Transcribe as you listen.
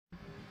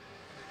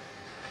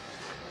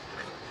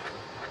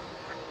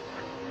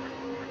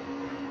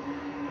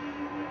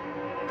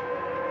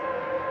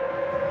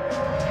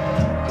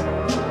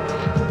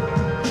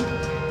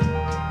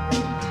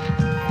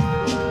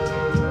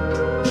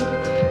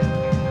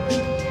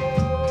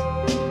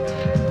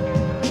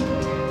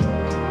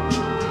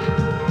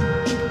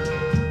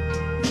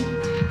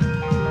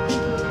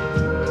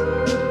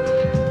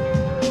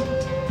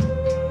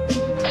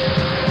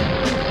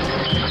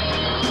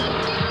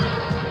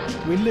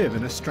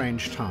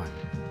strange time.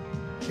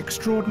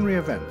 Extraordinary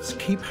events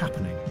keep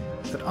happening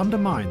that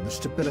undermine the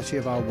stability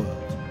of our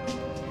world.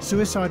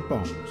 Suicide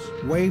bombs,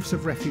 waves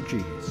of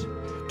refugees,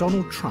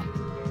 Donald Trump,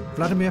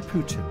 Vladimir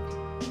Putin,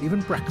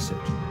 even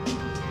Brexit.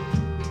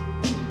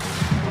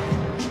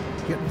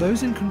 Yet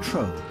those in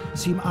control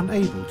seem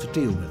unable to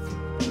deal with them.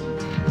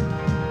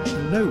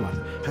 And no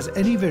one has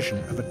any vision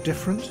of a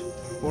different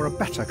or a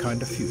better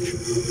kind of future.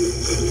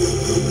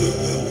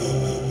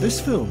 This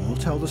film will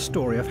tell the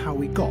story of how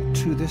we got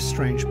to this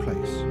strange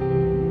place.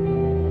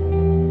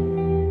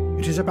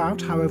 It is about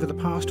how over the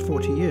past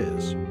 40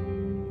 years,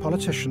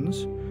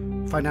 politicians,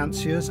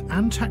 financiers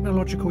and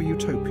technological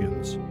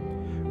utopians,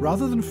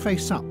 rather than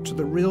face up to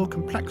the real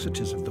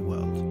complexities of the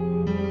world,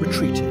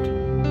 retreated.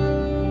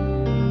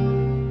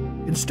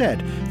 Instead,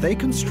 they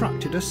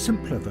constructed a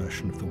simpler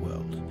version of the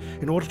world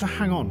in order to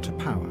hang on to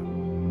power.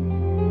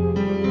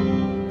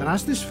 And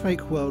as this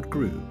fake world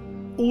grew,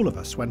 all of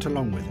us went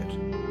along with it,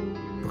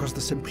 because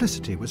the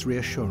simplicity was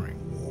reassuring.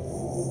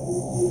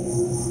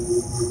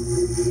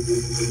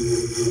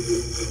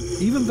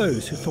 Even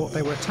those who thought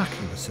they were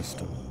attacking the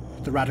system,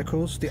 the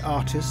radicals, the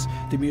artists,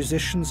 the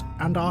musicians,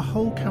 and our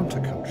whole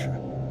counterculture,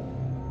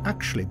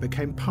 actually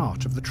became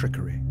part of the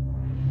trickery.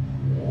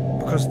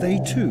 Because they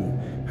too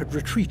had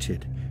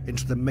retreated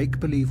into the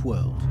make-believe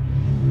world.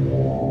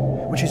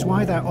 Which is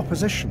why their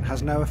opposition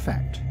has no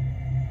effect,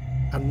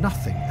 and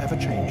nothing ever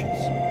changes.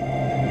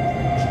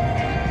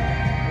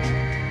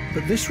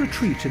 But this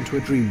retreat into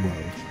a dream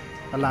world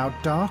allowed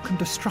dark and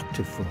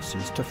destructive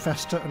forces to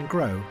fester and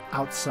grow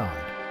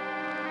outside.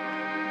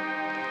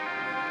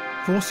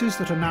 Forces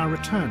that are now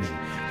returning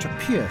to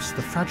pierce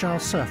the fragile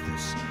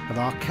surface of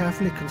our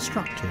carefully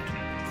constructed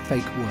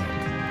fake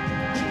world.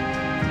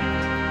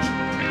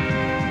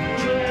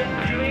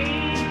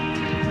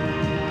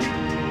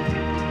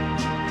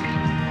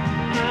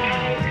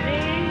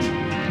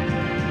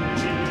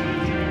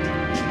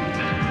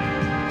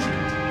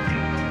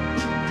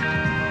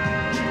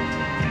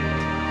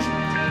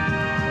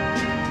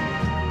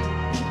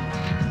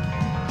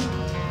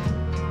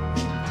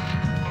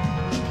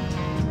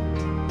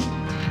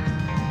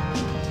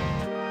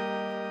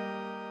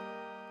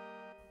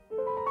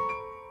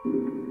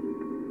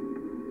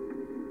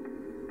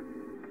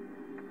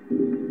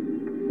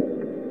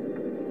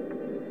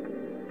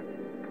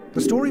 The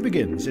story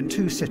begins in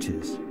two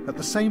cities at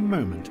the same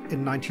moment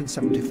in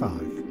 1975.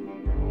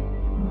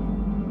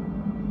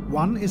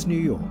 One is New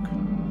York,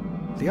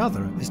 the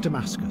other is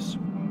Damascus.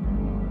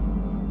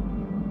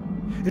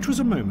 It was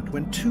a moment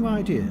when two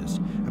ideas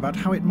about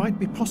how it might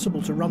be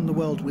possible to run the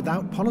world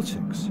without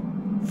politics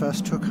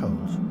first took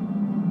hold.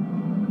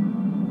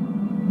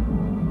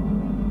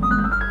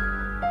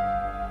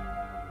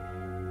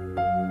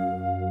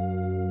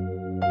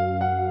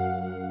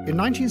 In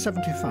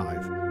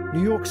 1975,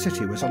 New York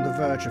City was on the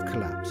verge of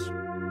collapse.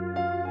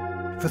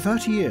 For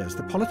 30 years,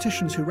 the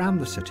politicians who ran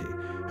the city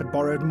had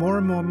borrowed more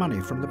and more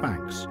money from the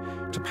banks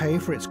to pay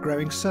for its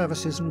growing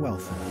services and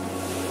welfare.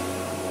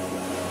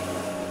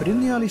 But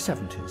in the early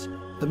 70s,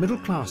 the middle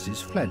classes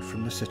fled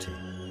from the city,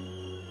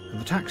 and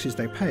the taxes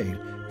they paid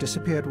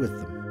disappeared with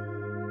them.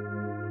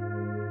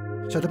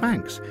 So the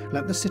banks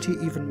lent the city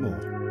even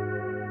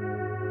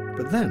more.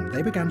 But then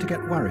they began to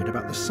get worried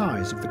about the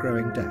size of the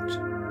growing debt,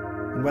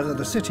 and whether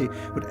the city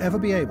would ever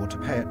be able to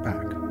pay it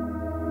back.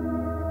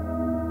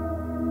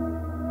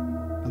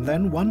 And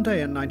then one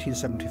day in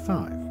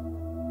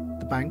 1975,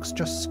 the banks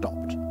just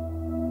stopped.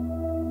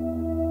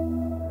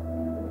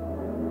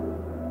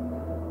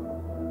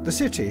 The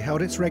city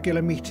held its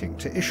regular meeting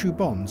to issue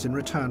bonds in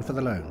return for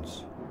the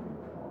loans,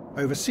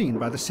 overseen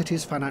by the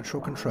city's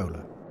financial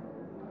controller.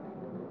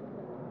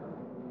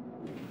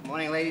 Good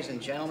morning, ladies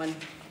and gentlemen.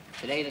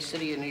 Today, the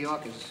City of New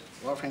York is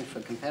offering for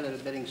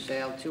competitive bidding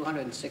sale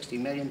 260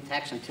 million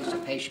tax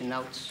anticipation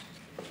notes,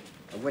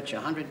 of which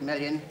 100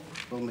 million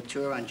will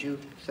mature on June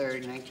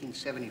 3rd,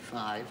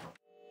 1975.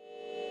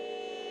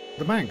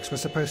 The banks were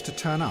supposed to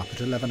turn up at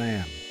 11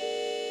 a.m.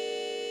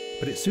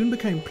 But it soon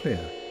became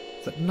clear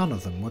that none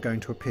of them were going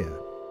to appear.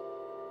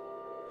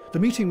 The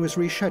meeting was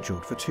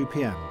rescheduled for 2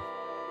 p.m,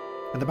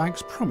 and the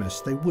banks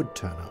promised they would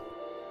turn up.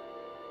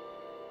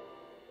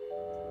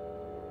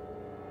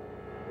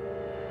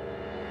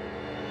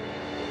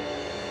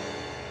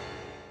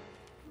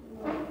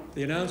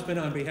 The announcement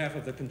on behalf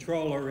of the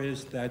controller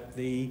is that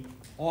the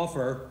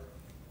offer,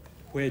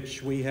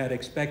 which we had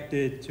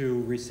expected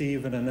to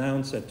receive and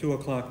announce at 2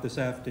 o'clock this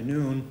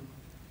afternoon,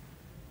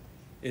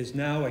 is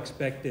now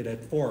expected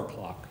at 4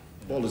 o'clock.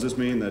 Paul, does this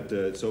mean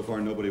that so far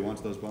nobody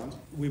wants those bonds?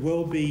 We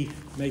will be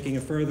making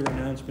a further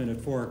announcement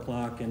at 4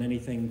 o'clock, and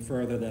anything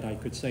further that I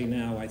could say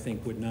now I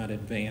think would not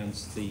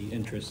advance the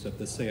interest of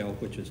the sale,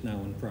 which is now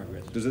in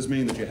progress. Does this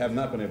mean that you have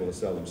not been able to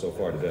sell them so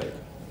far today?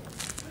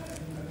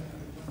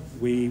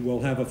 We will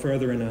have a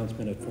further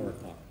announcement at 4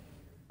 o'clock.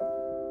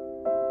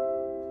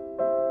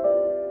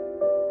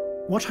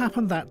 What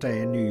happened that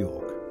day in New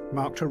York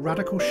marked a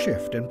radical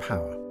shift in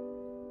power.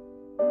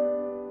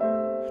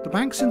 The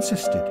banks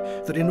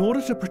insisted that in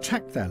order to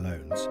protect their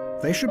loans,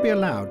 they should be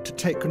allowed to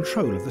take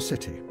control of the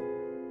city.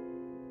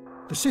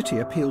 The city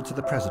appealed to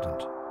the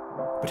president,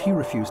 but he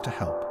refused to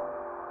help.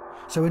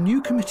 So a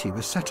new committee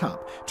was set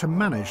up to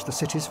manage the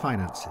city's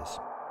finances.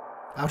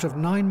 Out of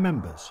 9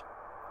 members,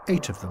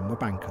 8 of them were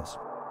bankers.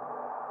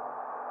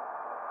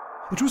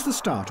 It was the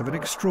start of an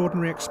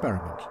extraordinary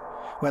experiment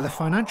where the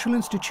financial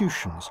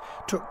institutions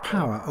took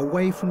power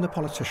away from the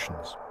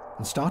politicians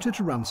and started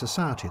to run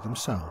society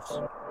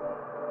themselves.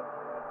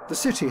 The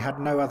city had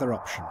no other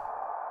option.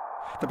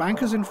 The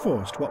bankers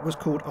enforced what was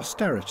called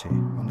austerity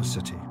on the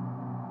city,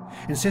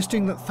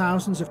 insisting that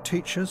thousands of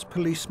teachers,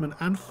 policemen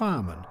and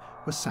firemen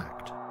were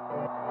sacked.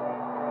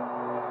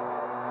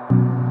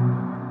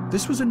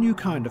 This was a new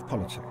kind of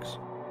politics.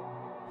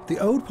 The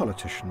old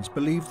politicians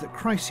believed that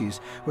crises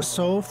were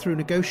solved through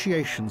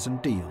negotiations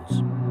and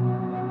deals.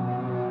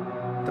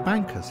 The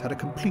bankers had a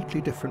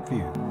completely different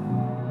view.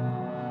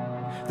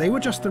 They were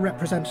just the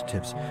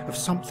representatives of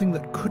something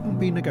that couldn't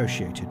be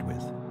negotiated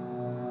with,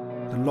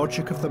 the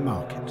logic of the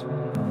market.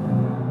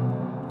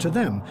 To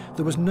them,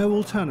 there was no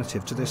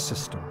alternative to this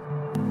system.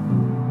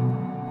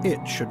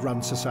 It should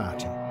run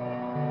society.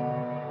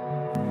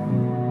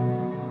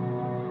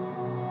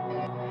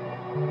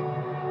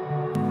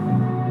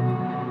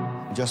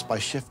 Just by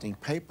shifting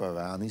paper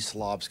around, these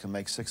slobs can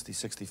make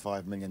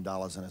 $60–65 million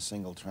in a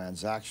single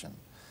transaction.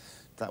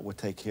 That would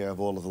take care of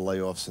all of the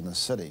layoffs in the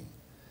city.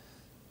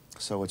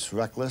 So it's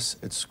reckless,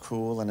 it's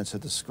cruel, and it's a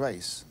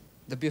disgrace.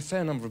 There'd be a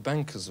fair number of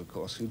bankers, of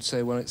course, who'd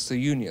say, well, it's the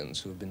unions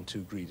who have been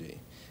too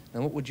greedy. Now,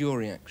 what would your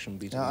reaction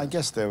be to that? I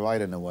guess they're right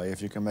in a way. If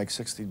you can make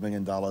 $60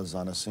 million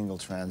on a single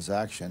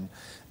transaction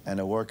and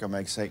a worker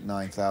makes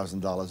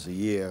 $9,000 a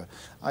year,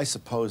 I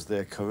suppose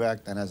they're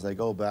correct, and as they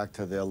go back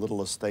to their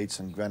little estates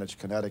in Greenwich,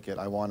 Connecticut,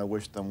 I want to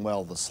wish them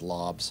well, the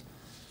slobs.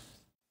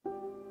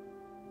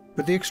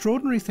 But the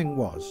extraordinary thing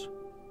was,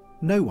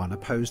 no one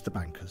opposed the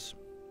bankers.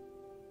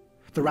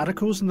 The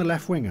radicals and the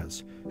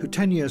left-wingers, who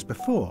 10 years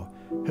before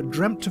had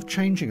dreamt of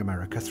changing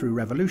America through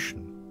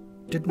revolution,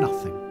 did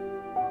nothing.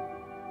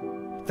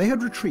 They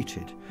had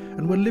retreated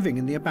and were living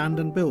in the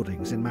abandoned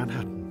buildings in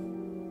Manhattan.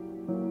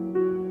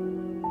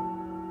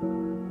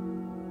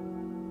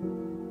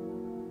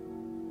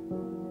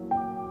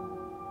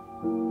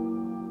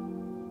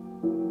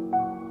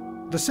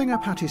 The singer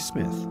Patti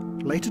Smith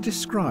later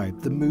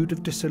described the mood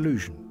of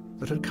disillusion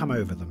that had come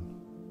over them.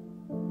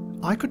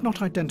 I could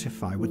not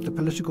identify with the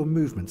political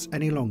movements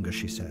any longer,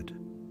 she said.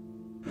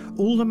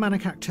 All the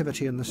manic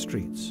activity in the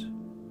streets.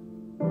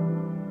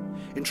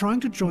 In trying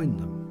to join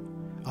them,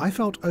 I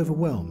felt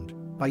overwhelmed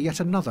by yet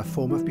another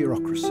form of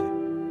bureaucracy.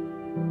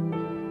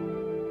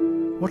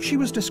 What she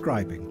was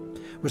describing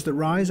was the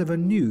rise of a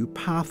new,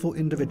 powerful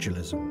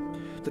individualism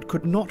that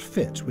could not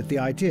fit with the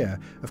idea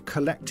of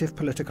collective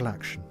political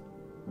action.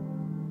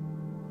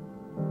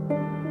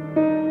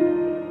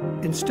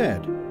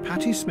 Instead,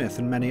 Patti Smith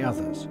and many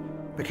others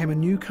became a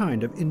new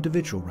kind of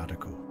individual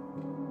radical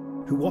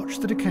who watched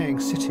the decaying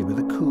city with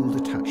a cool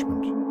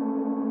detachment.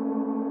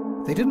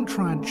 They didn't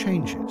try and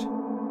change it.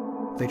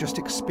 They just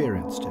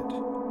experienced it.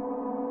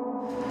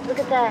 Look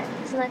at that.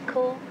 Isn't that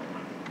cool?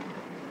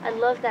 I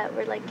love that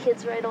where like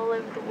kids write all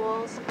over the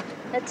walls.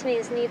 That to me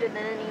is neater than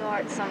any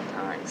art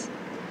sometimes.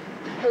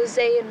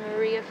 Jose and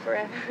Maria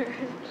forever.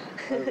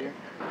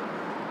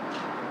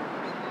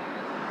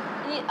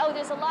 Oh,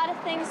 there's a lot of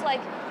things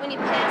like when you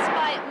pass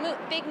by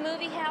big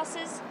movie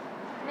houses,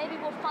 maybe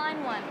we'll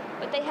find one,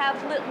 but they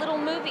have little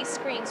movie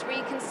screens where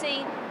you can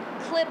see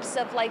clips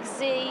of like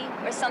Z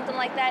or something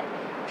like that.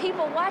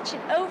 People watch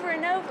it over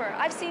and over.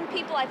 I've seen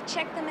people, I've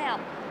checked them out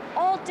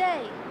all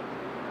day.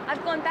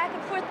 I've gone back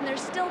and forth and they're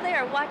still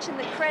there watching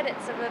the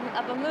credits of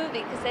a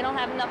movie because they don't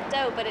have enough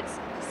dough, but it's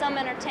some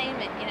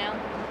entertainment, you know.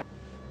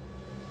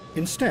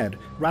 Instead,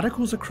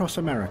 radicals across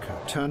America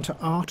turned to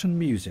art and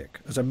music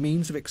as a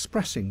means of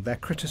expressing their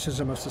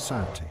criticism of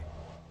society.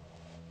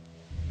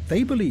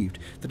 They believed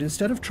that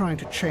instead of trying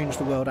to change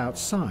the world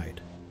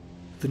outside,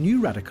 the new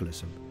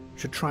radicalism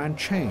should try and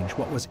change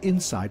what was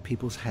inside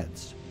people's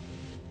heads.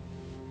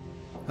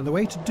 And the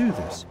way to do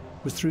this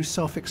was through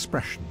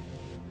self-expression,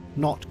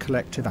 not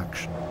collective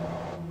action.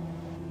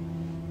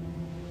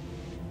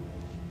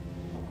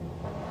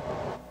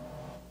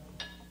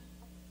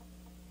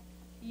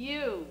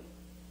 U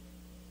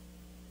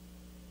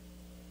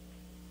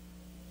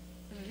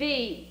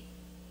V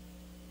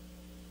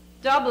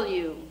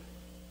W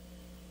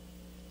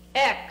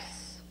X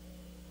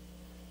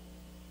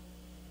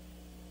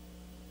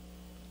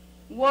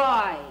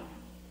Y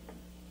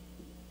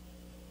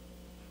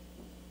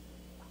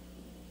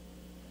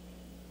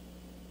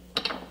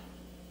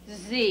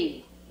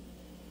Z.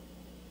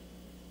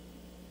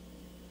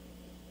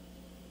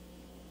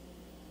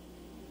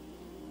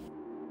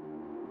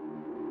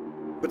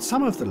 But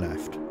some of the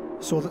left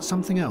saw that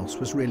something else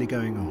was really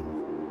going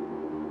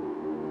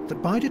on.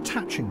 That by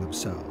detaching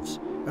themselves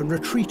and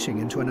retreating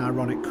into an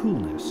ironic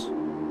coolness,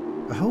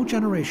 a whole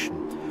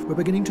generation were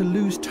beginning to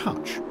lose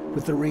touch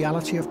with the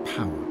reality of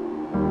power.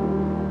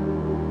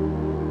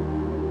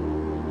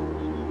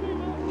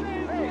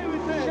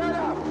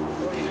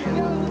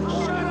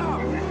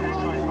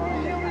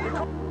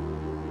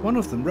 One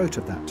of them wrote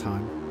of that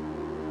time,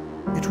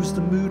 "It was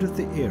the mood of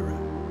the era.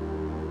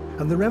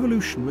 and the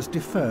revolution was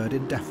deferred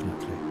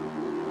indefinitely.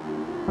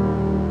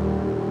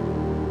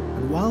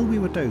 And while we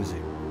were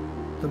dozing,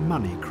 the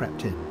money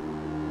crept in.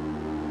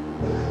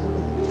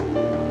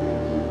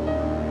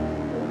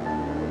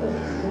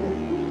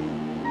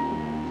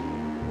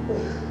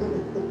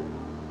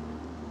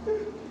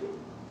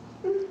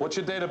 What's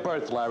your date of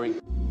birth,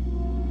 Larry?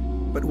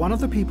 But one of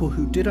the people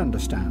who did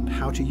understand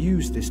how to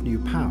use this new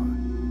power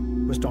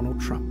was Donald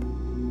Trump.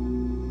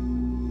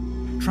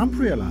 Trump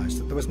realized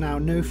that there was now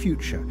no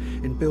future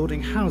in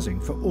building housing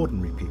for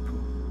ordinary people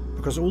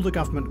because all the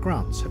government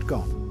grants had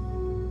gone.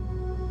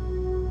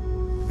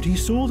 But he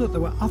saw that there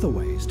were other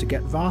ways to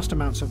get vast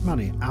amounts of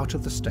money out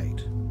of the state.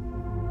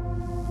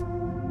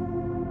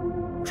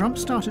 Trump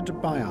started to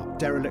buy up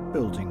derelict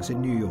buildings in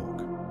New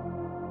York,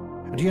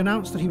 and he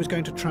announced that he was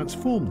going to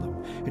transform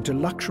them into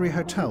luxury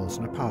hotels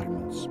and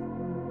apartments.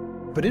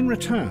 But in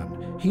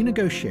return, he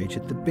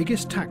negotiated the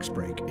biggest tax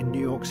break in New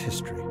York's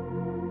history,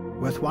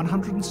 worth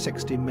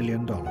 $160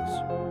 million.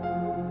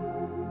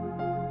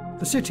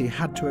 The city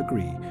had to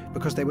agree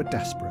because they were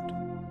desperate.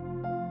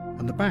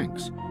 And the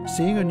banks,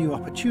 seeing a new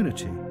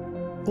opportunity,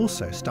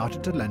 also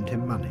started to lend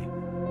him money.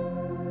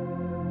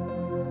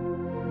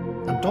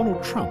 And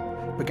Donald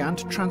Trump began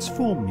to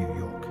transform New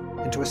York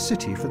into a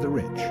city for the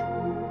rich,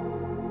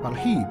 while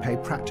he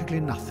paid practically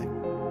nothing.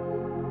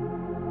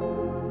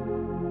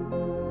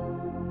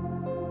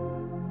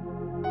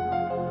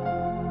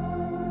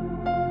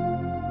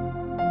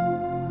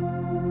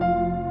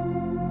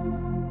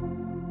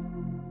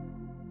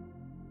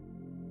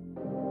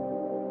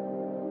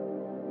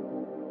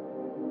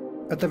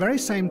 At the very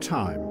same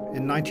time,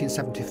 in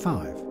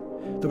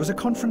 1975, there was a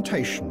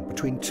confrontation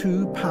between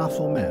two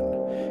powerful men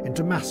in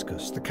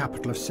Damascus, the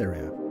capital of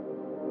Syria.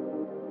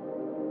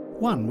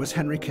 One was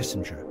Henry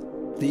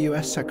Kissinger, the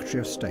US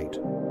Secretary of State.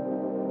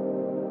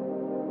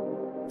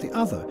 The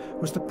other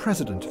was the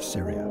President of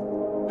Syria,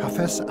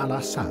 Hafez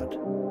al-Assad.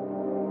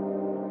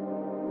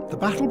 The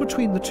battle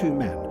between the two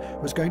men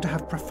was going to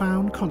have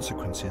profound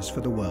consequences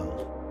for the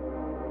world.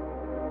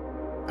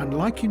 And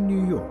like in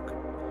New York,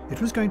 it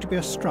was going to be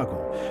a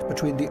struggle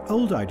between the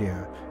old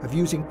idea of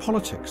using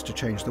politics to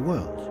change the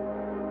world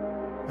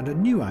and a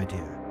new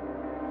idea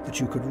that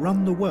you could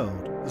run the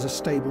world as a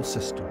stable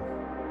system.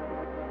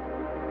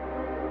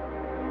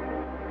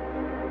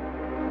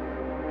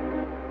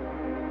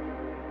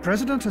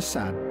 President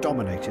Assad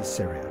dominated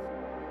Syria.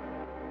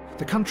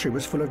 The country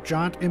was full of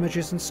giant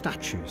images and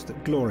statues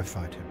that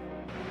glorified him.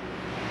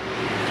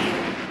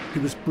 He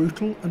was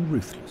brutal and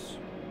ruthless,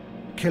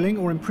 killing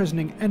or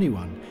imprisoning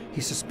anyone he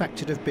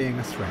suspected of being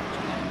a threat.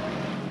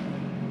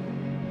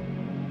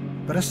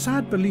 But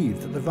Assad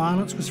believed that the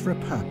violence was for a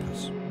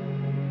purpose.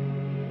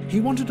 He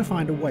wanted to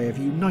find a way of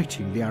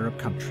uniting the Arab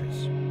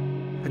countries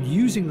and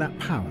using that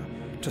power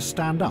to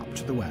stand up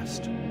to the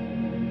West.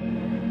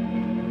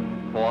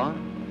 4,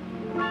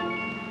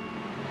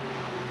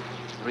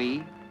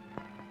 3,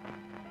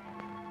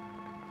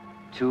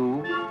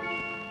 2,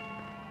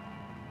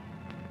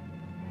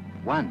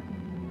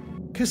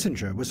 1.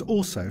 Kissinger was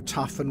also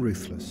tough and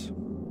ruthless.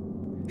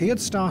 He had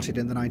started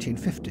in the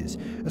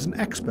 1950s as an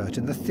expert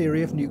in the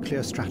theory of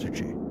nuclear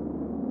strategy,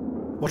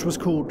 what was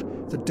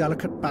called the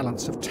delicate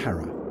balance of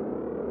terror.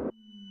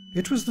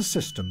 It was the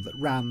system that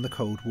ran the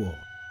Cold War.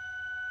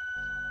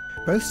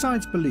 Both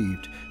sides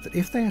believed that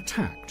if they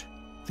attacked,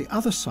 the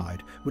other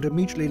side would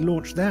immediately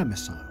launch their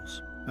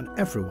missiles and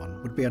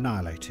everyone would be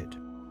annihilated.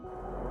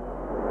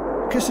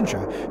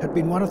 Kissinger had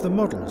been one of the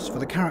models for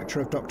the character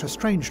of Dr.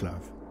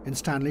 Strangelove in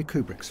Stanley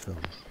Kubrick's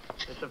film.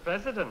 Mr.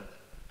 President,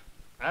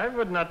 I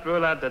would not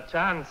rule out the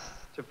chance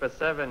to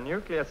preserve a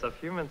nucleus of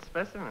human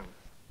specimens.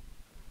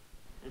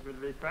 It would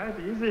be quite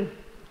easy.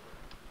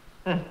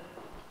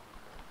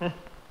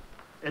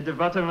 At the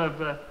bottom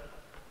of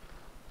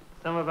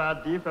some of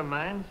our deeper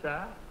mine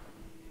shafts.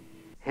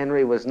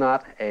 Henry was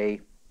not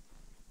a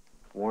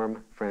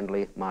warm,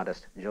 friendly,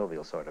 modest,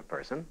 jovial sort of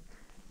person.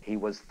 He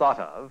was thought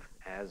of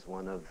as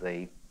one of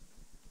the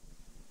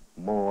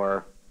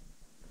more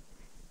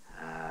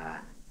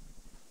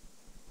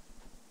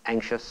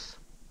anxious,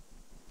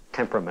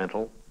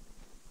 temperamental,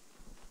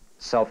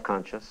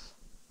 self-conscious,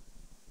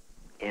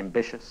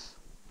 ambitious,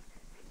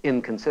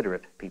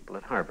 inconsiderate people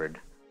at Harvard.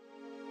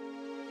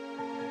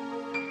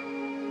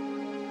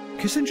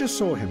 Kissinger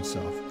saw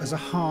himself as a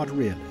hard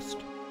realist.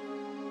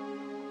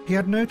 He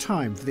had no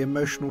time for the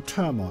emotional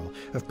turmoil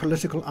of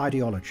political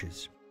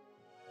ideologies.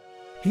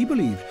 He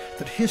believed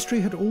that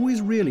history had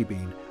always really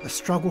been a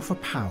struggle for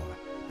power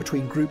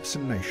between groups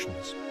and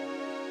nations.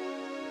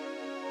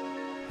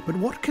 But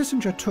what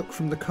Kissinger took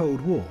from the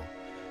Cold War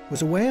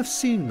was a way of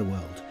seeing the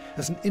world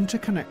as an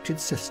interconnected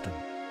system.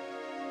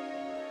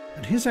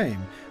 And his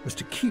aim was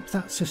to keep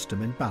that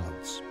system in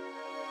balance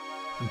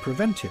and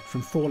prevent it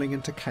from falling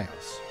into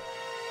chaos.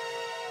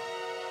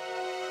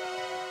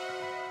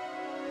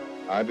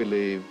 I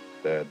believe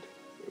that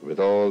with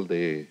all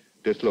the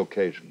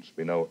dislocations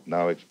we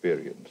now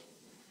experience,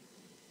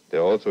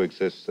 there also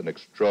exists an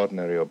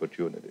extraordinary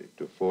opportunity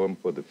to form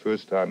for the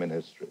first time in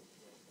history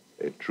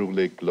a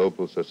truly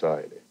global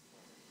society,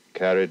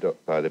 carried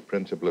by the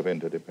principle of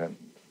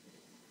interdependence.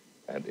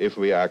 if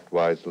we act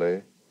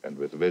wisely and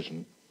with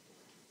vision,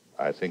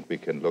 I think we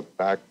can look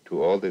back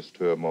to all this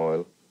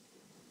turmoil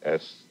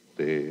as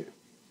the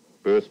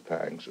birth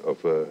pangs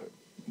of a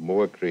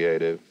more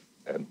creative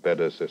and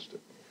better system.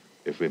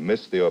 If we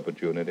miss the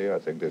opportunity, I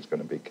think there's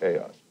going to be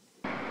chaos.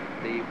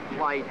 The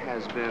flight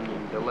has been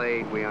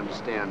delayed, we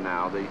understand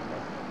now. The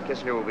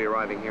Kissinger will be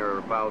arriving here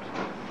about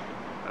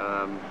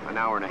an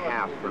hour and a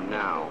half from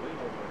now.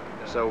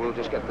 So we'll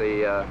just get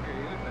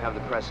have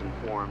the press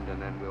informed, and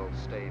then we'll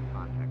stay in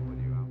contact with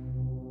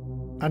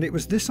you. And it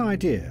was this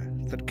idea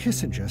that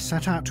Kissinger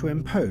set out to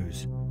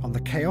impose on the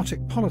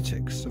chaotic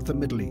politics of the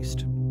Middle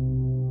East.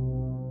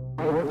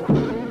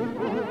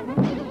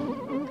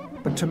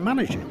 But to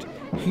manage it,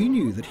 he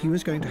knew that he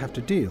was going to have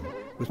to deal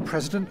with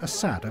President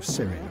Assad of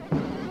Syria.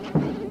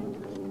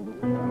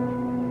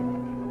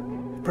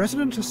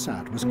 President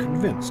Assad was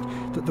convinced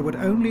that there would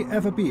only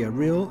ever be a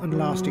real and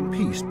lasting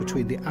peace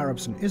between the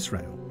Arabs and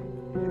Israel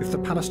if the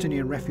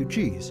Palestinian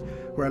refugees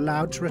were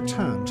allowed to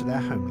return to their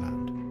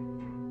homeland.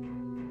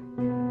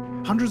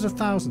 Hundreds of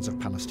thousands of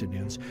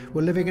Palestinians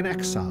were living in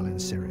exile in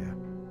Syria,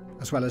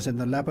 as well as in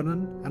the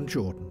Lebanon and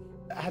Jordan.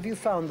 Have you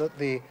found that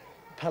the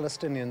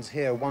Palestinians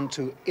here want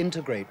to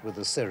integrate with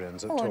the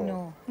Syrians at all?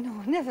 Oh,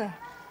 no, never.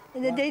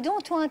 They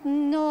don't want,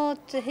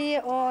 not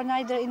here or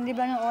neither in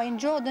Lebanon or in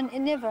Jordan,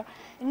 never.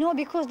 No,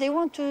 because they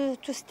want to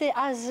stay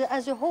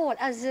as a whole,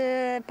 as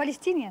a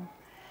Palestinian.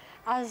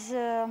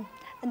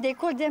 They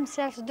call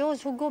themselves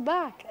those who go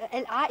back,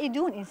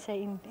 al-Aidun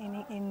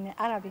in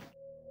Arabic.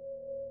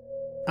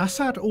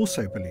 Assad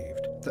also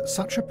believed that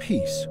such a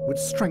peace would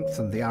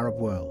strengthen the Arab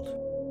world.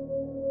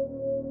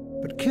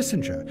 But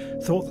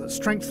Kissinger thought that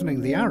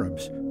strengthening the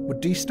Arabs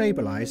would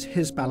destabilize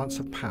his balance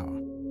of power.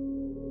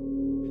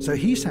 So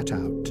he set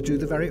out to do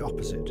the very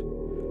opposite,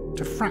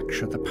 to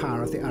fracture the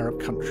power of the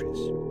Arab countries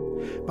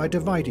by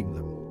dividing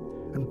them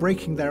and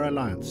breaking their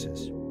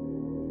alliances,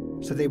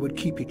 so they would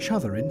keep each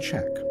other in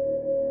check.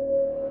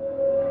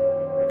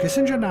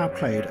 Kissinger now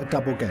played a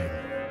double game,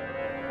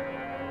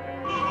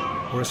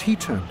 or as he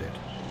termed it,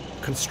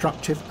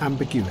 constructive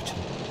ambiguity.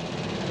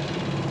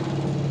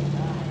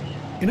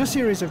 In a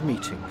series of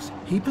meetings,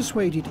 he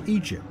persuaded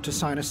Egypt to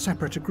sign a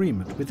separate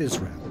agreement with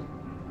Israel.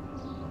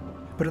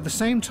 But at the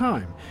same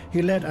time,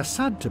 he led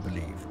Assad to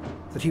believe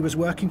that he was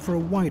working for a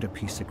wider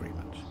peace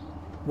agreement,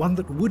 one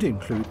that would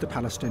include the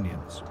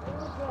Palestinians.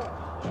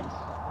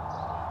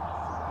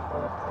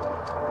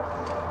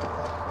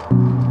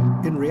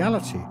 In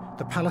reality,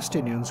 the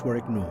Palestinians were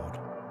ignored.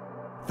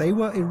 They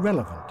were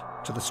irrelevant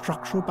to the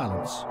structural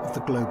balance of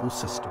the global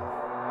system.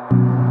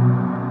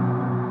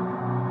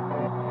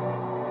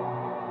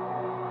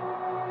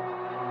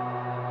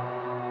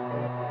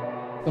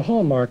 The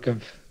hallmark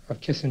of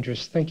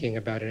Kissinger's thinking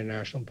about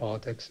international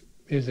politics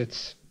is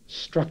its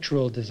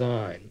structural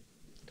design.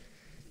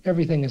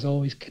 Everything is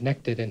always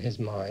connected in his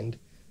mind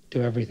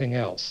to everything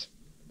else.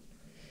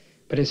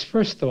 But his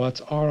first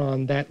thoughts are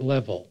on that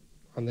level,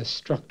 on this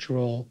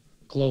structural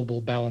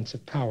global balance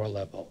of power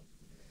level.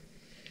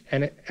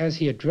 And as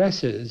he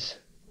addresses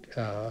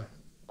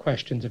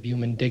questions of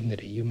human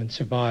dignity, human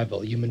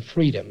survival, human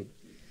freedom,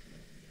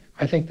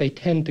 I think they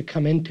tend to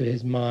come into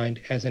his mind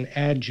as an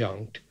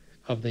adjunct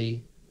of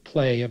the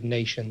play of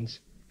nations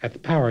at the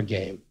power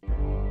game.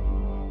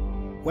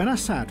 When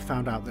Assad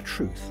found out the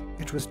truth,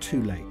 it was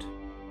too late.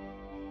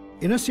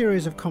 In a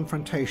series of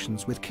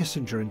confrontations with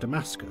Kissinger in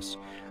Damascus,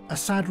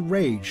 Assad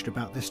raged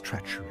about this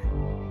treachery.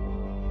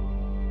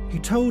 He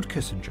told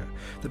Kissinger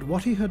that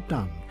what he had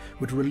done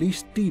would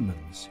release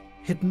demons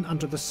hidden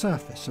under the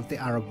surface of the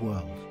Arab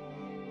world.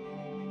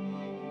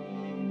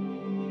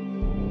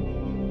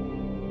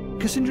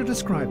 Kissinger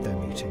described their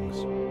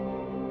meetings.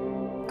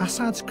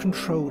 Assad's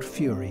controlled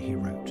fury, he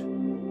wrote,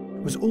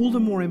 was all the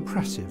more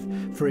impressive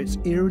for its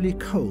eerily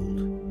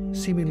cold,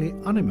 seemingly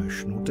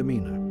unemotional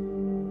demeanor.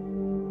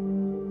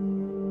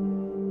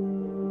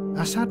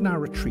 Assad now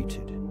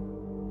retreated.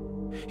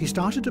 He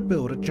started to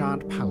build a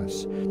giant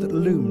palace that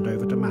loomed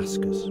over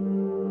Damascus,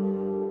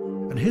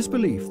 and his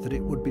belief that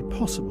it would be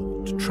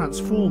possible to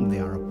transform the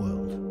Arab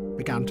world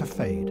began to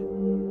fade.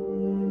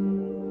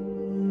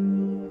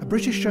 A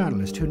British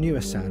journalist who knew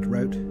Assad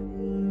wrote,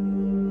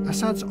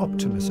 "Assad's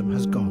optimism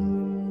has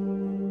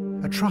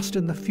gone. A trust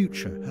in the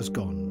future has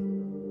gone.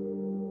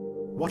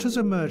 What has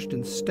emerged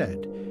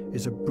instead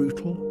is a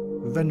brutal,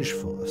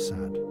 vengeful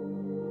Assad,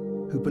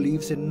 who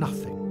believes in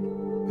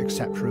nothing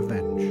except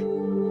revenge."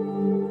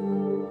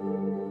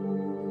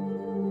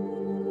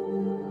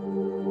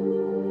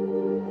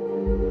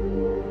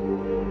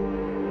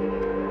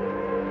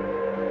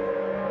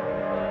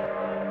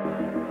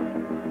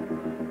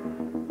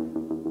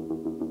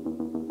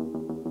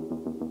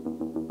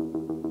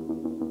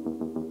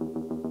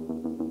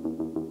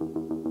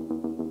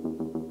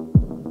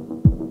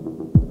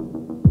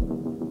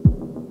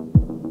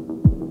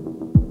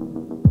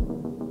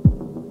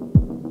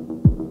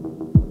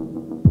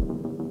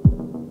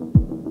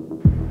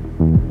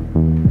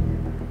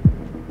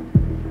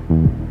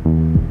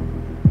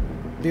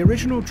 The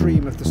original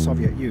dream of the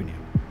Soviet Union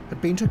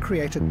had been to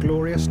create a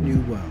glorious new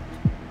world.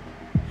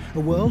 A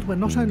world where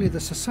not only the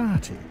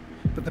society,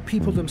 but the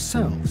people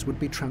themselves would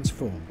be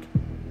transformed.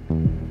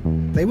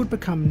 They would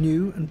become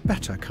new and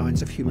better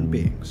kinds of human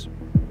beings.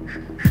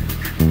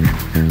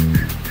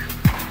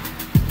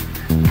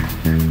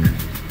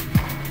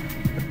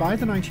 But by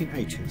the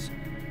 1980s,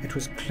 it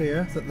was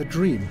clear that the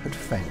dream had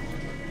failed.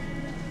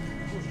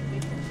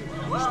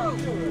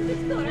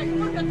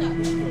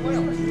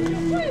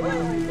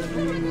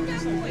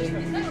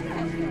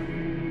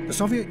 The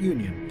Soviet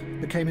Union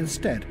became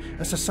instead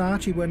a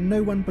society where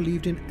no one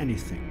believed in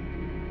anything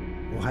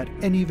or had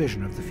any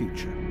vision of the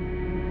future.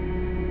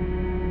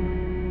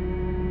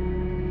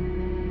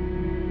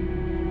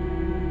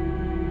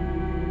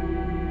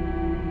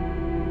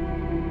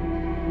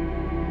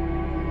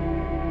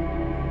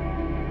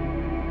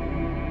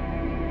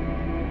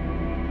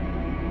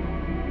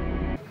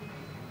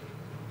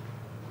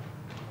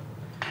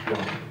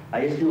 А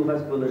если у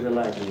вас было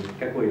желание,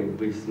 какое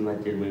вы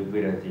хотели бы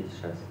выразить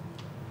сейчас?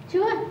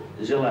 Чего?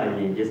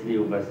 Желание, если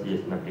у вас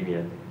есть,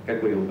 например,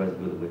 какое у вас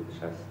было бы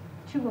сейчас?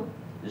 Чего?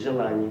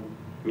 Желание,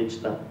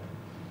 мечта.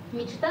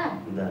 Мечта?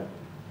 Да.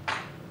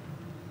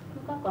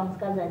 Ну, как вам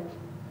сказать?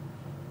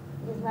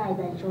 Не знаю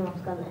дальше, что вам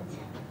сказать.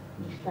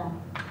 Мечта.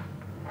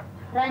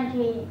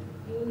 Раньше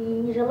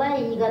не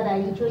желая, не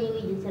гадая, ничего не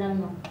выйдет все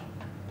равно.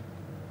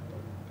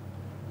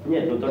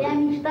 Нет, ну только... Я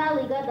мечтала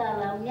и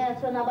гадала, у меня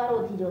все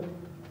наоборот идет.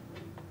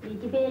 И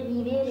теперь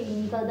не верю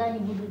и никогда не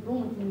буду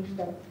думать и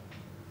мечтать.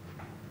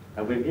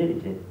 А вы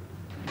верите?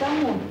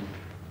 Кому?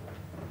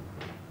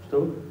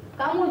 Что?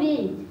 Кому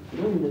верить?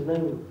 Ну, не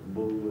знаю,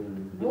 Богу.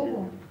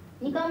 Богу?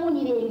 Никому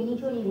не верю,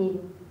 ничего не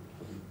верю.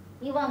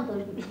 И вам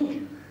тоже не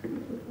верю.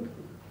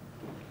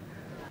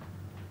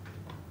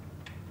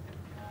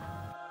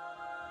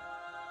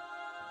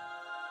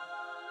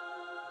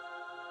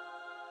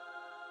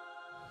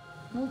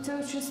 Ну, у тебя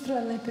очень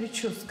странная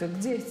прическа.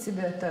 Где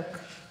тебя так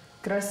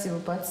красиво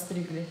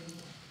подстригли?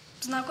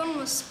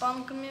 Познакомилась с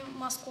панками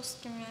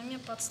московскими, а меня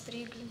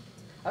подстригли.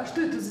 А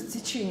что это за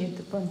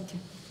течение-то, панки?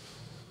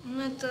 Ну,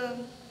 это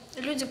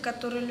люди,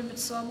 которые любят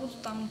свободу,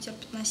 там, не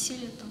терпят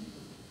насилие, там.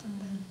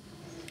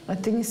 А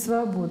ты не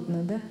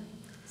свободна, да?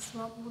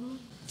 Свободно.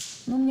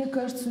 Ну, мне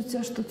кажется, у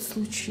тебя что-то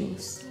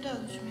случилось. Да,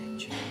 у меня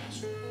ничего не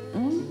происходит. У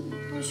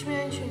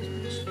меня ничего не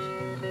происходит.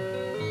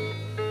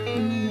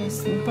 Ну,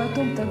 ясно.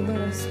 Потом тогда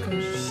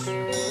расскажешь.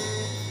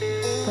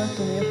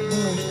 Потом, я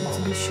понимаю, что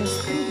тебе сейчас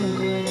трудно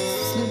говорить.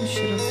 В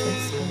следующий раз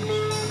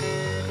расскажешь.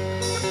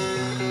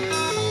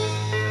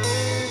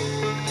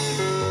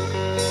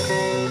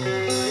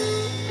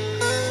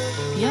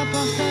 Я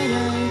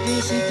повторяю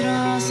 10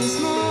 раз и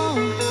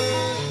снова.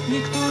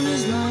 Никто не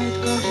знает,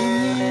 как же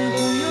мне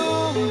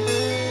хуёво.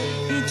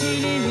 И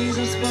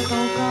телевизор с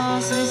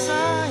потолка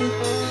свисает.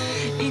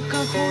 И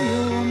как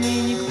хуёво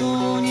мне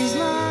никто не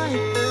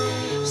знает.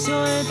 Все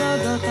это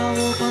до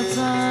того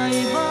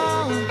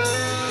подзаебало,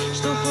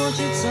 что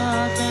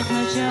хочется опять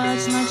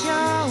начать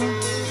сначала.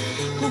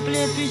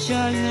 Куплет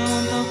печальный,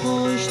 он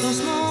такой, что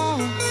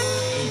снова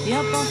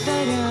я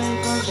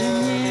повторяю, как же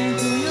мне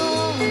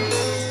хуёво.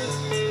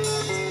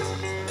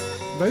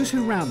 Those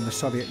who ran the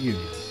Soviet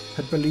Union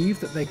had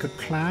believed that they could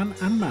plan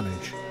and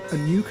manage a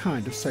new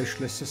kind of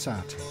socialist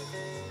society.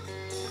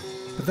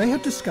 But they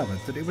had discovered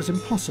that it was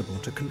impossible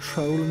to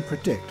control and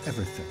predict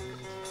everything,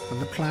 and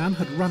the plan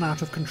had run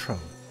out of control.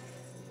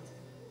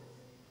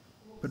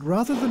 But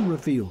rather than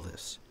reveal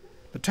this,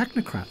 the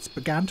technocrats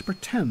began to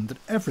pretend that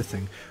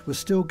everything was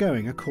still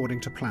going according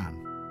to plan.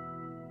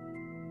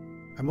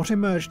 And what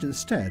emerged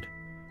instead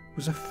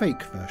was a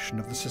fake version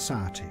of the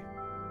society.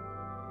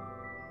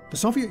 The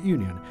Soviet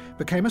Union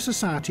became a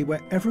society where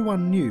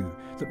everyone knew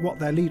that what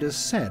their leaders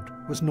said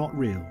was not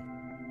real,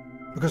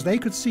 because they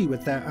could see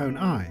with their own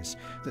eyes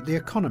that the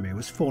economy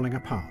was falling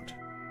apart.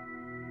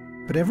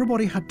 But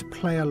everybody had to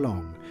play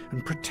along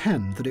and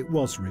pretend that it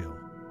was real,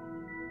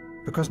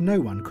 because no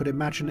one could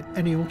imagine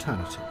any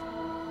alternative.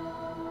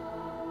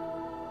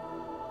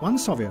 One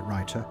Soviet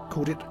writer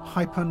called it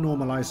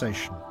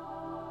hypernormalisation.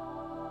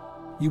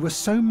 You were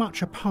so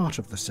much a part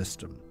of the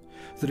system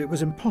that it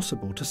was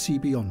impossible to see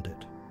beyond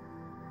it.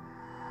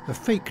 The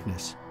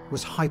fakeness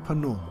was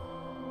hypernormal.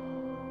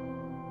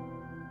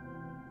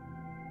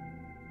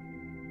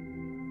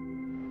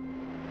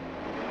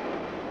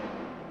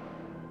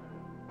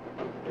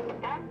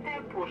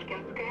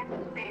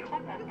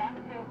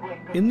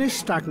 In this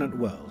stagnant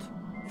world,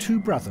 two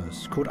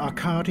brothers called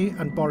Arkady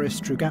and Boris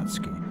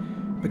Strugatsky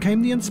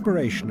became the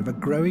inspiration of a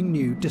growing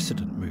new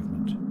dissident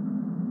movement.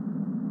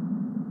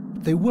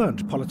 They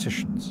weren't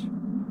politicians.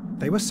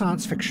 They were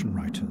science fiction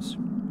writers.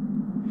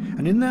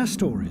 And in their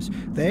stories,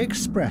 they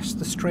expressed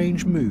the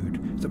strange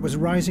mood that was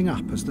rising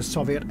up as the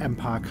Soviet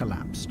Empire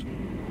collapsed.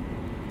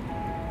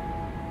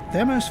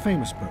 Their most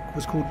famous book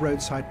was called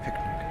Roadside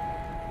Picnic.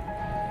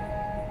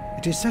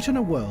 It is set in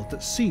a world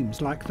that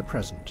seems like the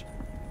present,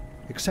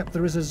 except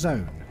there is a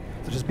zone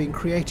that has been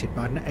created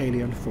by an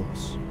alien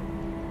force.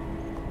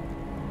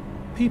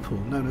 People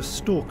known as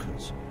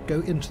stalkers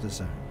go into the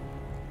zone.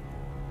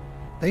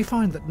 They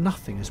find that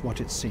nothing is what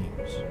it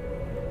seems,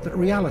 that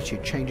reality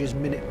changes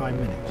minute by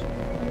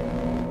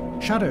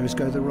minute. Shadows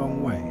go the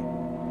wrong way.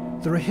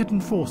 there are hidden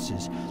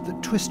forces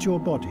that twist your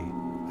body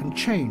and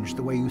change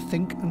the way you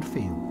think and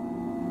feel.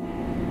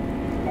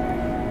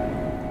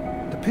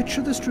 The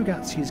picture the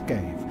Strugatzkis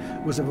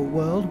gave was of a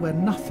world where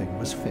nothing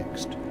was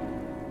fixed,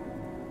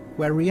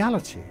 where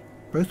reality,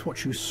 both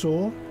what you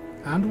saw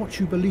and what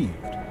you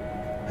believed,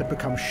 had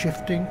become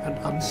shifting and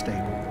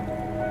unstable.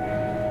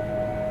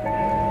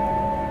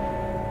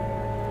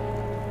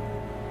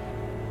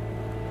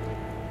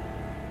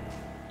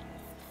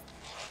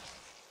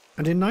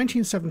 And in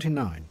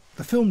 1979,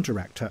 the film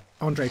director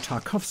Andrei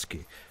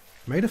Tarkovsky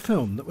made a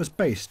film that was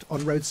based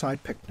on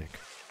Roadside Picnic.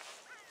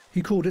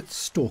 He called it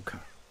Stalker.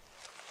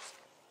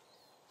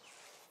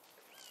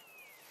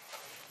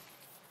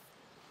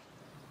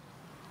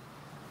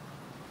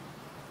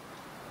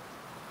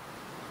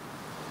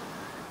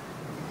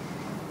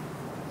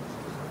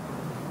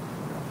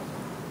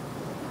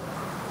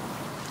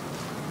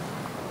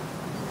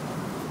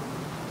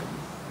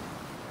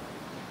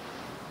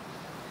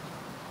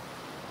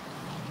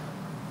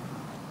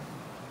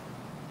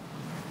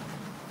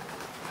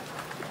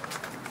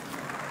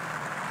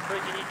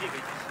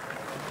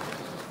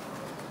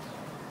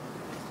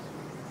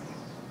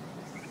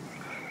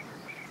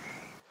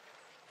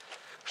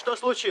 Что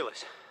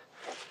случилось?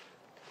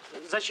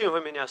 Зачем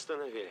вы меня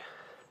остановили?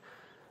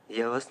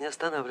 Я вас не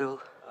останавливал.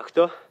 А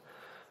кто?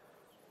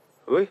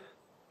 Вы?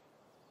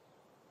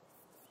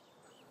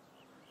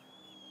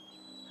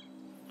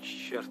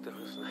 Черт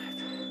его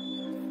знает.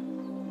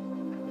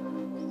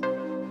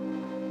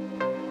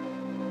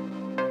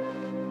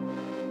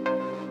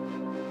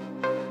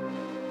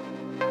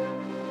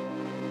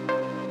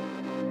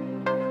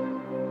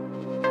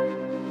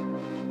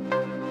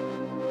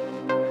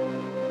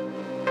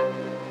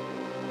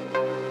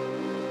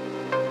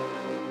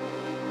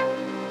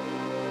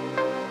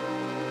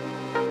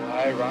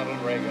 I,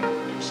 Ronald Reagan,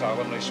 do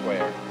solemnly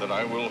swear that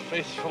I will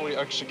faithfully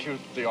execute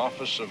the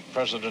office of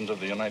President of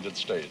the United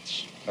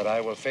States. That I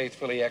will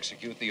faithfully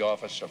execute the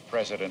office of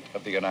President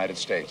of the United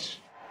States.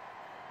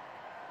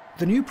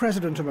 The new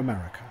President of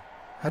America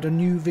had a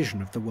new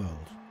vision of the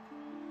world.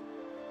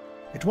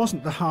 It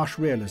wasn't the harsh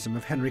realism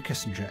of Henry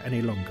Kissinger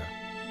any longer.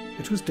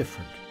 It was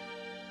different.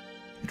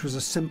 It was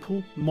a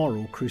simple,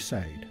 moral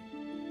crusade,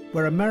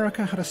 where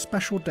America had a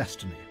special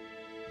destiny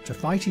to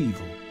fight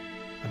evil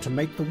and to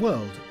make the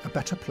world a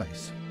better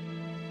place.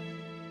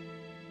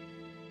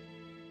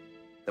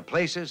 The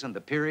places and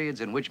the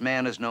periods in which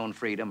man has known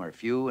freedom are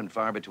few and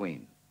far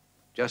between,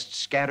 just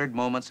scattered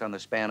moments on the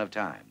span of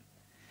time.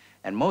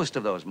 And most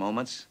of those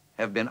moments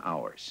have been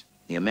ours.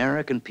 The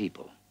American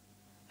people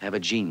have a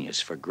genius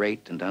for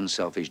great and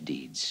unselfish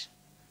deeds.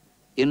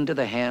 Into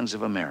the hands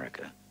of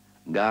America,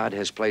 God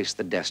has placed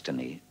the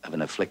destiny of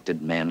an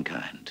afflicted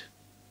mankind.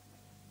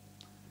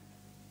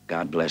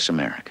 God bless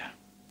America.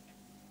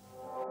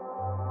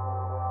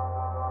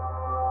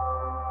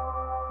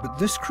 But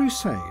this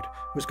crusade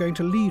was going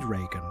to lead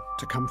Reagan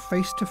to come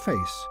face to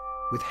face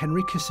with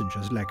Henry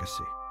Kissinger's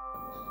legacy.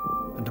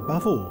 And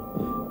above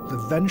all, the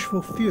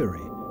vengeful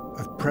fury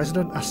of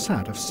President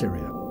Assad of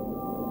Syria.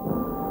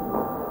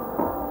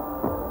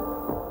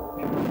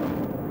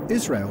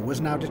 Israel was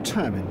now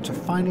determined to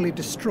finally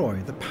destroy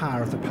the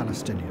power of the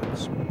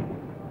Palestinians.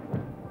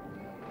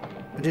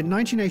 And in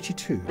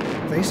 1982,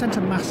 they sent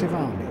a massive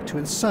army to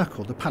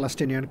encircle the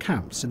Palestinian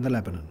camps in the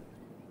Lebanon.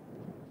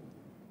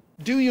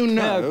 Do you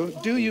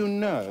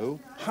know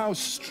how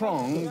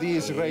strong the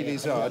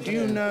Israelis are? Do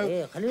you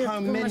know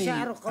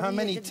how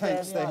many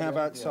tanks they have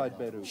outside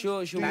Beirut?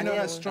 Do you know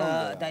how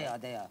strong they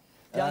are?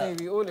 يعني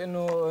بيقول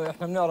انه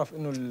احنا بنعرف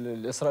انه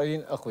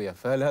الاسرائيليين اقوياء،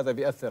 فهل هذا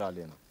بيأثر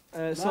علينا؟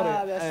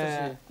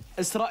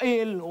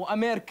 اسرائيل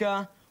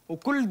وامريكا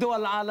وكل دول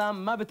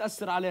العالم ما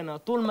بتأثر علينا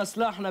طول ما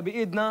سلاحنا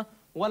بايدنا،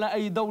 ولا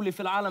اي دولة في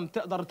العالم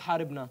تقدر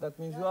تحاربنا. That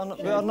means we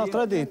are not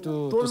ready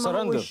to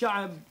surrender.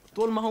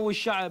 طول ما هو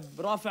الشعب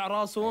رافع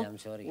راسه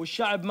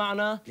والشعب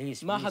معنا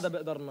ما حدا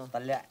بيقدرنا.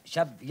 طلع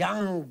شاب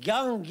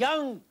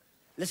يانج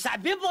لسه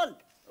بيبل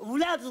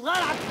اولاد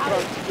صغار على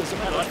الحرب.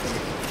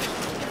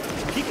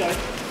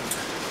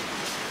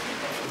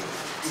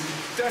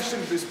 Dash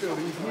into this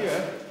building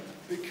here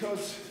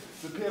because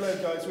the PLO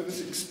guys with us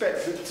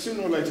expect that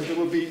sooner or later there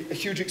will be a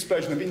huge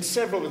explosion. There have been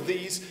several of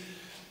these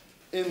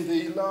in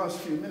the last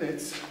few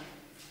minutes.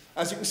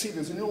 As you can see,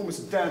 there's enormous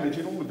damage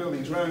in all the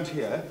buildings around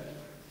here.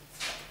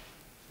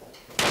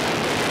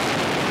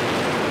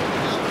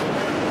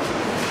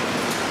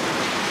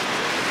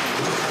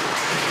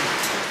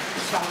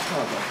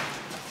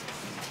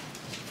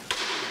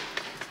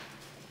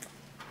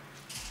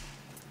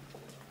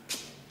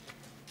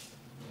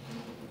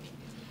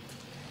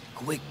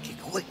 Quick.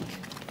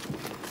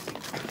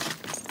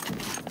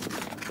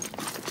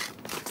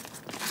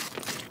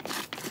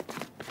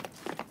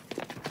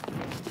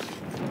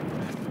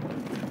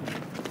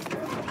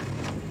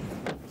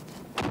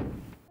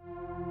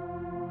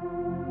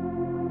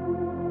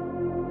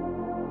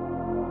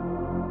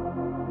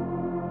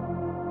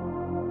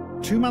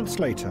 2 months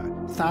later,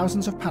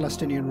 thousands of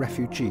Palestinian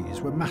refugees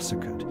were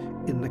massacred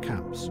in the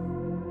camps.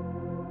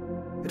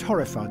 It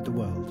horrified the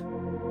world.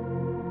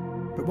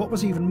 But what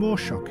was even more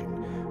shocking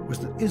was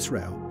that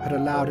Israel had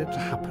allowed it to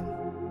happen.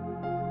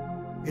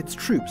 Its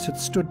troops had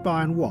stood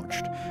by and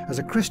watched as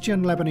a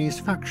Christian Lebanese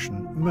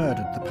faction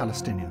murdered the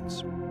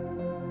Palestinians.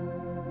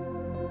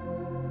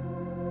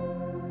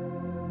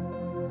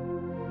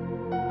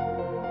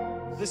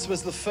 This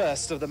was the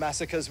first of the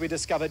massacres we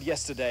discovered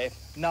yesterday.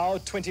 Now,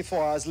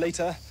 24 hours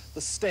later,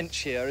 the stench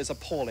here is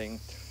appalling.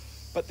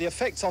 But the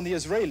effects on the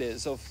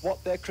Israelis of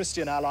what their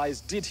Christian allies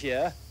did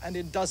here and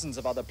in dozens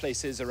of other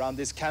places around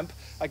this camp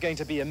are going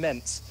to be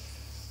immense.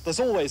 There's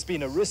always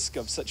been a risk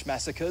of such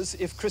massacres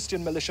if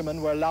Christian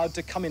militiamen were allowed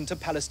to come into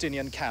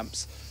Palestinian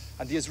camps,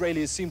 and the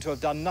Israelis seem to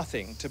have done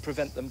nothing to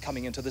prevent them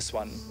coming into this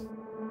one.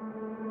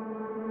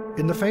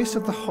 In the face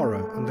of the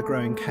horror and the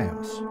growing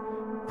chaos,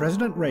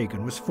 President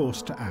Reagan was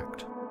forced to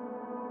act.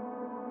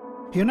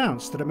 He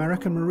announced that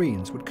American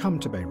Marines would come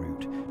to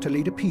Beirut to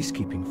lead a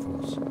peacekeeping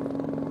force.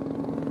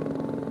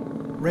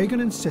 Reagan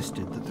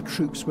insisted that the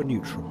troops were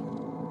neutral,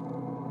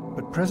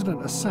 but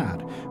President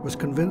Assad was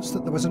convinced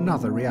that there was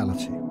another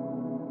reality.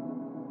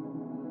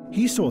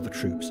 He saw the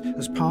troops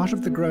as part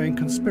of the growing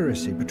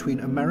conspiracy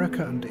between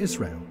America and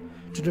Israel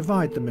to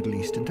divide the Middle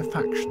East into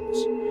factions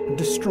and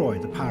destroy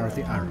the power of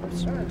the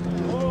Arabs.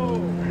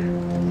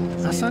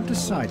 Assad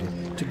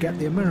decided to get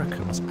the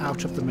Americans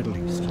out of the Middle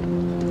East.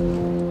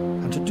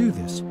 And to do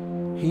this,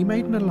 he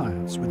made an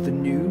alliance with the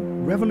new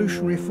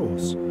revolutionary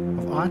force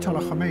of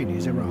Ayatollah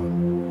Khomeini's Iran.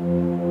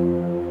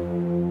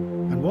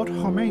 And what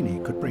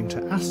Khomeini could bring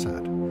to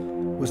Assad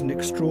was an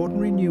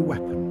extraordinary new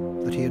weapon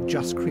that he had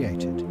just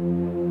created.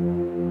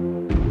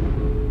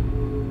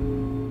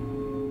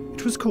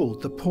 It was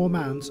called the poor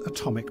man's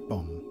atomic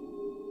bomb.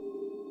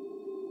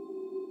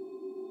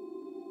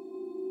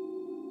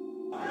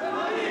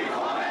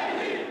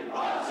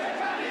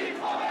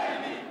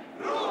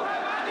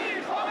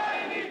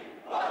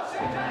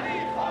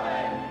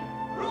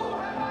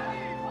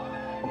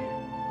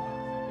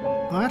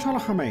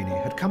 Ayatollah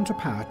Khomeini had come to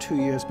power 2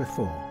 years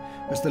before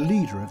as the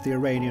leader of the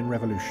Iranian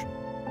Revolution.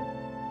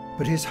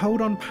 But his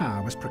hold on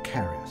power was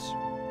precarious.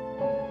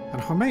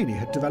 And Khomeini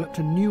had developed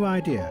a new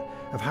idea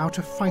of how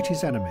to fight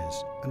his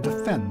enemies and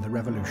defend the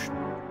revolution.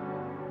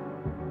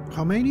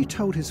 Khomeini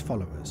told his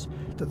followers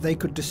that they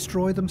could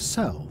destroy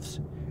themselves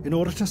in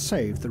order to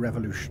save the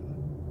revolution,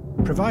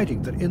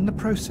 providing that in the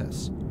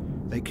process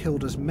they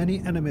killed as many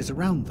enemies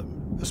around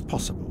them as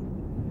possible.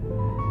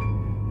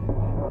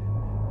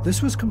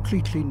 This was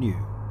completely new,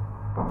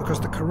 because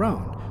the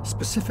Quran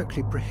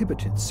specifically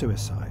prohibited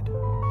suicide.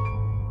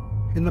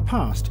 In the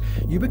past,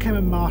 you became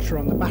a martyr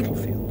on the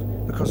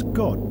battlefield because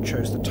God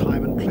chose the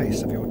time and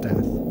place of your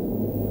death.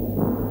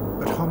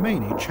 But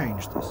Khomeini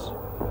changed this.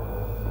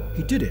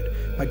 He did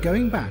it by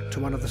going back to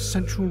one of the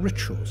central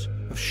rituals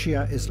of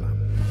Shia Islam.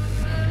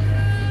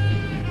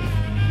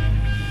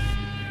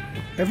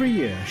 Every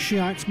year,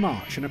 Shiites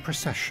march in a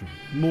procession,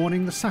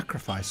 mourning the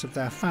sacrifice of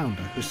their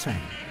founder,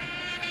 Hussein.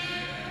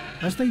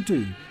 As they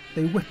do,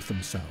 they whip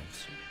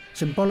themselves,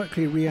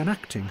 symbolically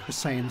reenacting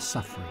Hussein's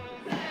suffering.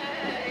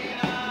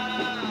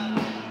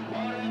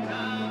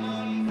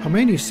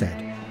 Khomeini said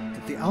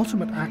that the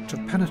ultimate act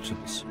of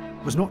penitence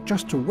was not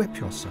just to whip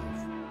yourself,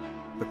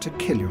 but to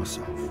kill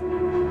yourself,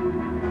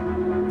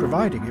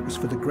 providing it was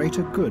for the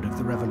greater good of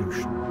the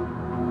revolution.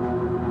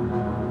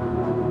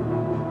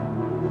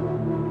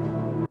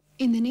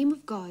 In the name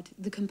of God,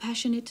 the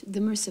compassionate,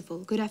 the merciful,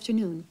 good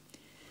afternoon.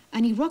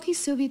 An Iraqi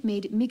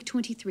Soviet-made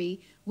MiG-23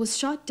 was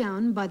shot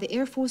down by the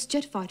Air Force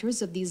jet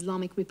fighters of the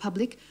Islamic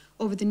Republic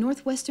over the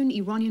northwestern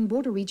Iranian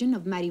border region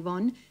of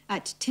Marivan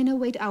at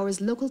 10:08 hours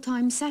local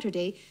time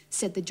Saturday,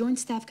 said the Joint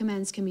Staff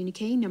Command's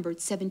communique numbered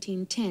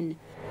 1710.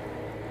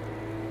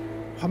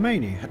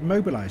 Khomeini had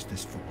mobilized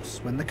this force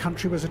when the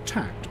country was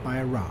attacked by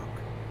Iraq.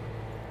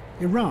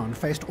 Iran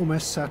faced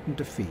almost certain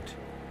defeat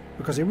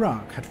because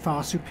Iraq had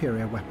far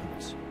superior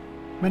weapons,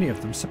 many of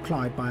them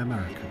supplied by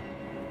America.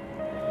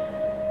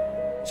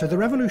 So the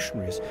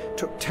revolutionaries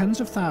took tens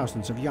of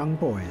thousands of young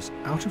boys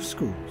out of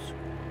schools,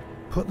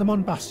 put them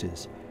on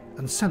buses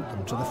and sent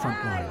them to the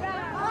front line.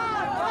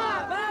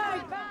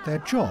 Their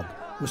job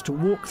was to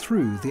walk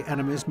through the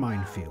enemy's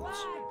minefields,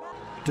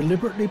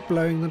 deliberately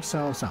blowing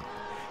themselves up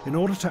in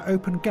order to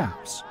open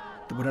gaps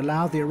that would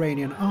allow the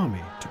Iranian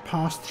army to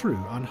pass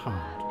through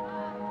unharmed.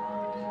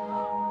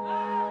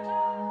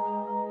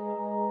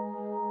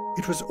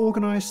 It was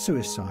organized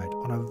suicide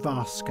on a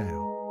vast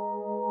scale.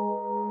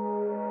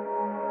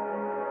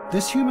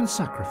 This human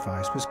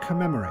sacrifice was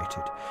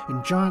commemorated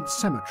in giant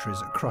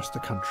cemeteries across the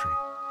country.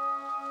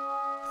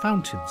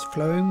 Fountains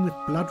flowing with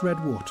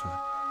blood-red water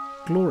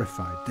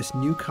glorified this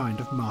new kind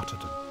of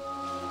martyrdom.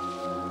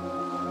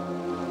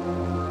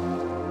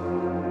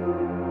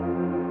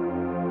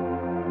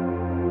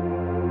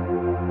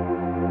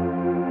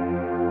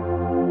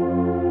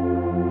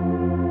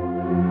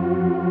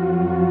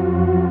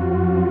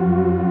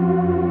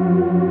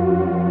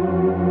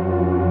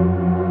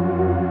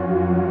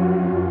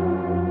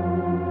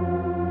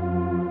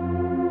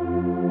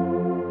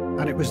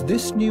 It was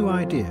this new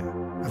idea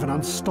of an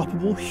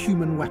unstoppable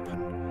human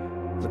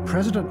weapon that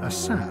President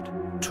Assad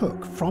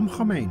took from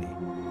Khomeini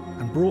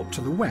and brought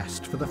to the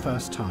West for the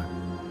first time.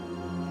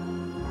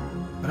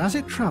 But as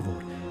it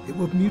travelled, it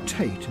would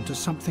mutate into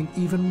something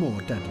even more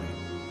deadly.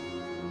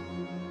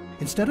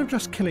 Instead of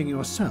just killing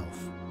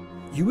yourself,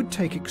 you would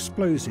take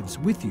explosives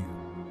with you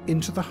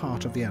into the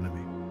heart of the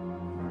enemy,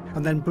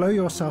 and then blow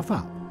yourself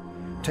up,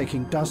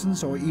 taking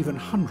dozens or even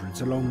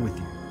hundreds along with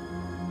you.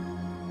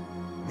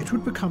 It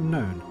would become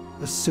known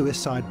as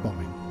suicide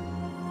bombing.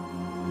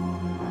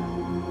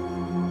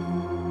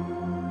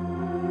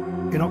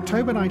 In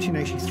October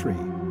 1983,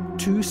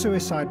 2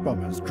 suicide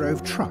bombers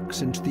drove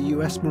trucks into the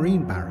US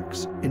Marine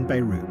barracks in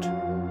Beirut.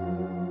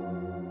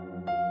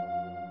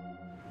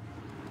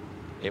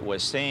 It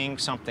was seeing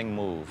something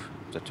move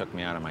that took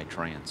me out of my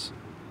trance.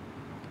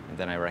 And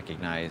then I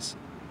recognized,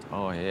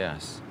 oh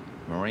yes,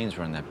 Marines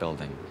were in that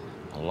building.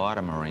 A lot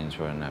of Marines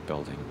were in that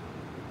building.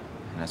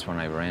 And that's when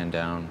I ran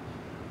down,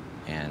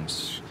 and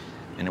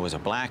it was a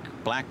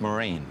black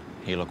Marine.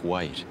 He looked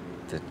white.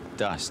 The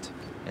dust,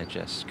 it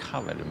just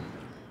covered him.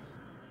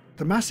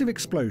 The massive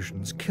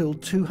explosions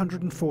killed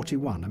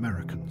 241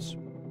 Americans.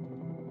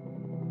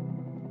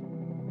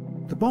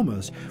 The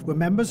bombers were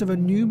members of a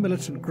new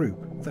militant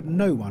group that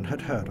no one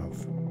had heard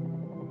of.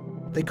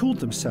 They called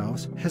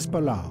themselves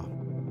Hezbollah,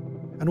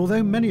 and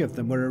although many of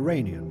them were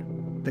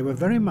Iranian, they were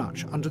very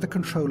much under the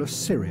control of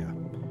Syria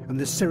and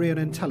the Syrian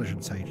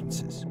intelligence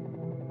agencies.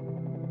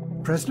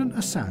 President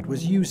Assad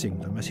was using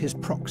them as his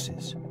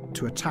proxies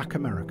to attack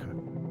America.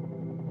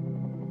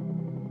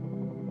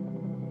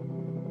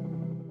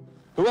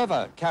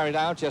 Whoever carried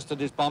out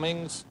yesterday's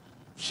bombings,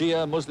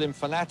 Shia Muslim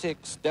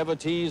fanatics,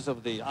 devotees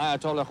of the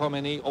Ayatollah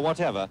Khomeini, or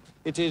whatever,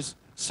 it is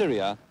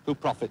Syria who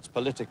profits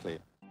politically.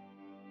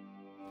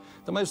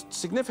 The most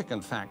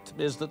significant fact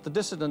is that the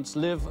dissidents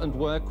live and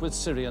work with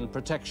Syrian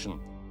protection.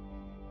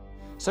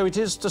 So it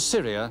is to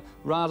Syria,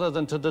 rather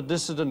than to the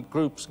dissident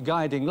group's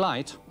guiding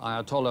light,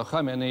 Ayatollah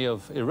Khomeini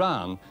of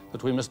Iran,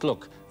 that we must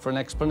look for an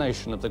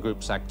explanation of the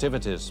group's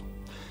activities.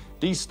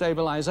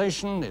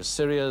 Destabilization is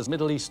Syria's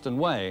Middle Eastern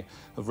way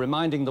of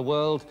reminding the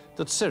world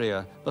that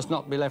Syria must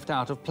not be left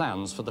out of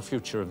plans for the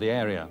future of the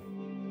area.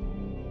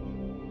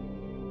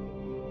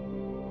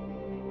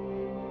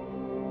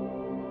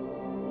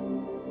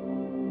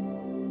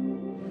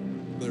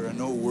 There are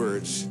no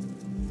words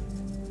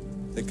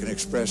that can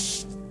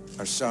express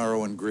our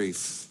sorrow and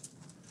grief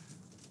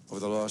over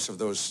the loss of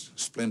those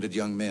splendid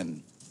young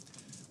men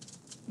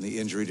and the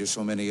injury to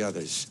so many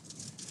others.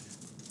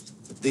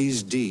 But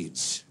these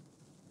deeds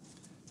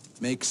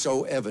make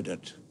so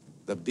evident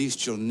the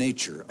bestial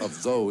nature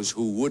of those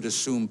who would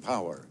assume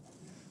power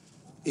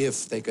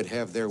if they could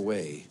have their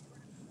way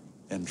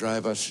and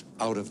drive us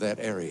out of that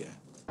area.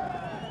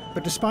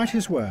 But despite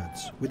his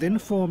words, within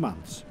 4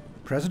 months,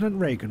 President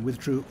Reagan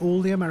withdrew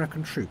all the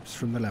American troops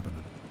from the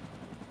Lebanon.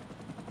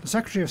 The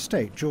Secretary of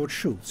State, George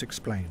Shultz,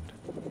 explained,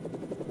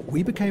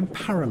 "We became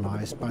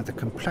paralyzed by the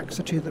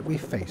complexity that we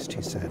faced,"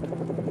 he said.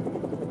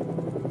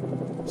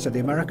 So the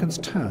Americans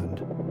turned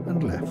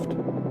and left.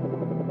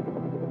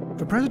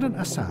 For President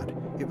Assad,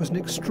 it was an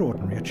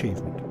extraordinary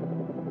achievement.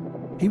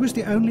 He was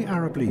the only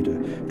Arab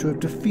leader to have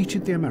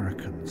defeated the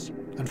Americans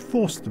and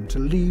forced them to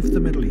leave the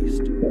Middle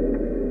East.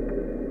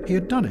 He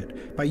had done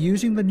it by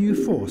using the new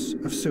force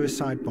of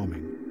suicide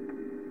bombing,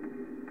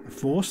 a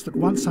force that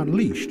once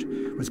unleashed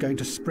was going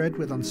to spread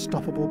with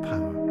unstoppable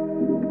power.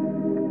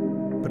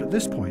 But at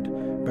this point,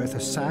 both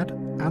Assad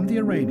and the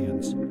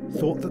Iranians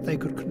thought that they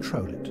could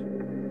control it.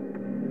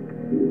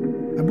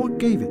 And what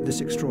gave it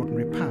this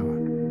extraordinary power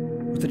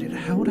was that it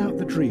held out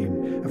the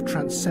dream of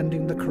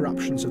transcending the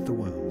corruptions of the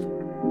world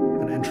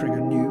and entering a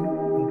new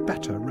and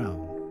better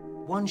realm.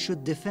 One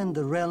should defend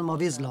the realm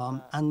of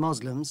Islam and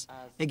Muslims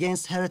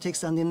against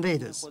heretics and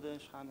invaders.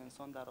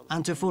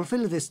 And to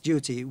fulfill this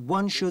duty,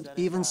 one should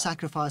even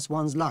sacrifice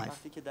one's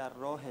life.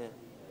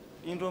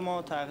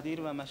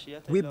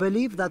 We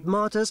believe that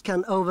martyrs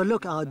can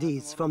overlook our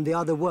deeds from the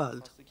other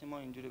world.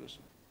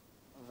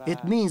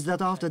 It means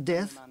that after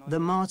death, the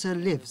martyr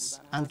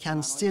lives and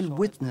can still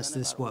witness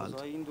this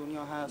world.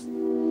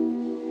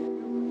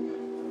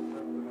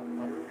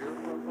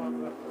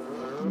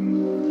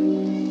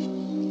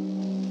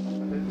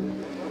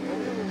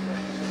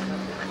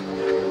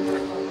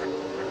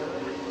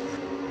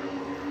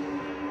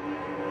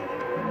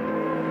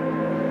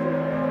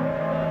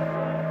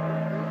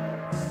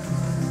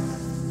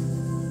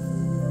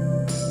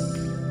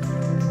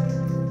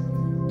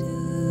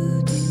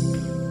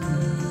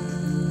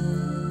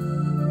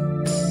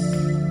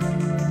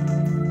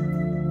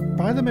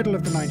 By the middle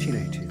of the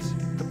 1980s,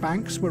 the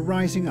banks were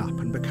rising up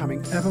and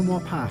becoming ever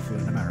more powerful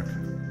in America.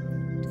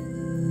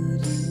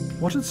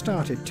 What had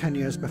started 10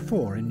 years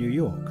before in New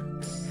York,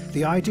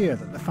 the idea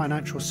that the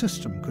financial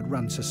system could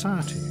run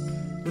society,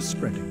 was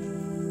spreading.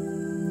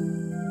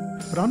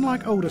 But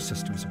unlike older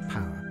systems of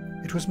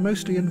power, it was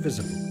mostly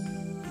invisible.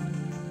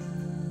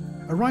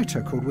 A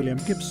writer called William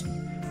Gibson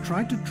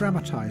tried to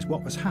dramatize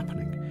what was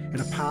happening in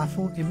a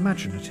powerful,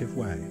 imaginative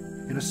way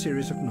in a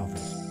series of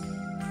novels.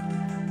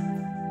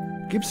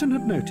 Gibson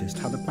had noticed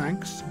how the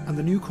banks and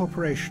the new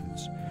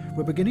corporations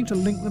were beginning to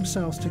link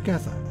themselves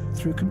together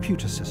through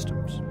computer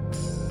systems.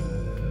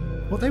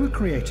 What they were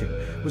creating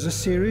was a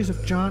series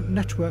of giant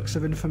networks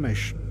of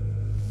information,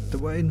 that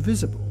were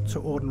invisible to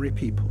ordinary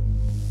people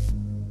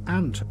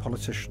and to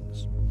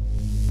politicians.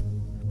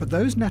 But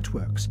those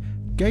networks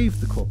gave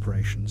the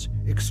corporations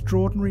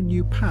extraordinary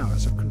new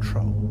powers of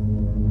control.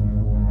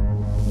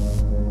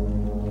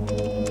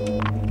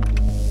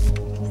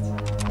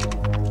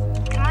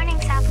 Good morning,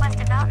 Southwest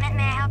Development.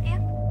 May I help you?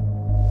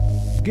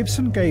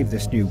 Gibson gave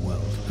this new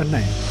world a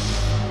name.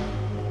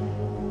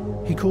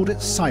 He called it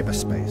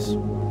cyberspace,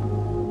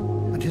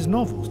 and his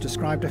novels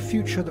described a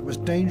future that was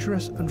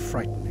dangerous and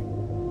frightening.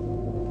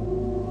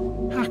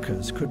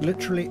 Hackers could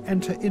literally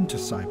enter into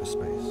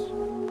cyberspace,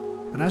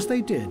 and as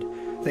they did,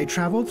 they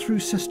travelled through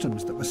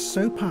systems that were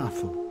so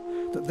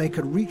powerful that they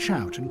could reach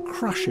out and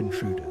crush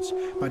intruders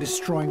by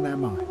destroying their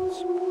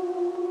minds.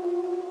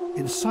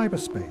 In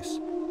cyberspace,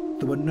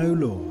 there were no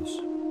laws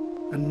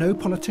and no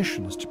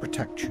politicians to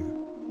protect you.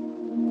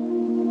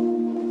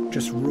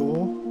 Just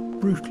raw,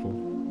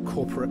 brutal,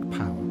 corporate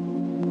power.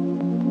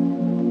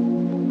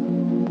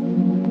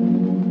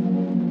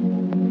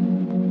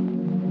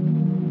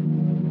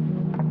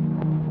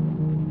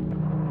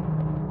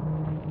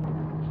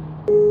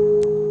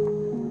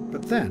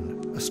 But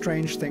then, a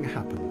strange thing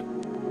happened.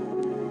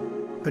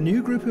 A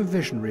new group of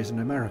visionaries in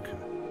America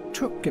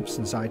took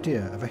Gibson's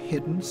idea of a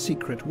hidden,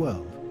 secret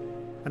world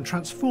and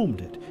transformed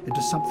it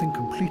into something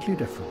completely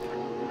different.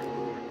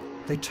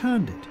 They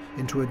turned it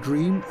into a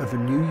dream of a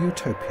new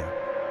utopia.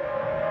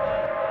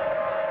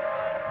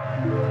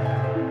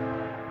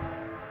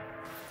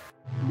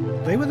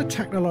 They were the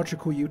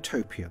technological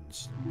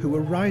utopians who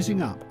were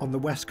rising up on the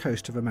west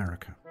coast of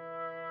America.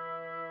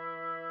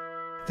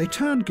 They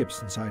turned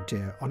Gibson's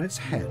idea on its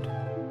head.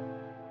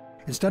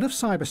 Instead of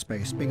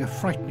cyberspace being a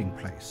frightening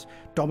place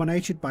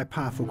dominated by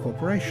powerful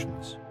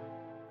corporations,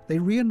 they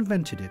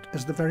reinvented it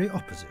as the very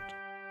opposite.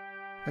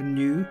 A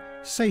new,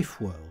 safe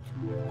world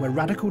where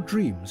radical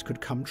dreams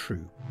could come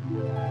true.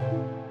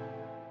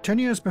 10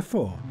 years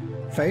before,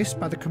 faced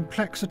by the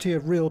complexity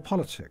of real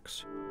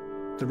politics,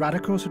 the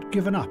radicals had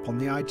given up on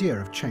the idea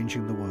of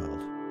changing the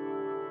world.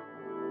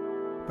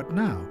 But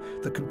now,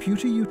 the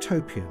computer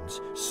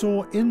utopians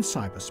saw in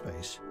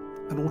cyberspace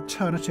an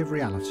alternative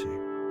reality,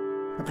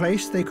 a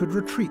place they could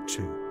retreat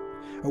to,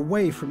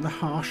 away from the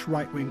harsh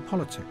right-wing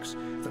politics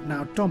that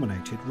now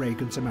dominated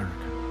Reagan's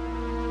America.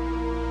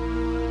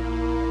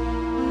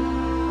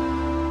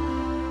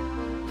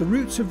 The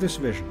roots of this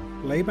vision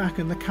lay back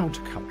in the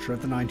counterculture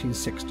of the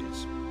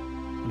 1960s,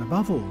 and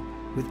above all,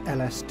 with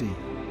LSD.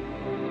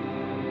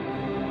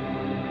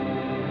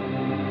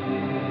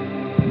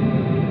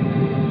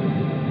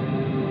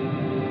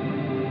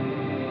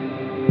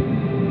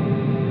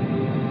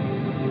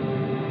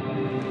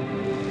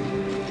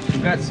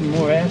 We've got some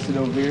more acid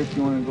over here if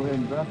you want to go ahead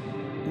and drop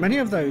it. Many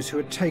of those who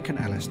had taken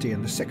LSD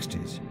in the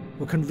 60s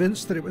were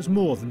convinced that it was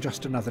more than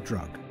just another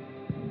drug,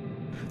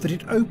 that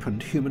it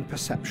opened human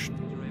perception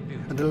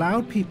and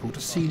allowed people to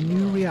see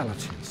new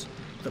realities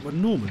that were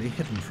normally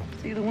hidden from them.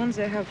 See, the ones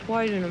that have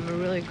white in them are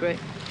really great.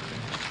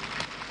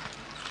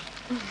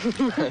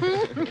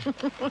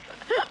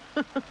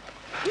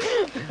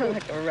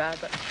 Like a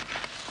rabbit.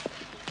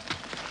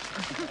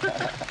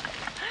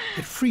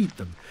 It freed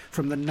them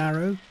from the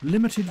narrow,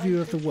 limited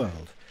view of the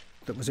world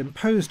that was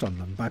imposed on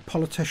them by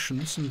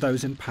politicians and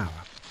those in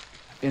power.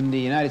 In the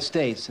United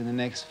States, in the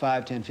next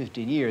 5, 10,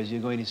 15 years,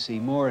 you're going to see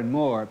more and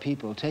more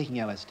people taking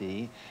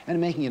LSD and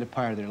making it a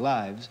part of their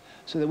lives,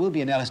 so there will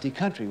be an LSD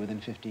country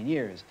within 15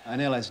 years, an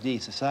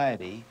LSD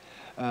society.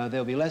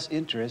 There'll be less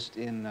interest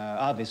in,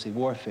 obviously,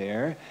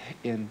 warfare,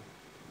 in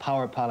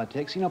power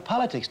politics. You know,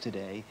 politics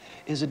today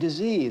is a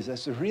disease.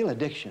 That's a real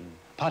addiction.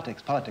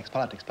 Politics, politics,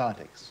 politics,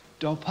 politics.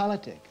 Don't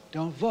politic.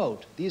 Don't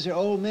vote. These are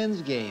old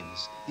men's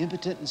games.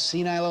 Impotent and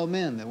senile old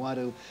men that want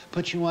to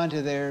put you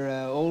onto their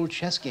old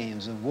chess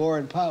games of war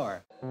and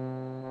power.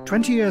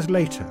 20 years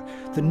later,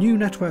 the new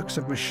networks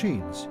of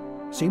machines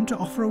seemed to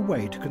offer a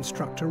way to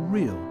construct a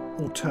real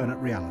alternate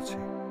reality.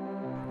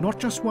 Not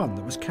just one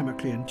that was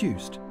chemically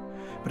induced,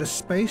 but a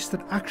space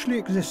that actually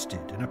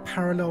existed in a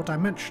parallel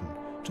dimension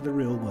to the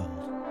real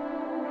world.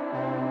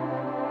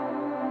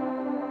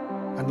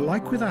 And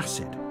like with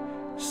acid,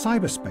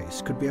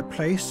 cyberspace could be a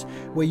place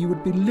where you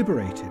would be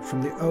liberated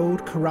from the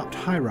old corrupt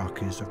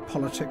hierarchies of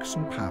politics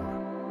and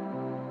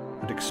power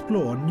and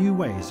explore new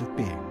ways of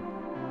being.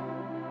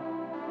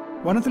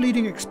 One of the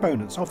leading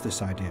exponents of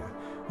this idea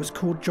was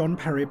called John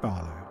Perry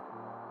Barlow.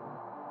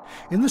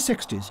 In the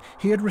 60s,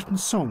 he had written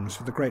songs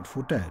for the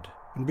Grateful Dead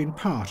and been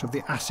part of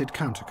the acid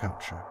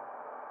counterculture.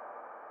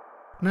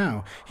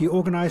 Now, he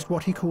organised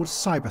what he called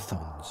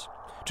cyberthons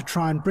to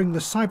try and bring the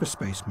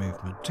cyberspace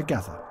movement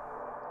together.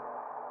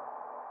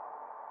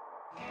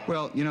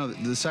 Well, you know,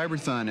 the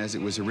Cyberthon, as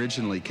it was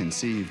originally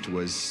conceived,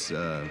 was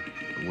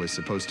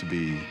supposed to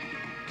be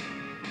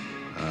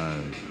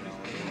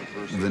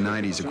the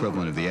 90s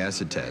equivalent of the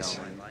acid test.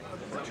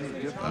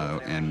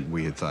 And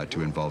we had thought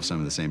to involve some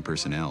of the same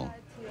personnel.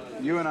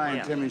 You and I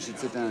and Timmy should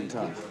sit down and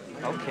talk.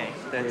 Okay,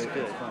 that's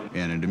good.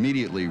 And it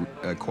immediately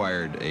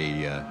acquired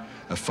a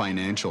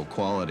financial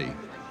quality,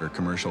 or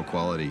commercial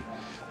quality,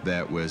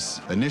 that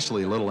was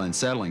initially a little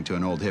unsettling to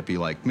an old hippie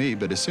like me,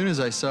 but as soon as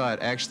I saw it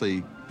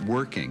actually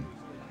working,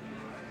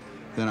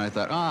 then I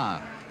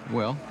thought,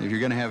 well, if you're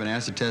going to have an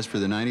acid test for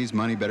the 90s,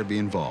 money better be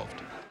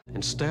involved.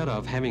 Instead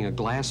of having a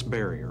glass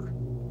barrier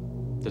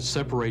that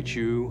separates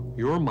you,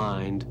 your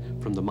mind,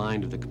 from the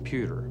mind of the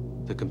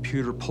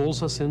computer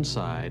pulls us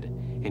inside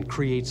and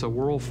creates a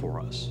world for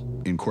us.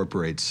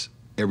 Incorporates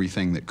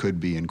everything that could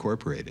be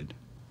incorporated.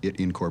 It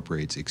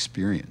incorporates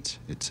experience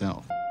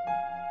itself.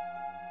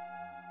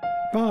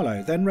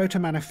 Barlow then wrote a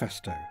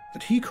manifesto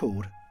that he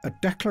called a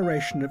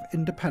Declaration of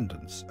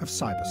Independence of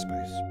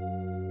Cyberspace.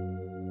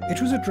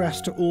 It was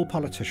addressed to all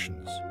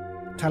politicians,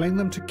 telling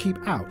them to keep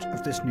out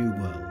of this new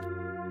world.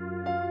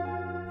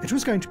 It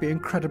was going to be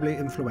incredibly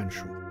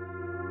influential,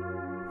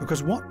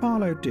 because what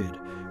Barlow did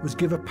was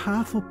give a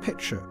powerful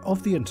picture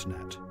of the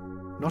internet,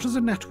 not as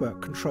a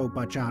network controlled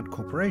by giant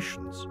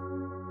corporations,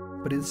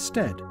 but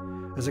instead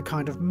as a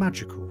kind of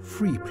magical,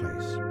 free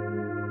place,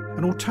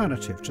 an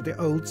alternative to the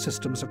old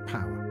systems of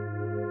power.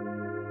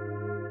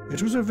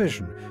 It was a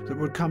vision that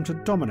would come to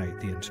dominate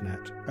the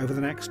internet over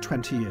the next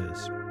 20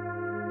 years.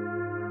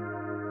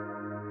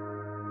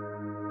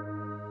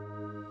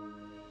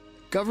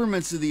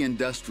 Governments of the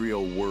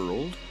industrial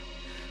world,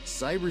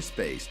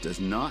 cyberspace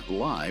does not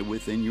lie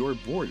within your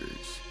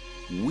borders.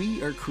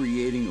 We are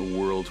creating a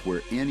world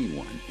where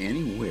anyone,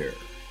 anywhere,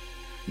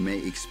 may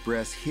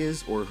express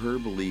his or her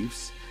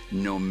beliefs,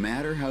 no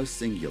matter how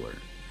singular,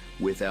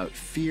 without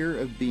fear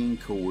of being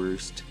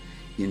coerced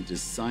into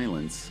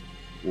silence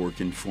or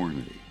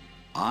conformity.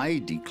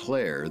 I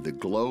declare the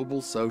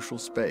global social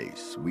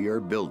space we are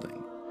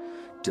building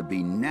to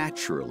be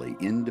naturally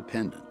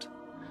independent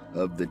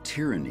of the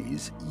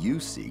tyrannies you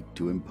seek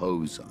to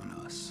impose on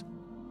us.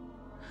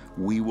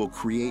 We will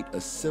create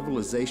a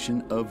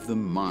civilization of the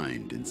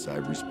mind in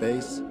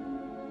cyberspace.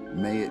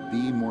 May it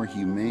be more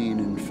humane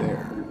and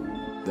fair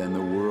than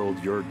the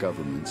world your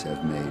governments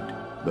have made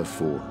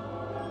before.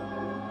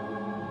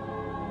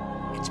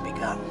 It's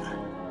begun.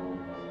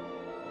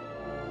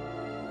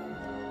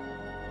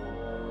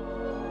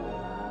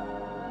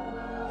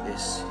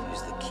 This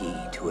is the key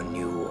to a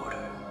new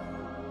order.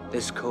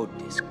 This code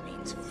disk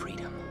means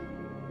freedom.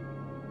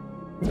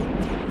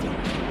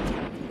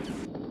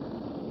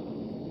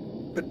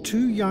 But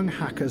two young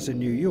hackers in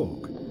New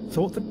York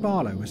thought that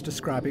Barlow was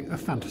describing a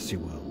fantasy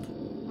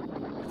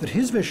world, that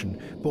his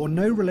vision bore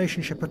no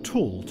relationship at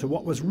all to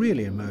what was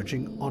really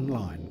emerging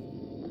online.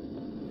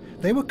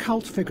 They were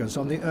cult figures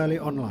on the early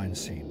online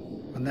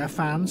scene, and their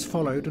fans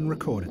followed and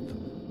recorded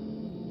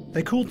them.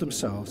 They called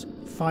themselves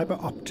Fiber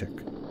Optic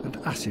and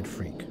Acid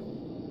Freak.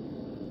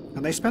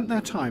 And they spent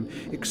their time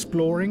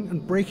exploring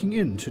and breaking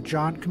into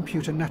giant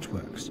computer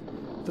networks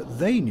that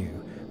they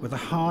knew were the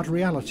hard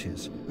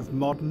realities of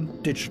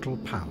modern digital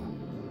power.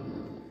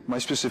 My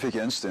specific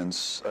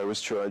instance, I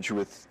was charged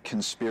with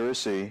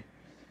conspiracy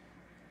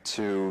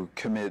to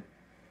commit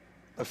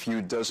a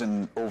few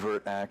dozen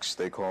overt acts,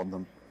 they called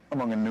them,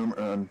 among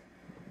a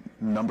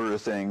number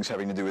of things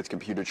having to do with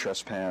computer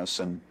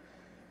trespass and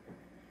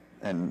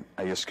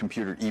I guess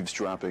computer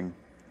eavesdropping,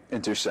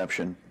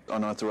 interception,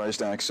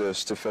 unauthorized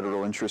access to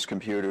federal interest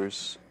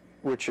computers,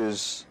 which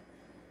is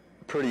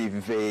a pretty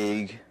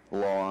vague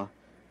law,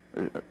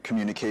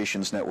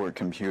 communications network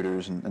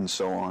computers and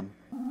so on.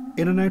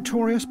 In a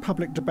notorious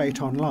public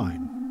debate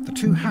online, the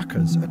two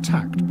hackers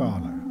attacked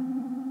Barlow.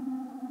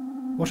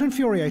 What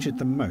infuriated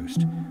them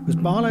most was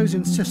Barlow's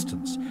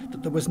insistence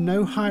that there was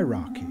no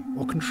hierarchy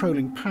or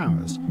controlling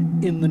powers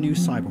in the new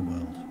cyber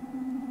world.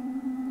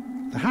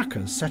 The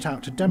hackers set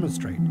out to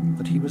demonstrate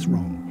that he was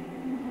wrong.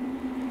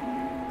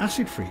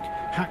 Acid Freak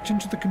hacked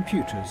into the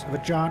computers of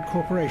a giant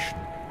corporation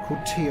called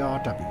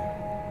TRW.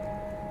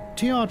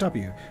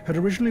 TRW had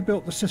originally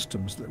built the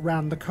systems that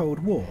ran the Cold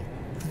War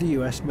for the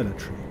US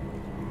military.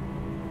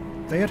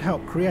 They had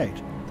helped create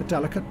the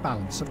delicate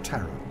balance of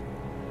terror.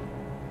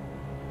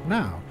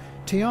 Now,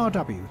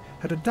 TRW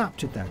had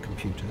adapted their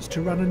computers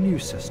to run a new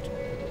system,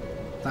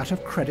 that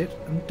of credit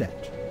and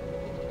debt.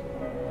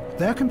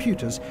 Their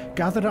computers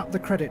gathered up the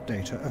credit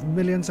data of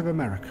millions of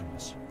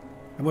Americans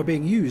and were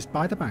being used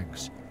by the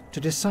banks to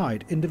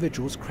decide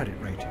individuals' credit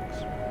ratings.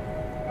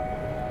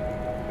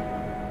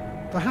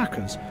 The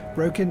hackers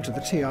broke into the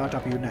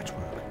TRW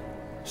network,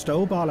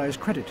 stole Barlow's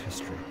credit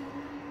history,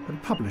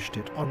 and published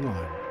it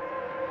online.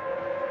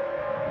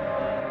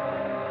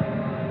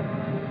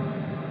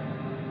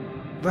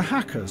 The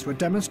hackers were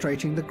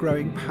demonstrating the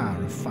growing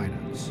power of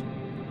finance,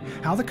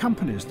 how the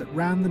companies that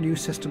ran the new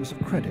systems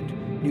of credit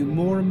knew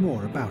more and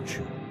more about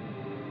you,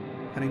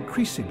 and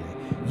increasingly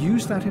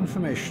used that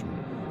information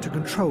to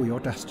control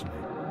your destiny.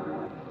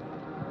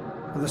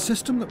 And the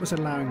system that was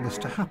allowing this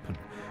to happen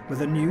were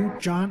the new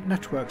giant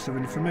networks of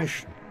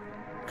information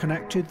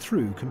connected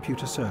through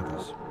computer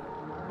servers.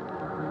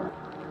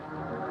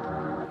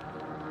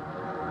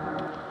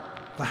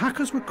 The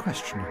hackers were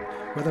questioning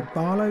whether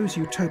Barlow's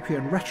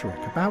utopian rhetoric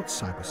about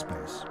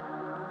cyberspace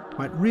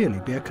might really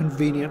be a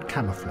convenient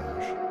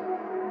camouflage,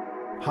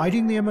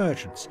 hiding the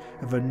emergence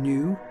of a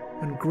new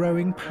and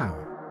growing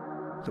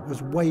power that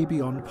was way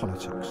beyond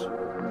politics.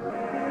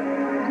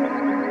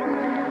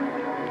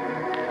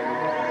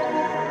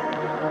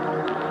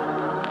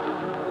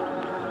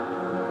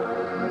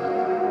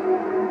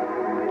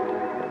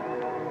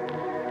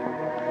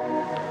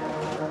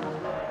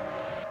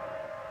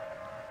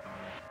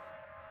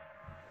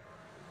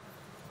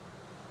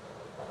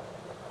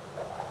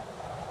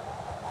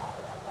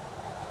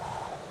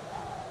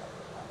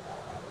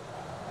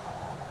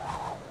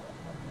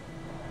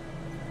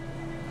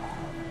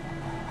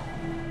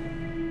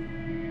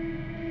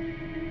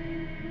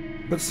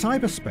 But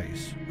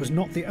cyberspace was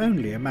not the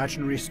only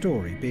imaginary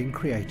story being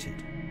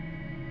created.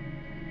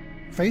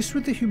 Faced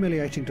with the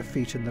humiliating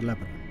defeat in the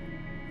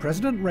Lebanon,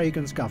 President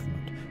Reagan's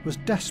government was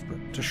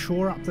desperate to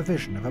shore up the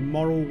vision of a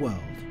moral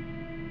world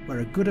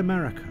where a good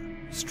America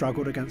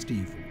struggled against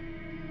evil.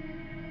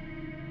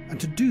 And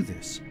to do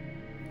this,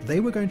 they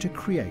were going to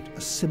create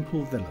a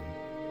simple villain,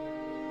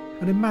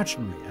 an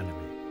imaginary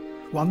enemy,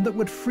 one that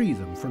would free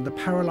them from the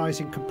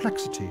paralyzing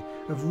complexity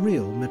of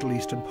real Middle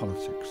Eastern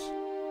politics.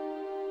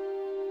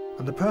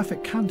 And the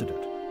perfect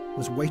candidate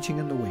was waiting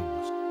in the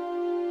wings.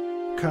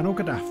 Colonel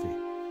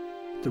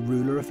Gaddafi, the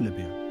ruler of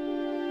Libya.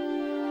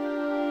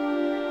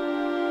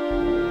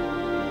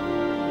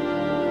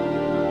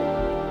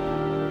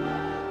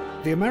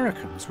 The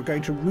Americans were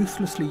going to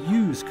ruthlessly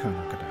use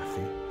Colonel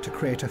Gaddafi to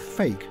create a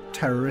fake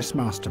terrorist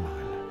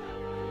mastermind.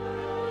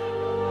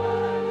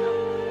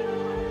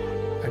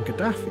 And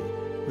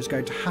Gaddafi was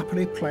going to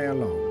happily play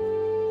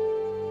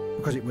along,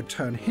 because it would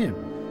turn him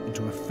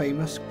into a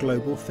famous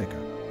global figure.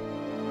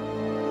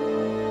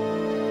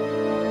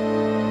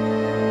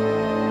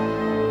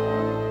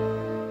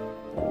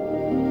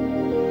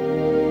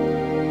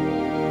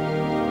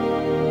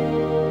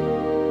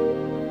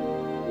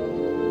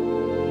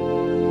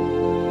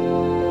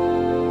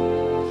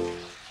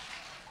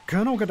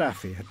 Colonel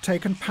Gaddafi had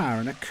taken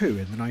power in a coup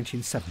in the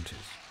 1970s.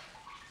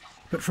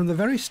 But from the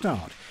very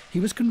start, he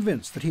was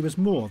convinced that he was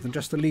more than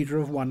just the leader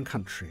of one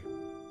country.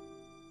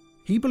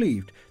 He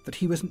believed that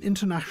he was an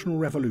international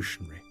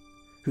revolutionary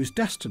whose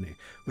destiny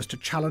was to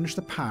challenge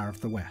the power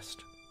of the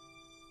West.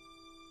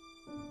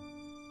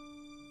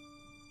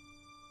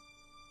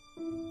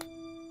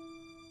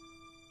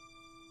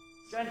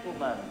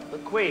 Gentlemen, the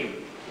Queen.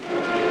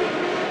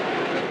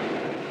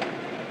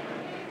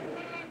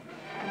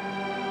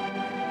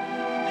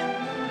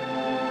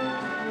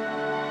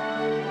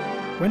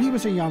 When he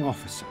was a young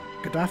officer,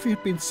 Gaddafi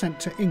had been sent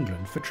to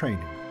England for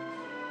training.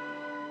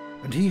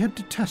 And he had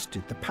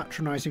detested the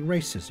patronising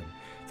racism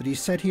that he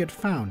said he had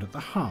found at the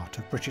heart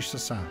of British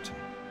society.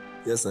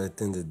 Yes, I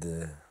attended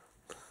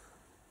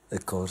a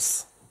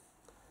course.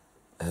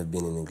 I have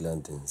been in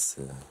England since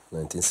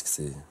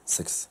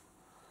 1966,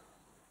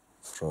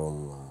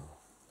 from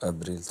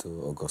April to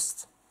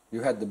August.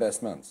 You had the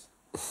best months?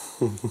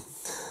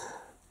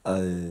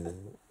 I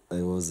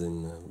was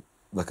in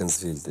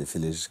Beaconsfield, a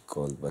village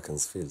called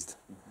Beaconsfield,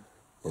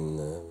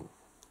 in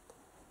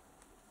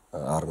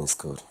Army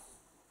School.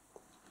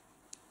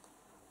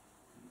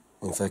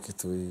 In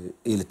fact, we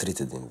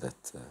ill-treated in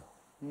that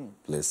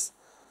place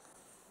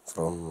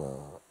from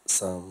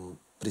some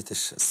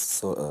British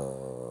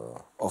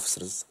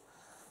officers.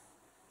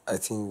 I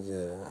think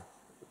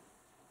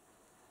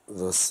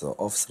those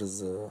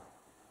officers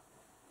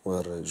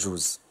were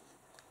Jews,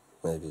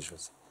 maybe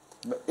Jews.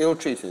 But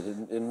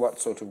ill-treated in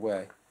what sort of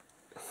way?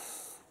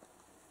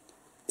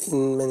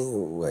 In many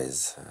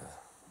ways.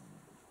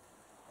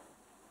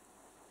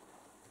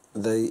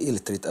 They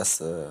ill-treat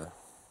us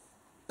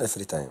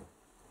every time.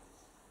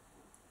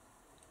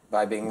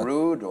 By being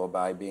rude or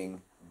by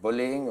being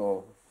bullying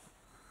or?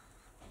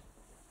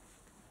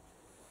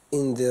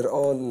 In their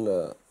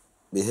all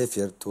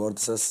behavior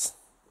towards us,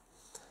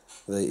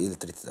 they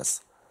ill-treat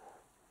us.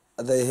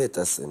 They hate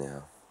us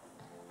anyhow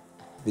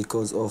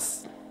because of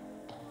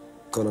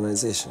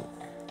colonization.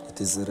 It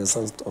is a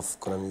result of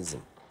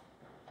colonialism.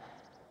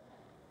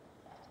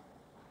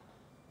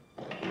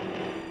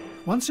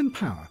 Once in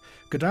power,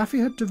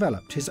 Gaddafi had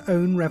developed his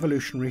own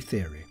revolutionary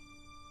theory,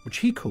 which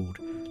he called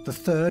the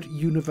Third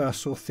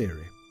Universal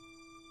Theory.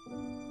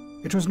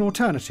 It was an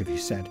alternative, he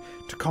said,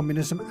 to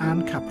communism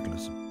and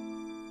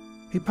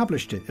capitalism. He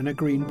published it in a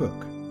green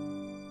book,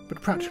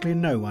 but practically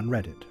no one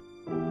read it.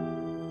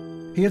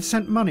 He had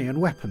sent money and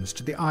weapons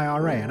to the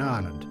IRA in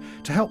Ireland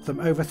to help them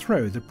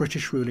overthrow the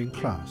British ruling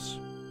class.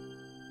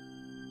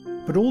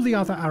 But all the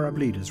other Arab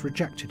leaders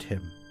rejected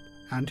him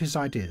and his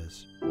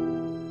ideas.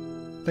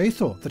 They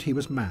thought that he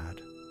was mad.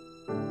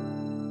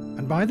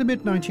 And by the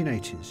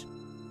mid-1980s,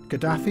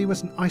 Gaddafi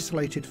was an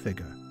isolated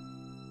figure,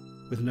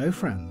 with no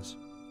friends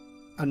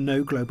and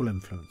no global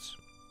influence.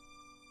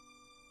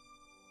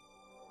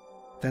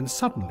 Then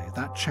suddenly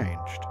that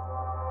changed.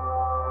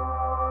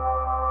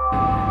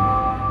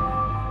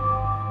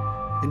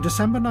 In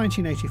December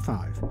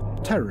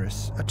 1985,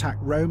 terrorists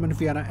attacked Rome and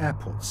Vienna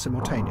airports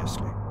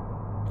simultaneously,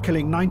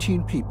 killing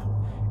 19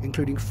 people,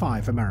 including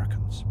 5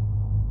 Americans.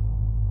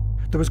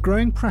 There was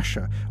growing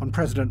pressure on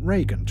President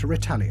Reagan to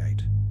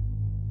retaliate.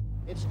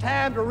 It's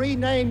time to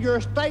rename your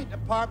State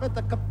Department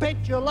the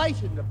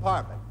Capitulation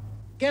Department.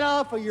 Get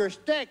off of your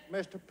stick,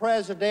 Mr.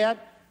 President.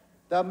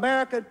 The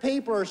American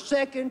people are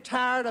sick and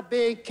tired of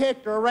being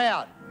kicked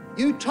around.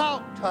 You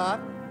talk tough.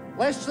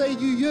 Let's see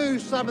you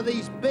use some of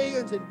these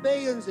billions and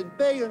billions and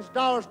billions of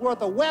dollars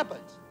worth of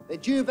weapons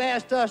that you've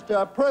asked us to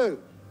approve.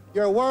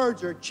 Your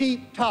words are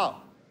cheap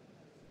talk.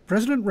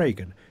 President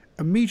Reagan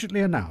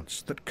immediately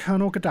announced that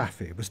Colonel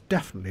Gaddafi was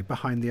definitely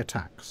behind the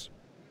attacks.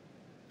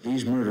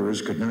 These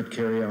murderers could not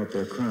carry out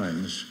their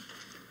crimes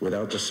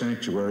without the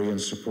sanctuary and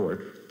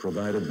support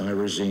provided by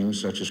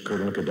regimes such as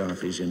Colonel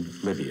Gaddafi's in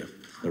Libya.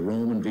 The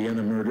Rome and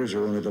Vienna murders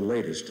are only the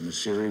latest in a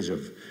series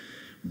of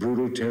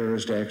brutal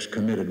terrorist acts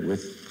committed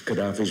with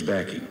Gaddafi's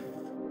backing.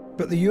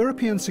 But the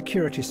European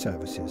security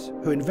services,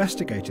 who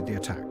investigated the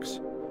attacks,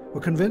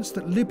 were convinced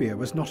that Libya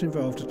was not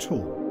involved at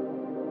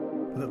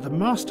all, and that the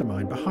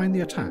mastermind behind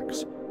the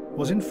attacks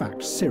was in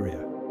fact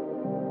Syria,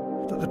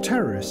 that the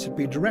terrorists had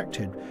been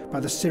directed by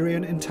the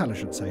Syrian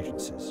intelligence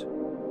agencies.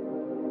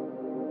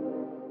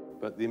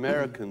 But the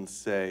Americans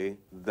say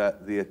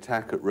that the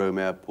attack at Rome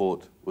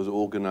airport was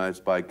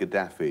organized by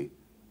Gaddafi,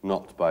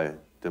 not by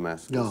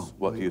Damascus. No,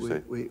 what do you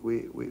say?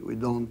 We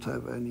don't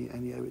have any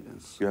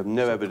evidence. You have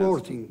no evidence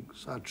supporting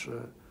such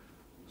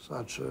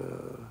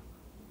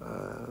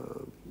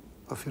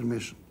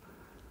affirmation.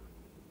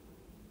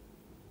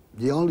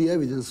 The only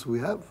evidence we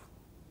have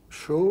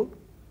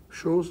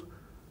shows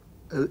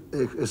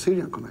a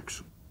Syrian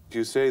connection.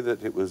 You say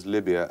that it was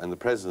Libya, and the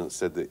president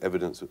said the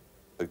evidence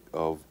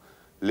of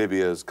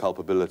Libya's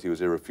culpability was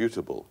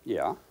irrefutable.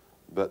 Yeah.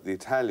 But the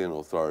Italian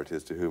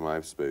authorities to whom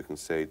I've spoken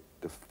say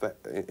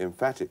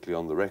emphatically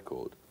on the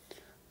record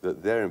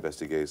that their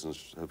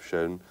investigations have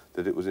shown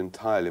that it was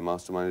entirely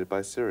masterminded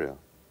by Syria.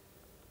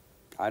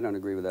 I don't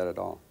agree with that at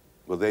all.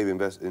 Well, they've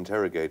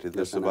interrogated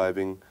the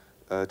surviving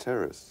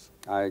terrorists.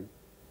 I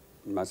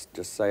must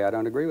just say I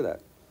don't agree with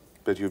that.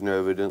 But you've no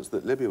evidence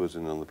that Libya was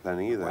in on the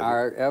planning either.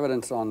 Our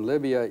evidence on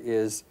Libya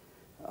is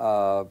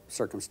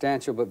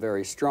circumstantial but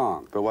very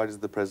strong. But why does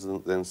the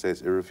president then say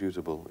it's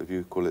irrefutable if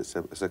you call it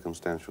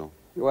circumstantial?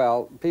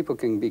 Well, people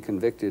can be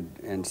convicted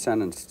and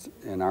sentenced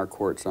in our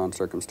courts on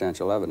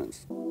circumstantial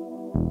evidence.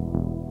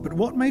 But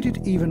what made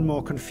it even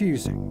more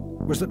confusing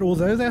was that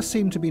although there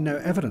seemed to be no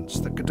evidence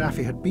that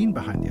Gaddafi had been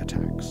behind the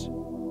attacks,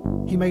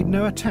 he made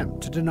no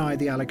attempt to deny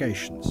the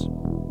allegations.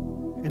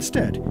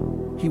 Instead,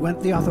 he went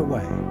the other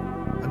way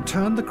and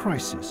turned the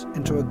crisis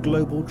into a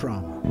global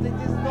drama. It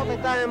is not a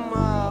time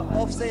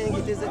of saying,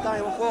 it is a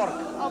time of work,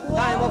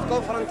 time of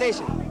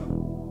confrontation.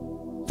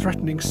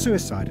 Threatening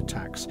suicide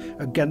attacks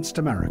against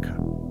America.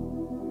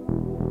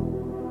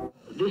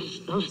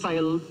 This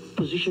hostile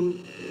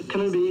position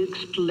cannot be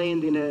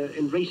explained in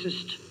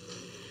racist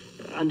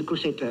and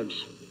crusade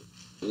terms.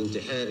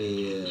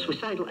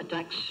 Suicidal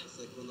attacks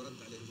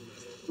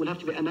will have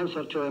to be an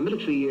answer to a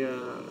military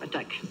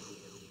attack.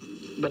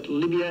 But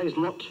Libya is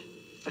not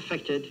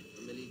affected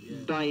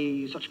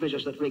by such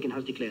measures that Reagan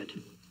has declared.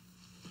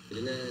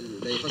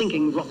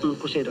 Stinking, rotten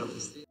crusader.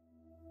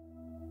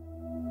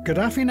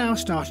 Gaddafi now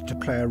started to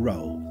play a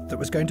role that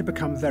was going to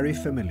become very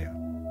familiar.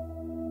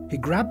 He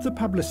grabbed the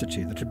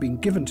publicity that had been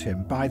given to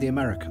him by the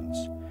Americans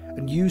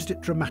and used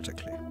it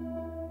dramatically.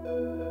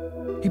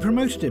 He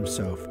promoted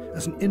himself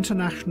as an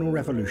international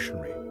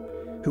revolutionary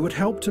who would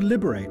help to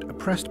liberate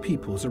oppressed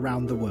peoples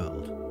around the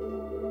world,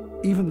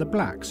 even the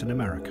blacks in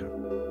America.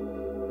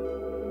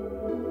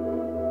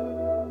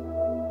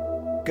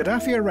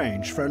 Gaddafi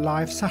arranged for a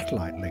live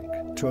satellite link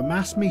to a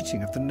mass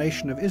meeting of the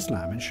Nation of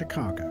Islam in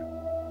Chicago.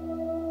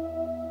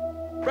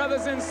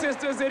 Brothers and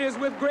sisters, it is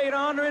with great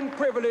honor and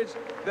privilege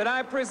that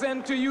I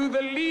present to you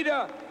the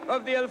leader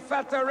of the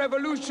Al-Fatah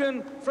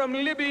revolution from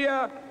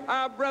Libya,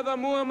 our brother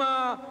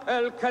Muammar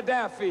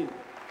al-Gaddafi.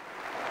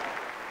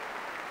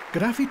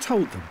 Gaddafi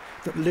told them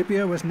that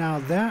Libya was now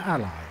their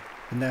ally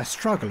in their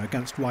struggle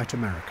against white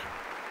America.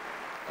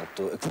 And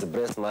to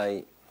express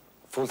my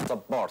full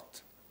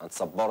support and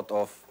support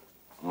of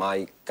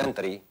my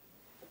country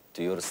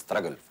to your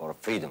struggle for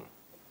freedom,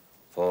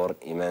 for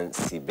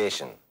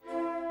emancipation.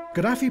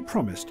 Gaddafi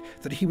promised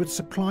that he would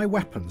supply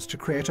weapons to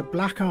create a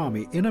black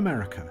army in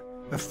America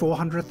of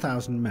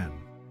 400,000 men.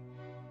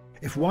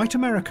 If white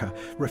America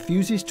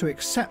refuses to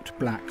accept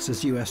blacks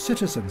as US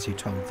citizens, he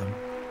told them,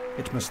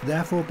 it must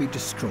therefore be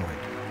destroyed.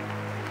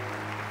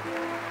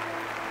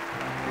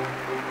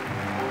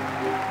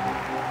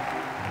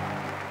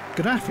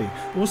 Gaddafi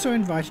also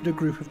invited a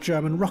group of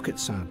German rocket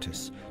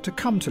scientists to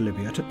come to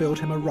Libya to build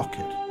him a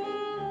rocket.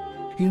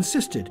 He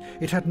insisted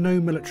it had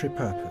no military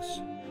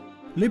purpose.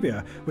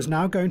 Libya was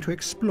now going to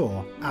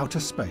explore outer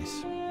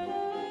space.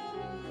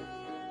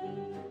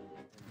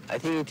 I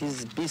think it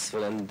is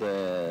peaceful and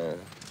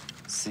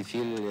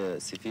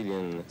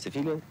civilian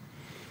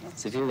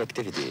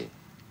activity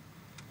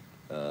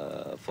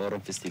for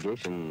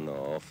investigation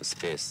of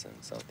space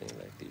and something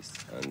like this.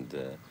 And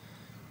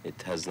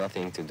it has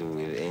nothing to do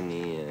with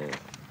any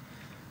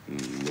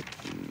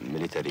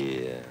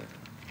military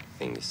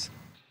things.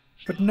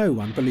 But no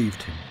one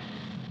believed him.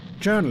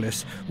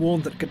 Journalists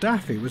warned that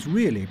Gaddafi was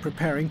really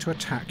preparing to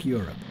attack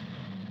Europe,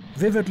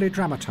 vividly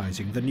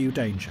dramatizing the new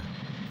danger.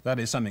 That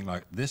is something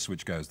like this,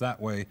 which goes that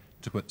way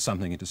to put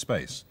something into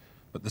space.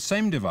 But the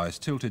same device,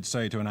 tilted,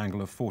 say, to an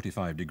angle of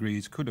 45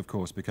 degrees, could, of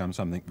course, become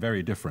something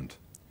very different.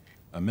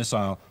 A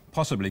missile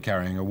possibly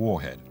carrying a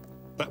warhead.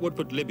 That would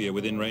put Libya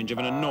within range of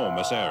an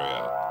enormous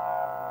area.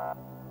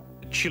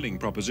 A chilling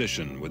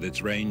proposition with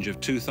its range of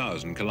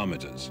 2,000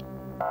 kilometers.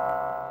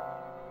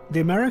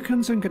 The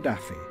Americans and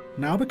Gaddafi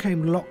now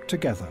became locked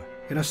together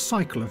in a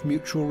cycle of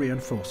mutual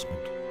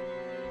reinforcement.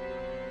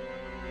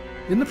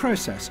 In the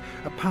process,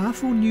 a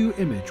powerful new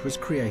image was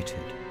created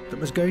that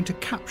was going to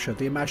capture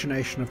the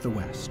imagination of the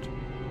West.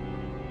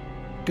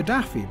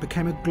 Gaddafi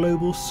became a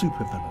global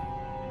supervillain,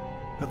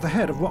 at the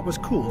head of what was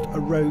called a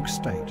rogue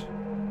state,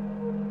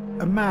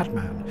 a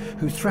madman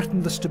who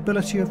threatened the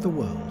stability of the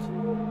world.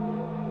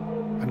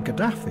 And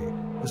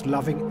Gaddafi was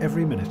loving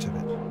every minute of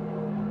it.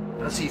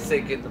 Does he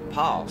think in the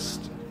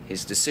past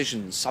his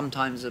decisions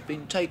sometimes have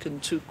been taken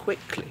too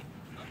quickly?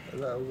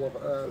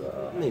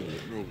 Maybe.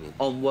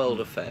 On world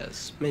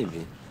affairs?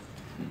 Maybe.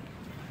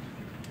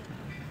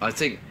 I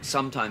think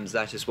sometimes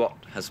that is what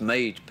has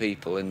made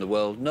people in the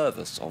world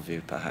nervous of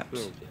you, perhaps.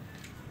 Maybe.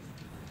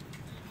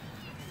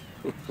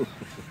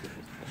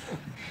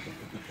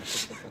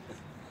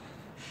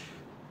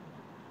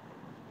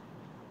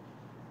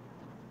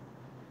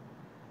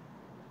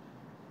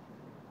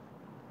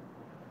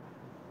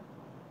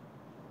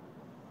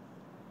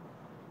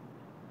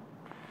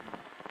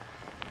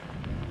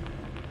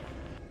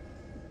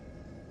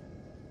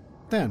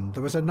 Then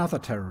there was another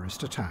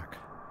terrorist attack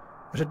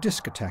at a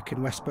discotheque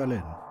in West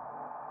Berlin.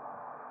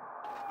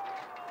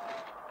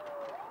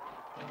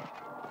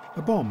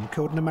 A bomb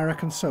killed an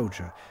American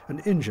soldier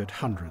and injured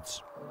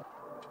hundreds.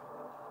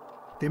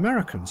 The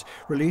Americans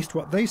released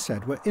what they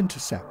said were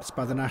intercepts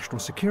by the National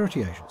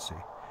Security Agency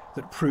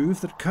that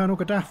proved that Colonel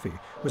Gaddafi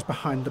was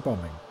behind the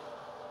bombing,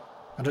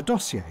 and a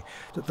dossier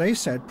that they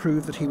said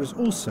proved that he was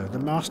also the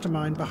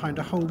mastermind behind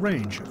a whole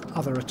range of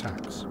other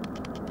attacks.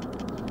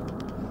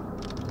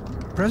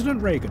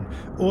 President Reagan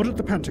ordered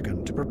the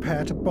Pentagon to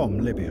prepare to bomb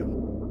Libya.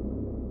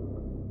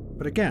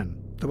 But again,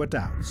 there were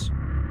doubts,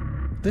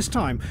 this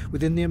time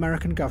within the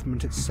American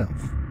government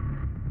itself.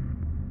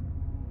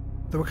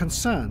 There were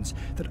concerns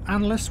that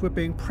analysts were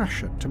being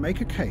pressured to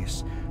make a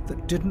case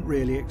that didn't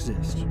really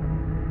exist.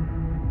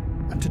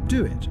 And to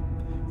do it,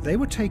 they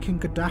were taking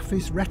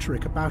Gaddafi's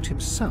rhetoric about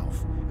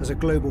himself as a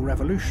global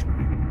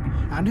revolutionary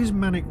and his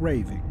manic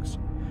ravings,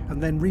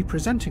 and then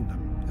representing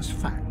them as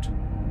fact.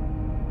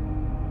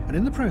 And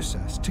in the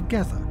process,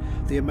 together,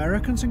 the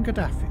Americans and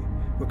Gaddafi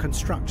were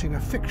constructing a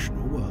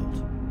fictional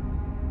world.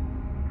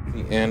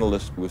 The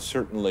analyst was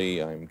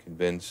certainly, I'm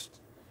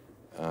convinced,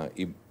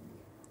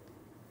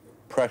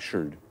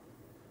 pressured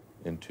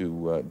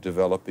into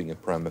developing a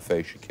prima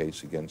facie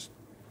case against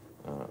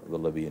the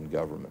Libyan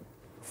government.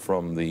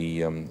 From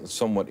the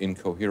somewhat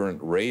incoherent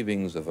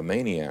ravings of a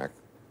maniac,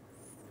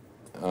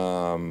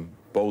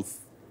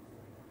 both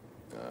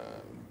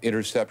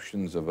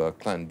interceptions of a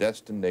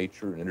clandestine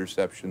nature and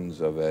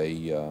interceptions of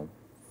a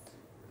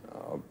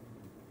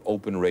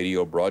open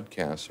radio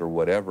broadcasts or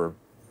whatever,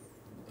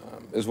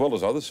 as well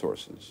as other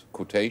sources,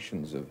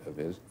 quotations of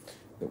his,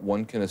 that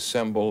one can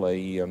assemble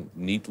a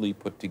neatly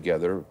put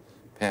together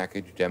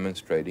package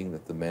demonstrating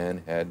that the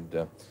man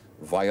had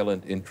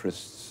violent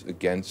interests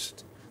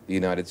against the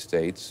United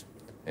States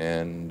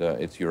and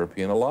its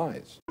European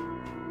allies.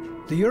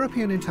 The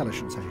European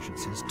intelligence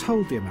agencies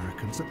told the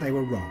Americans that they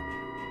were wrong,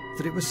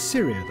 that it was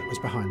Syria that was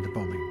behind the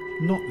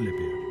bombing, not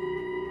Libya.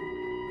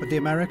 But the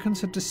Americans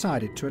had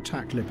decided to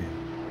attack Libya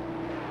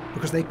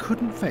because they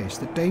couldn't face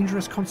the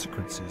dangerous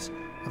consequences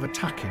of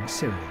attacking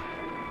Syria.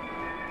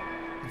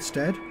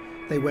 Instead,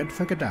 they went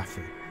for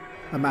Gaddafi,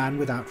 a man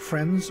without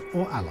friends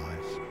or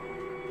allies.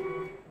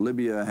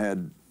 Libya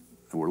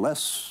were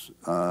less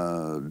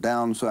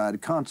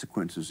downside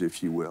consequences,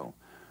 if you will.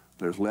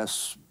 There's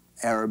less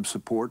Arab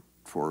support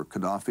for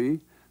Gaddafi.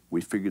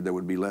 We figured there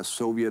would be less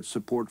Soviet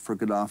support for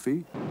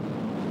Gaddafi.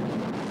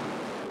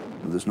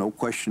 There's no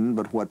question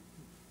but what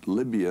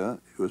Libya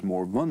was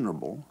more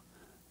vulnerable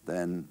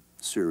than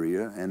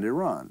Syria and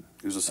Iran.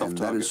 It was a soft and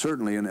target. that is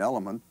certainly an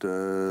element,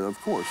 of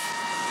course.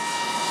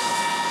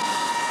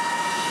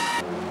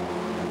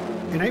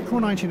 In April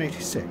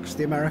 1986,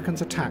 the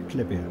Americans attacked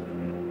Libya.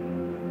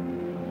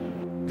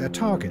 Their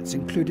targets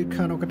included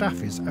Colonel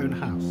Gaddafi's own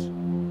house.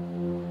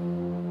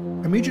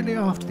 Immediately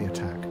after the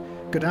attack,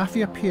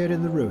 Gaddafi appeared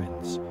in the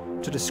ruins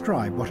to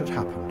describe what had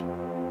happened.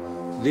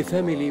 The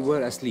family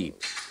were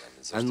asleep,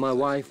 and my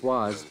wife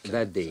was,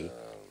 that day,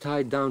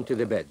 tied down to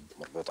the bed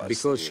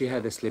because she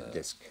had a slip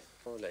disc.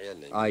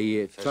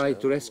 I tried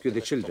to rescue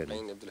the children,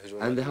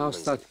 and the house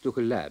started to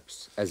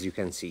collapse, as you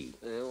can see,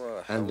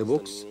 and the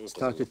books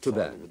started to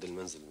burn.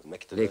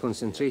 They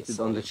concentrated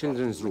on the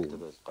children's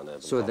room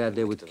so that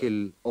they would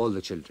kill all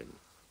the children.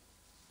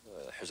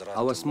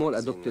 Our small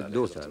adopted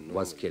daughter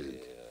was killed,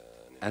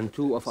 and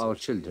 2 of our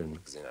children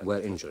were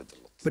injured.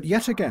 But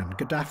yet again,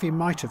 Gaddafi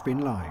might have been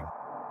lying.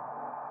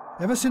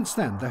 Ever since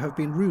then, there have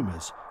been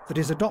rumours that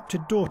his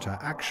adopted daughter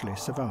actually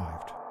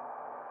survived.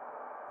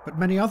 But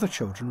many other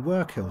children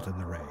were killed in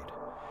the raid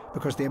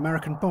because the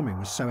American bombing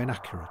was so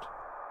inaccurate.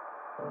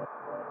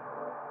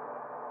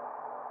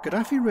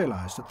 Gaddafi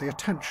realised that the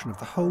attention of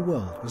the whole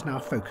world was now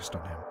focused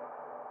on him,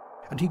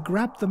 and he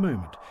grabbed the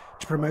moment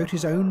to promote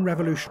his own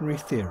revolutionary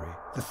theory,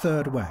 the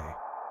Third Way,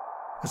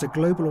 as a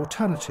global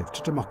alternative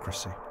to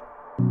democracy.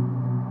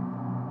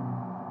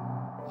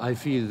 I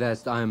feel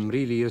that I'm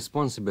really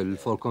responsible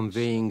for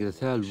conveying the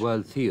Third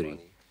World Theory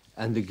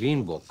and the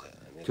Green Book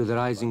to the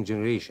rising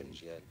generation,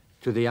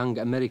 to the young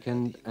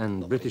American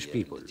and British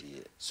people,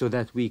 so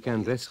that we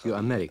can rescue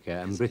America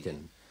and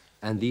Britain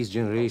and these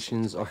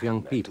generations of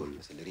young people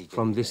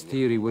from this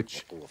theory,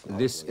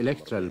 this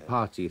electoral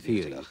party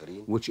theory,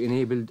 which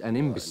enabled an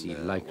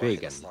imbecile like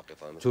Reagan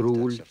to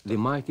rule the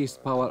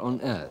mightiest power on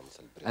earth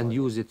and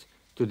use it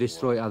to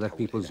destroy other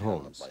people's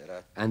homes,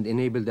 and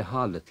enabled a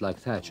harlot like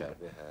Thatcher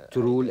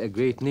to rule a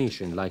great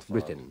nation like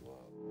Britain.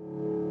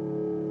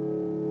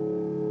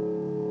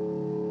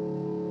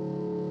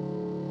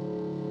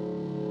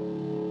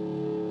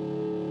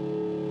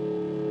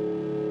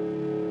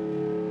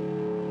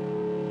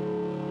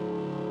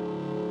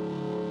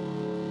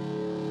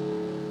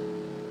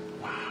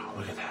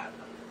 Look at that.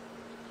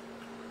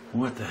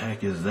 What the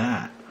heck is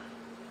that?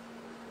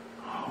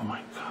 Oh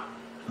my God.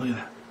 Look at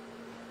that.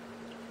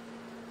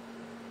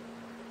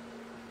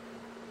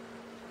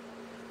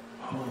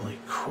 Holy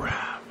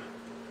crap.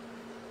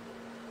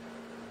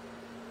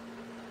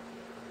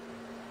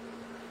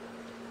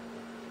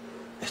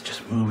 It's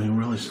just moving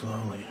really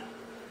slowly.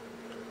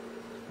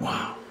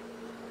 Wow.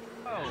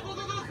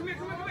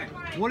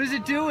 What is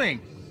it doing?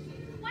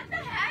 What the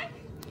heck?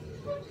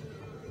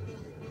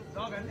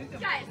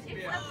 Guys,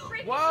 it's a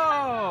freaking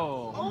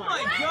Whoa! Oh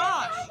my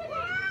gosh!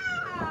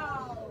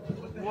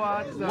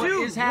 What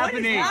is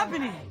happening? What is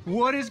happening?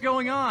 What is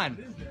going on?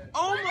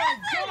 Oh my Listen!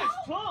 gosh,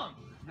 Tom!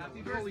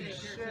 Holy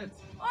shit.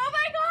 Oh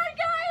my god,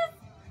 guys!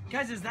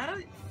 Guys, is that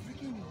a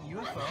freaking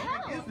UFO?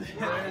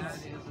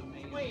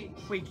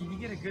 Wait, can you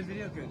get a good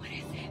video? Good. What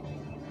is it?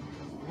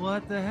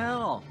 What the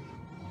hell?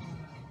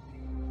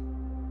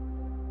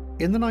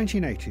 In the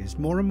 1980s,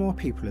 more and more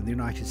people in the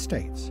United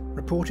States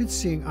reported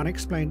seeing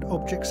unexplained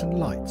objects and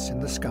lights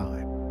in the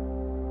sky.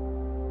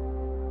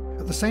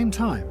 At the same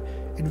time,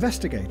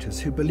 investigators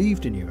who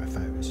believed in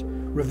UFOs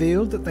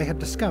revealed that they had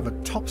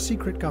discovered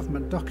top-secret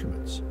government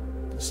documents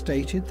that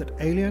stated that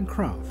alien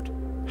craft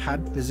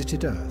had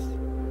visited Earth.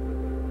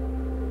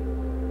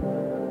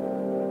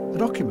 The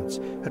documents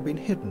had been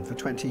hidden for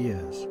 20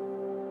 years,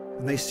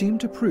 and they seemed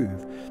to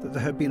prove that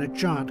there had been a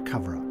giant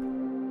cover-up.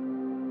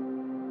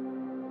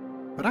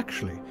 But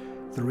actually,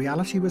 the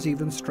reality was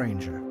even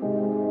stranger.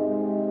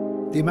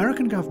 The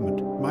American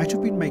government might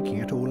have been making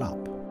it all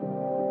up,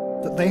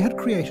 that they had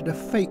created a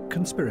fake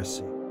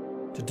conspiracy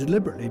to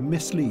deliberately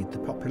mislead the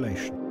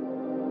population.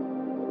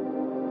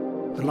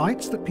 The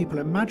lights that people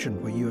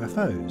imagined were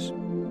UFOs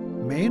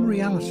may in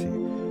reality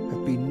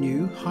have been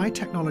new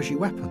high-technology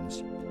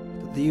weapons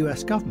that the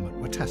US government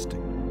were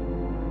testing.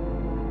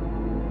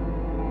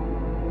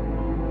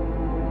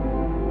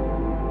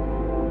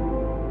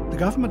 The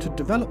government had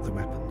developed the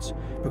weapons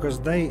because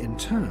they, in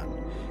turn,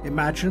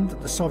 imagined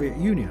that the Soviet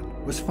Union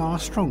was far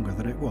stronger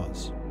than it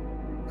was,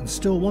 and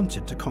still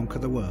wanted to conquer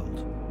the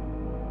world.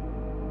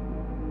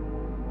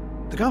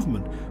 The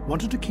government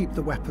wanted to keep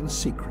the weapons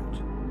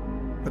secret,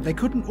 but they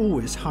couldn't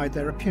always hide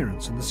their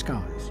appearance in the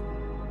skies.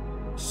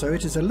 So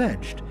it is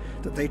alleged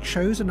that they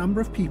chose a number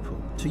of people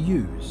to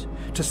use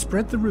to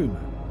spread the rumour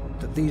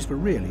that these were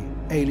really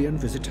alien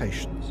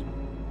visitations.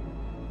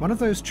 One of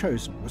those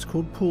chosen was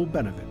called Paul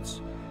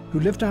Benowitz, who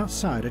lived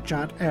outside a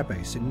giant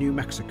airbase in New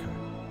Mexico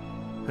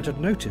and had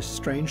noticed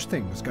strange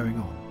things going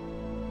on.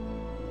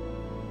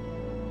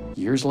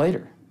 Years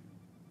later,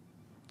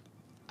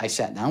 I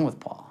sat down with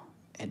Paul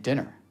at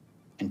dinner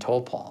and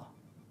told Paul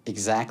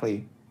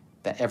exactly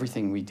that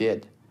everything we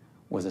did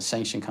was a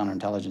sanctioned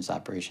counterintelligence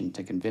operation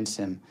to convince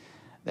him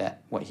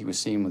that what he was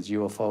seeing was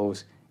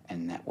UFOs,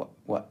 and that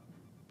what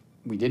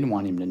we didn't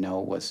want him to know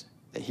was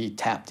that he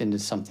tapped into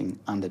something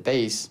on the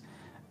base,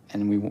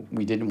 and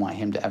we didn't want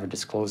him to ever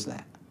disclose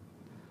that.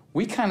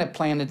 We kind of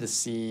planted the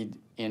seed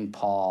in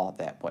Paul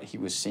that what he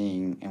was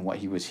seeing and what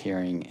he was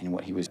hearing and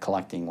what he was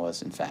collecting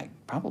was, in fact,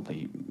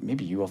 probably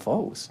maybe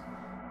UFOs.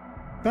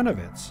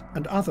 Benowitz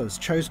and others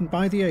chosen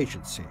by the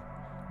agency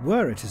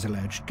were, it is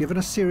alleged, given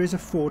a series of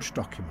forged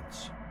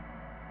documents.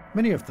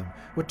 Many of them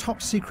were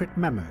top-secret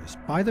memos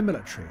by the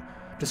military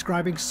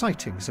describing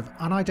sightings of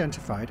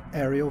unidentified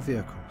aerial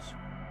vehicles.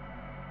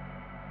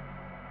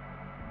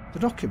 The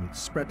documents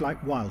spread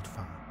like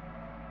wildfire,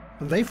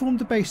 and they formed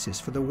the basis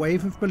for the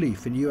wave of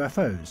belief in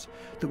UFOs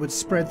that would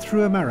spread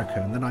through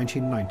America in the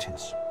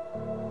 1990s.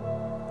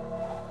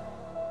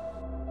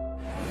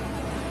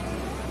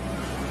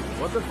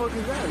 What the fuck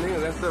is that,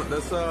 nigga?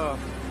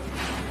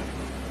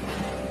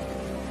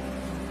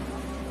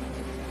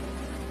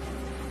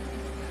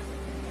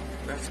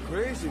 That's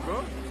crazy,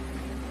 bro.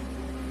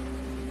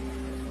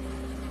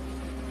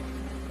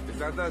 Is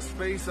that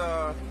space,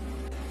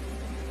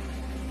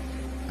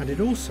 And it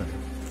also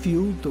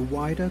fueled the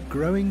wider,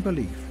 growing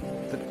belief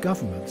that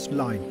governments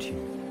lied to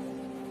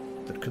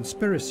you, that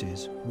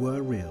conspiracies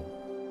were real.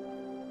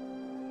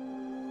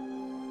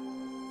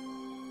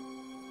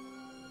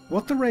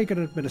 What the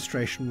Reagan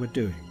administration were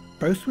doing,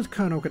 both with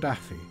Colonel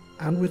Gaddafi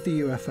and with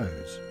the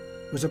UFOs,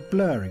 was a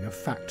blurring of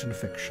fact and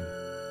fiction.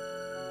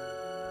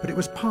 But it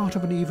was part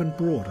of an even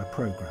broader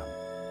program.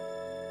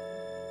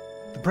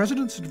 The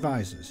president's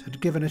advisors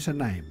had given it a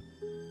name.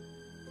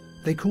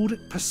 They called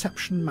it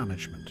perception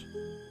management,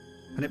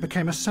 and it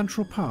became a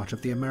central part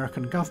of the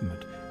American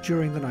government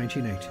during the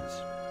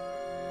 1980s.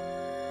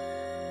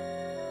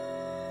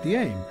 The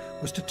aim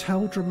was to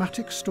tell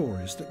dramatic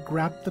stories that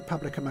grabbed the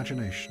public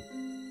imagination,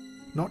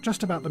 not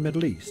just about the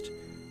Middle East,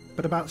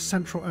 but about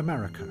Central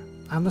America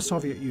and the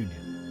Soviet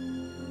Union.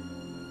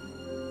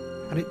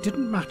 And it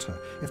didn't matter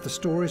if the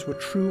stories were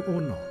true or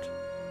not,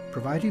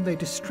 providing they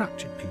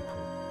distracted people,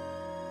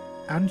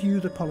 and you,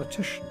 the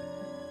politician,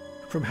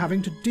 from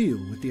having to deal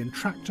with the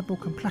intractable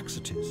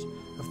complexities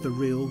of the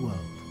real world.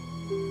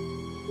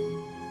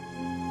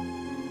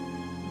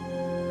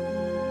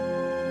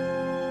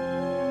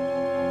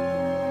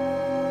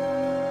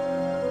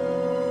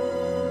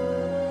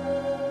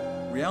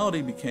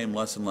 Reality became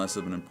less and less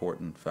of an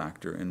important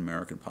factor in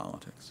American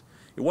politics.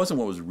 It wasn't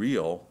what was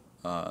real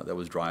that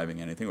was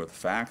driving anything, or the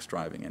facts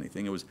driving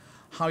anything. It was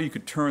how you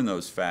could turn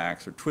those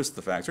facts, or twist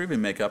the facts, or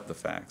even make up the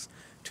facts,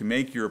 to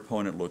make your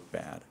opponent look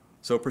bad.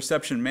 So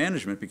perception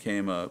management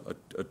became a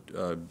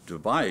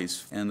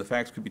device, and the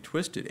facts could be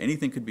twisted.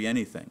 Anything could be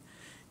anything.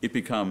 It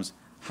becomes,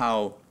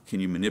 how can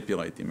you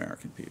manipulate the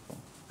American people?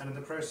 And in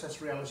the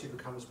process, reality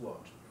becomes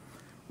what?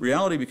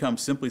 Reality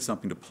becomes simply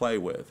something to play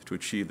with to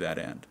achieve that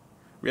end.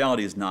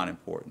 Reality is not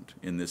important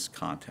in this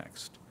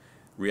context.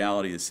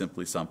 Reality is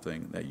simply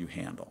something that you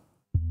handle.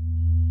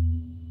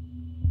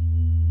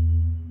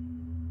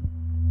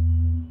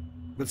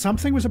 But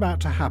something was about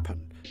to happen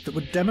that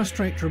would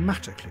demonstrate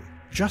dramatically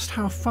just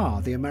how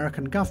far the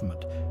American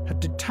government had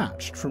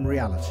detached from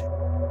reality.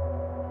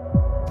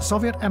 The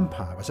Soviet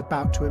Empire was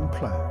about to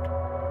implode.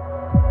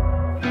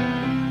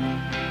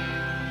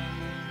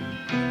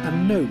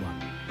 And no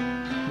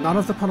one, none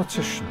of the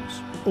politicians,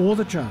 or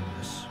the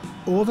journalists,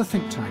 or the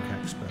think tank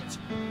experts,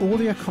 or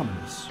the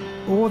economists,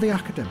 or the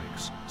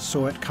academics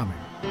saw it coming.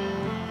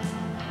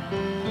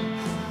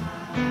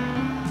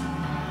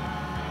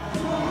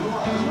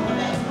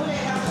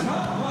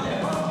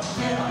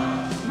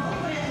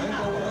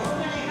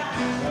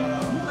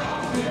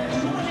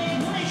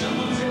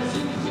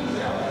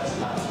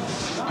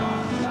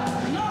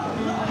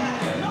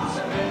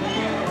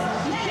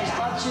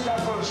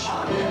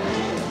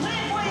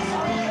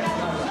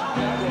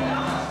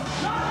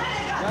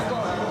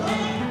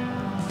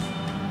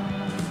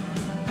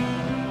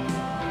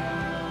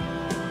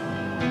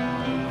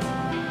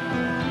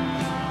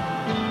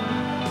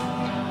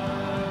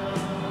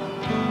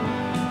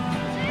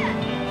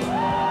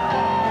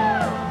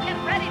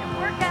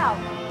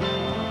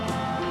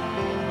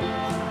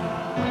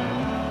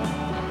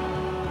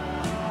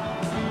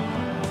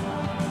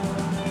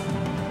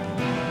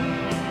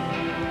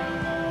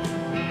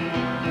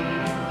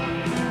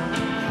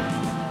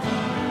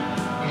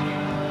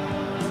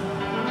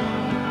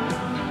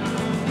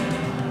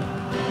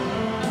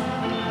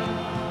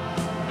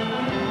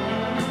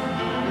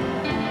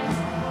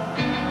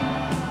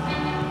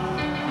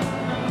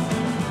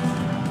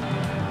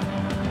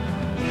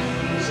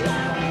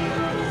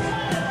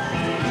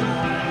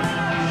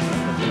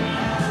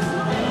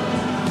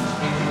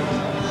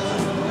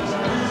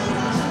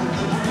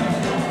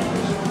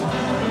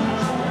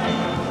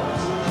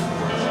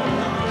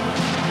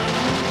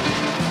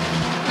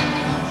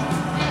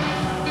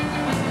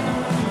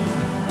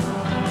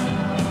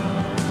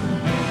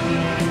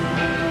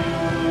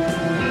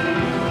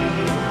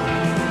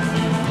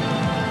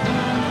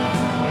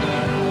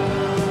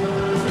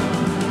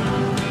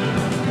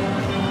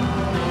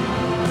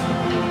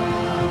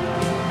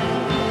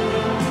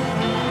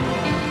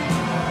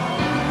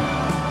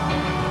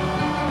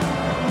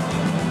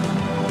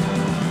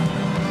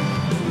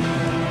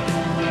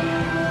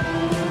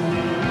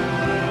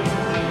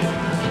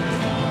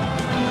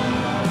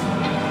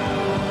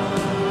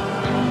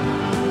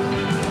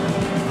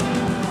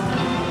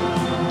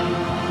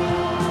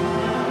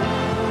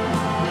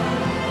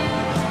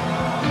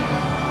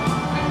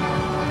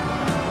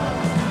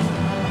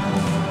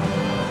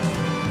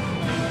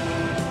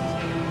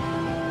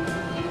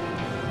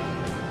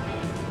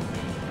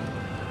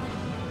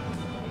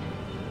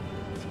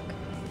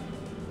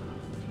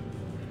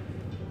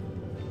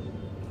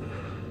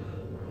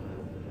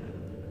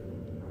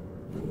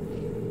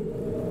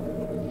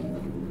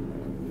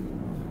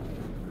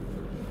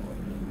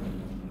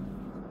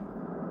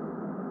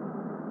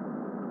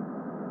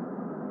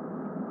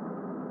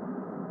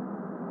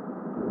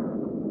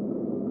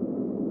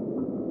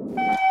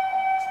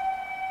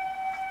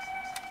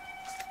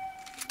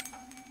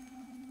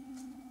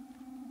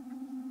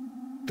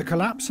 The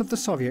collapse of the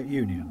Soviet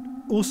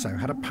Union also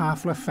had a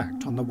powerful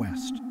effect on the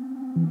West.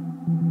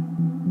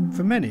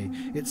 For many,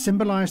 it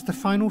symbolized the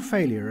final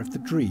failure of the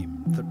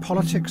dream that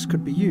politics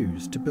could be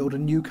used to build a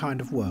new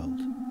kind of world.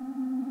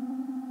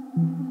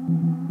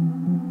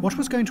 What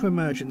was going to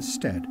emerge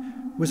instead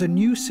was a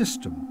new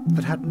system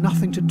that had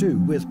nothing to do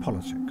with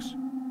politics.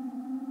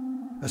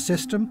 A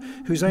system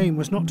whose aim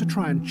was not to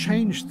try and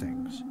change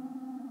things,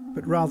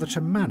 but rather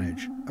to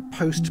manage a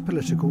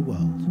post-political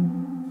world.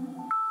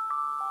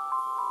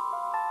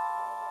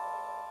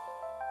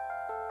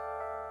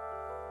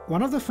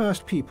 One of the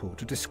first people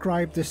to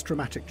describe this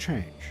dramatic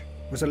change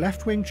was a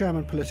left-wing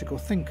German political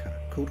thinker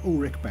called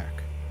Ulrich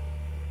Beck.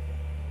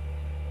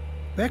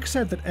 Beck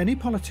said that any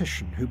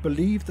politician who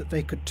believed that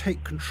they could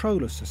take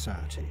control of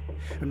society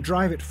and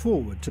drive it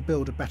forward to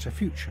build a better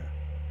future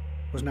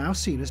was now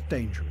seen as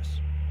dangerous.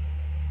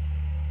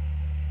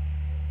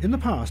 In the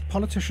past,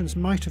 politicians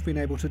might have been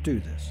able to do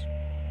this,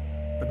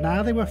 but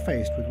now they were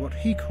faced with what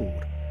he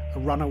called a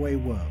runaway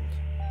world,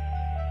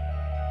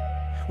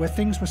 where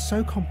things were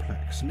so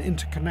complex and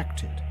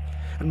interconnected,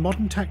 and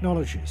modern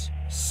technologies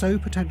so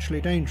potentially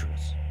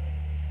dangerous,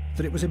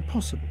 that it was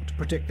impossible to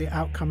predict the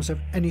outcomes of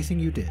anything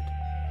you did.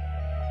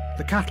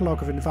 The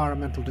catalogue of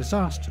environmental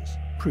disasters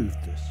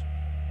proved this.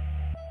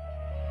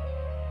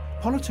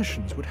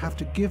 Politicians would have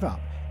to give up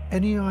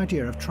any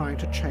idea of trying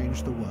to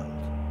change the world.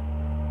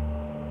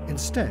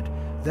 Instead,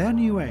 their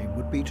new aim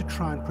would be to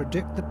try and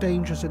predict the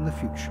dangers in the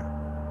future,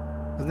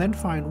 and then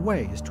find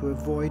ways to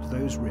avoid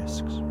those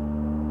risks.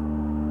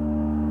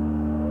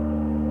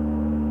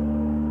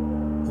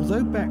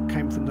 Although Beck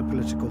came from the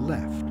political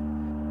left,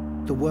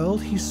 the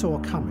world he saw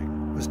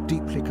coming was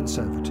deeply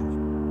conservative.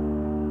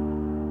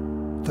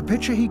 The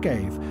picture he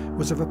gave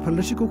was of a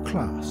political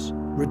class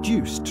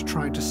reduced to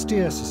trying to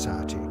steer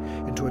society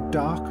into a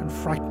dark and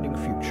frightening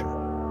future,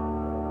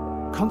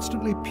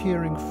 constantly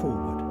peering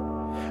forward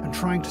and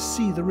trying to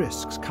see the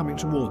risks coming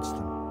towards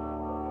them.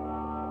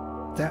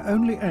 Their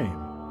only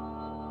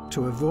aim,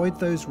 to avoid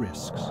those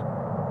risks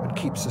and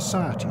keep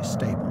society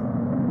stable.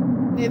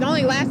 It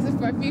only lasted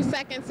for a few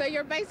seconds, so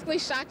you're basically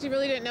shocked. You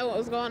really didn't know what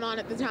was going on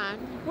at the time.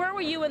 Where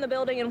were you in the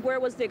building and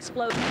where was the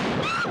explosion?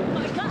 Oh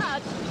my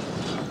God!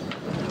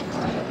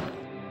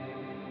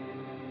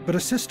 But a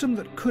system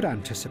that could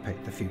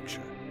anticipate the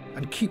future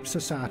and keep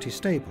society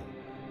stable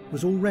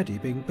was already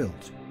being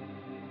built,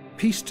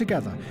 pieced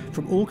together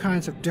from all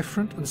kinds of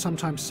different and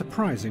sometimes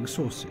surprising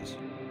sources,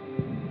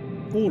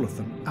 all of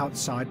them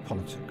outside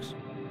politics.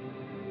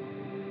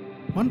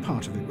 One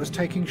part of it was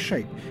taking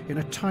shape in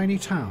a tiny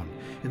town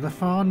in the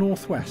far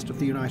northwest of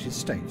the United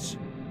States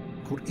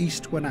called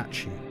East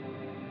Wenatchee.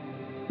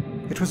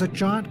 It was a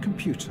giant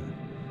computer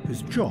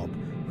whose job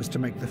was to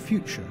make the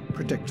future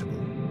predictable.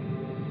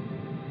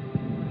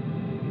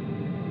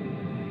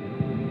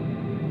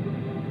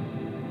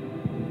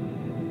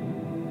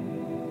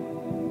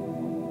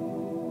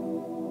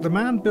 The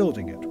man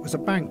building it was a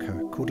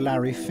banker called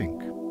Larry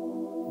Fink.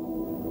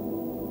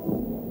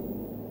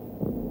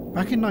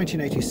 Back in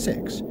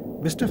 1986,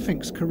 Mr.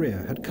 Fink's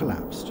career had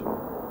collapsed.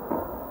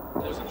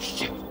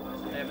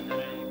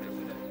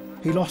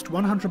 He lost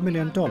 $100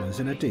 million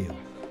in a deal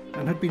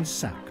and had been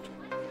sacked.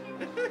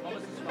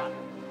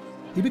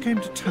 He became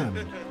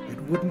determined it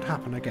wouldn't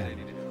happen again.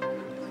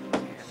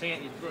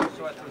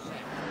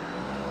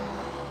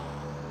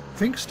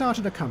 Fink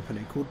started a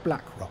company called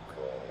BlackRock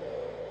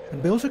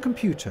and built a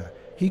computer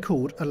he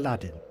called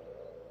Aladdin.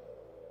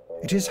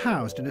 It is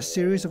housed in a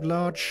series of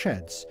large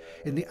sheds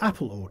in the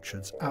apple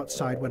orchards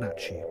outside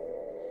Wenatchee.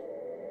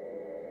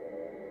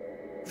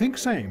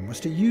 Fink's aim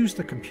was to use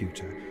the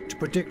computer to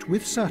predict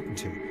with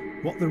certainty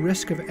what the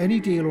risk of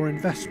any deal or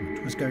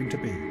investment was going to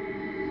be.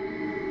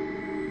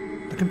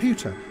 The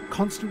computer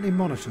constantly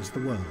monitors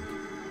the world,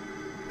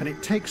 and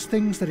it takes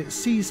things that it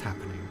sees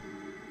happening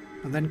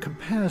and then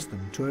compares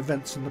them to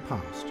events in the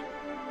past.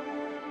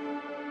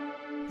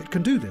 It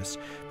can do this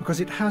because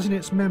it has in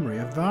its memory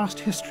a vast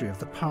history of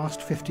the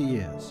past 50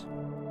 years,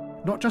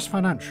 not just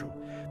financial,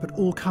 but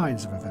all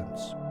kinds of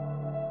events.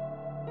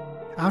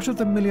 Out of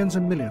the millions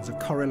and millions of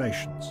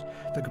correlations,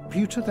 the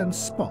computer then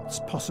spots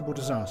possible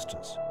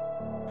disasters,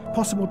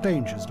 possible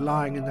dangers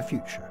lying in the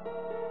future,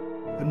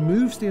 and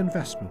moves the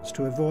investments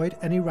to avoid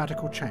any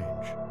radical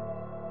change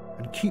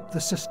and keep the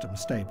system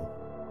stable.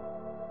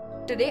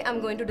 Today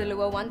I'm going to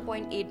deliver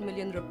 1.8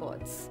 million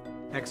reports.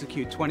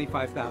 Execute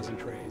 25,000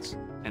 trades.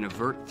 And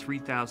avert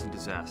 3,000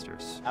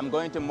 disasters. I'm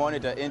going to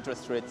monitor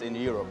interest rates in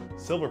Europe.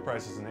 Silver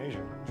prices in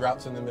Asia.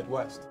 Droughts in the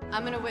Midwest.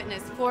 I'm going to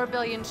witness 4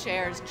 billion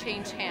shares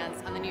change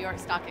hands on the New York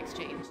Stock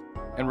Exchange.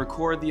 And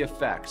record the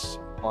effects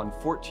on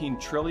 14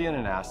 trillion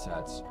in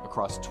assets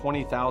across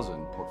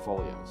 20,000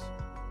 portfolios.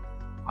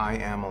 I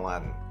am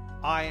Aladdin.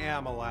 I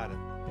am Aladdin.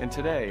 And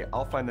today,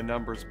 I'll find the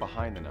numbers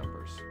behind the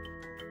numbers.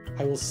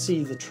 I will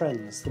see the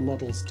trends the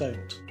models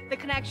don't. The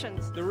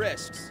connections. The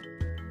risks.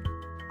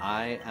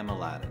 I am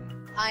Aladdin.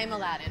 I'm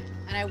Aladdin,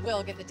 and I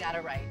will get the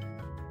data right.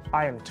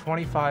 I am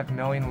 25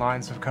 million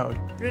lines of code.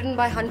 Written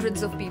by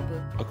hundreds of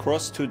people.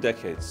 Across 2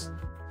 decades.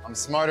 I'm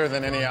smarter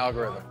than any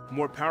algorithm.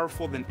 More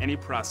powerful than any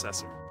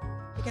processor.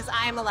 Because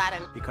I am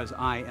Aladdin. Because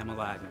I am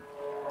Aladdin.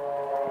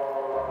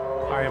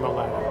 I am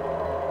Aladdin.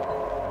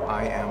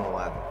 I am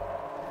Aladdin.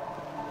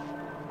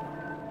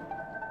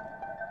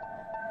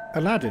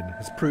 Aladdin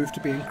has proved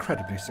to be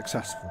incredibly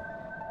successful.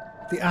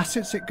 The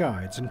assets it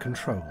guides and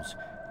controls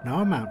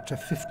now amount to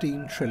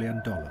 $15 trillion,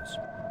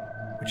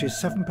 which is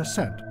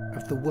 7%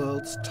 of the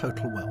world's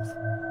total wealth.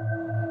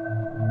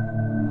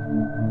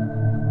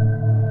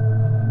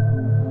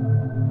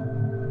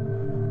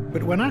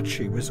 But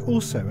Wenatchee was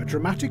also a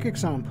dramatic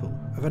example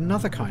of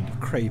another kind of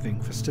craving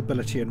for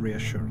stability and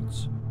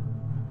reassurance.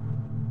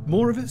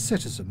 More of its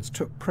citizens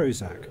took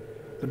Prozac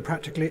than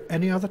practically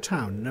any other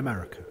town in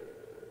America.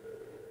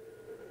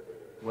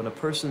 When a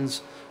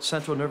person's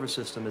central nervous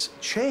system is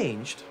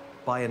changed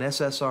by an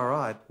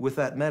SSRI with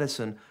that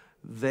medicine,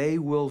 they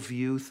will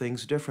view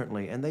things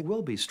differently, and they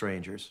will be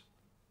strangers.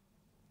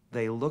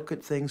 They look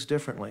at things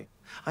differently.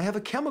 I have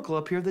a chemical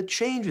up here that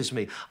changes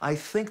me. I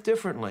think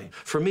differently.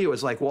 For me, it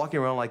was like walking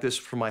around like this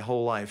for my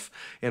whole life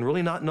and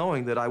really not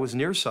knowing that I was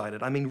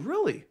nearsighted. I mean,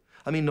 really.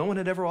 I mean, no one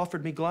had ever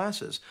offered me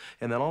glasses.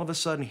 And then all of a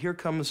sudden, here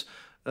comes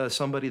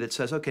somebody that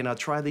says, okay, now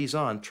try these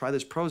on, try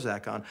this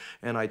Prozac on.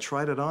 And I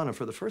tried it on, and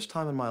for the first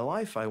time in my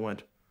life, I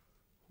went,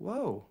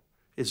 whoa,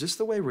 is this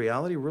the way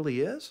reality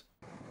really is?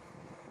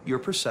 Your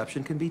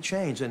perception can be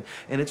changed, and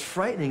it's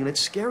frightening and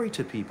it's scary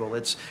to people.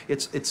 It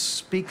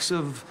speaks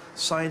of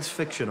science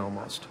fiction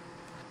almost.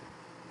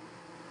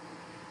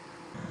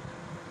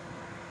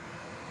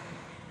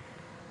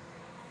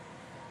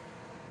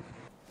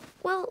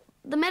 Well,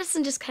 the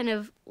medicine just kind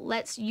of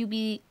lets you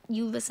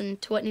listen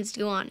to what needs to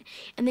go on.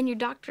 And then your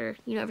doctor,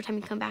 you know, every time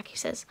you come back, he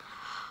says,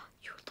 oh,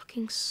 you're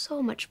looking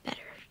so much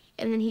better.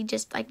 And then he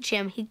just, like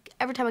Jim,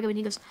 every time I come in,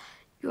 he goes,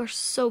 you're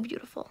so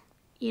beautiful,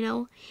 you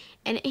know?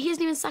 And he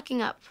isn't even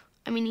sucking up.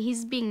 I mean,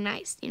 he's being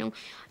nice, you know?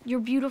 You're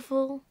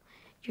beautiful,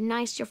 you're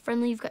nice, you're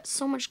friendly, you've got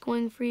so much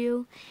going for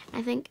you.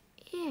 And I think,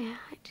 yeah,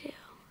 I do,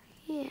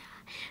 yeah.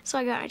 So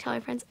I go out and I tell my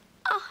friends,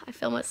 oh, I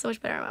feel so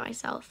much better about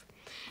myself.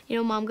 You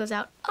know, Mom goes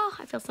out, oh,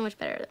 I feel so much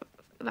better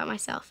about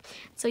myself.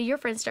 So your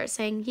friends start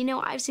saying, you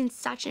know, I've seen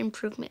such an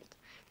improvement.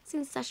 I've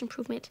seen such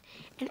improvement.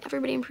 And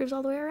everybody improves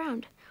all the way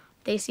around.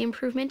 They see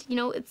improvement. You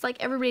know, it's like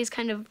everybody's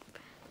kind of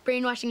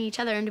brainwashing each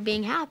other into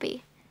being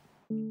happy.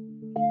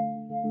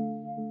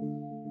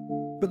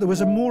 But there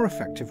was a more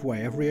effective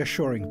way of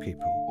reassuring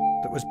people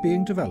that was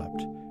being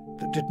developed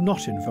that did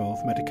not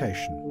involve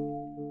medication.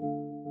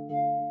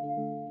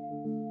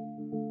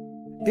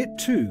 It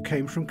too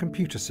came from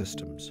computer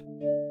systems,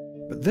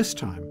 but this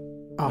time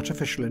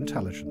artificial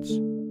intelligence.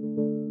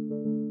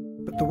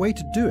 But the way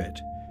to do it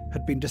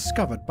had been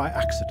discovered by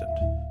accident.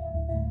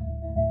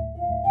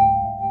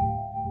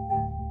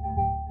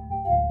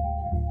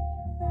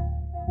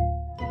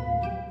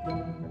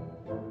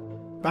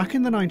 Back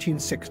in the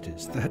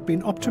 1960s, there had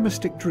been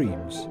optimistic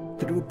dreams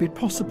that it would be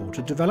possible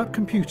to develop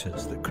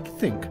computers that could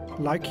think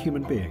like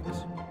human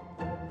beings.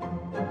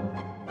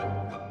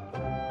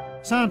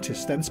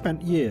 Scientists then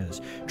spent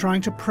years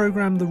trying to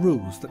program the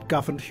rules that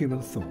governed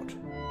human thought.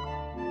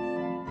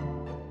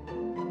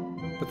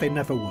 But they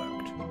never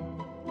worked.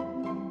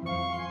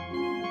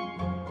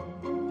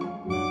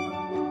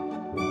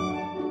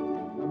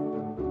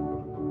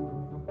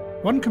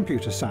 One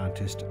computer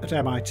scientist at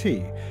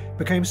MIT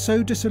became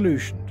so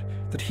disillusioned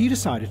that he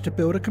decided to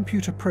build a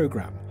computer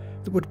program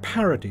that would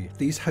parody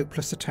these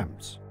hopeless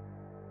attempts.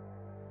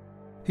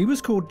 He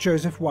was called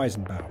Joseph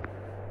Weizenbaum,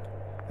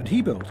 and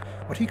he built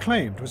what he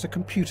claimed was a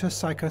computer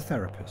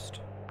psychotherapist.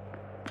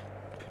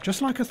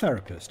 Just like a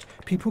therapist,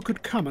 people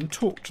could come and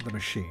talk to the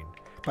machine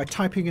by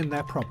typing in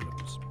their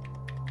problems.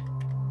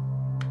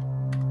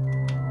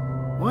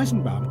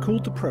 Weizenbaum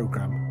called the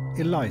program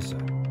ELIZA.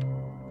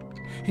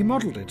 He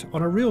modelled it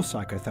on a real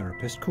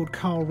psychotherapist called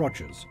Carl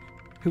Rogers,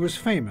 who was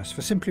famous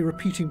for simply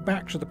repeating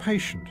back to the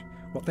patient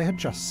what they had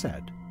just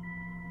said.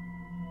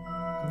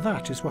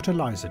 That is what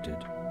ELIZA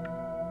did.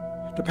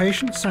 The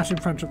patient sat in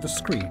front of the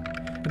screen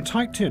and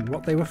typed in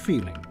what they were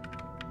feeling,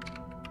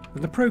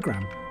 and the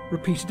program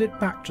repeated it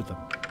back to them,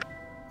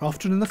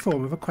 often in the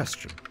form of a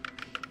question.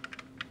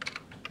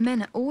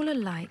 Men are all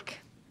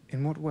alike.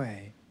 In what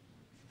way?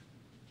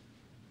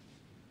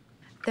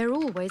 They're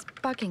always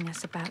bugging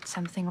us about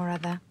something or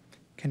other.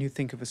 Can you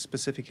think of a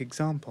specific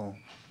example?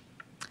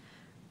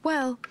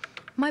 Well,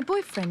 my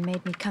boyfriend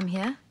made me come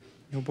here.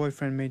 Your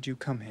boyfriend made you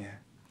come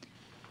here?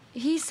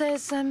 He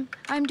says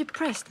I'm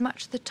depressed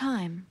much of the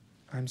time.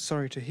 I'm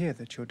sorry to hear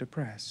that you're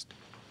depressed.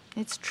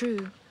 It's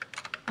true.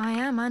 I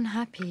am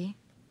unhappy.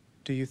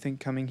 Do you think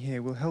coming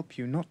here will help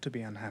you not to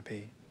be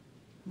unhappy?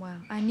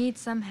 Well, I need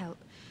some help.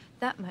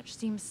 That much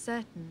seems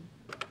certain.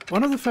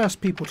 One of the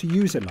first people to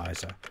use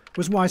ELIZA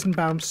was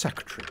Weizenbaum's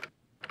secretary,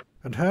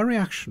 and her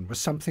reaction was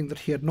something that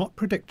he had not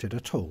predicted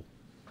at all.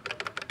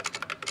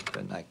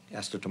 And I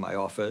asked her to my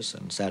office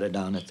and sat her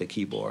down at the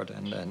keyboard,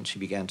 and then she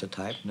began to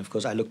type. And of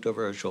course, I looked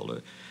over her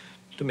shoulder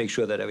to make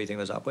sure that everything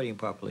was operating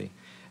properly.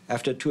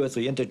 After 2 or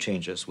 3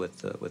 interchanges with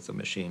the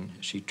machine,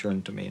 she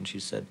turned to me and she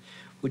said,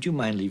 "Would you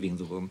mind leaving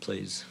the room,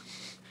 please?"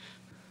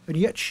 And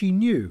yet she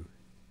knew,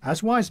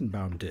 as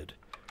Weizenbaum did,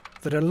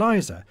 that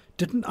ELIZA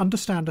didn't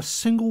understand a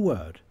single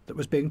word that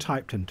was being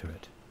typed into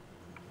it.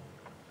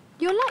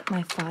 You're like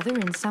my father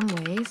in some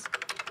ways.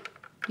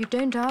 You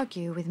don't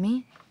argue with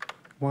me.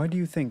 Why do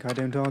you think I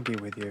don't argue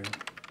with you?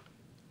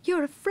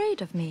 You're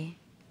afraid of me.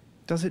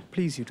 Does it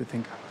please you to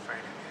think I'm afraid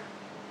of you?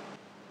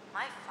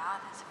 My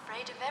father's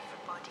afraid of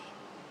everybody.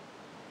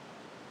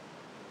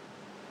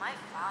 My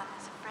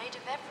father's afraid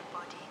of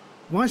everybody.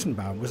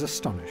 Weizenbaum was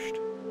astonished.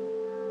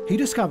 He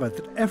discovered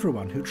that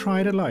everyone who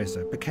tried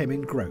ELIZA became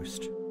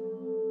engrossed.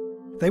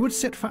 They would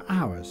sit for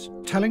hours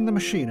telling the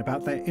machine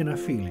about their inner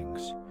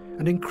feelings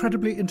and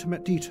incredibly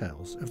intimate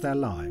details of their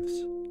lives.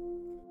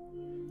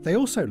 They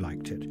also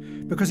liked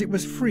it because it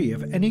was free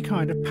of any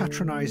kind of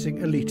patronizing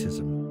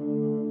elitism.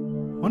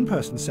 One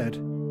person said,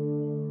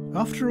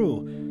 "After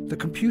all, the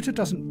computer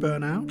doesn't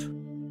burn out,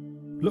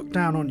 look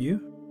down on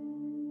you,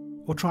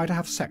 or try to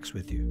have sex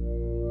with you."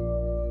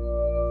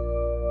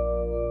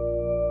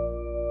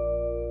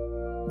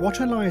 What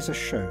Eliza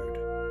showed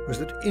was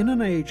that in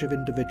an age of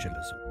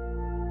individualism,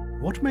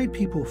 what made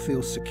people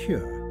feel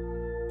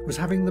secure was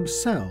having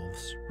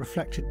themselves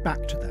reflected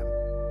back to them,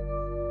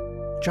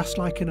 just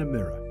like in a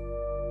mirror.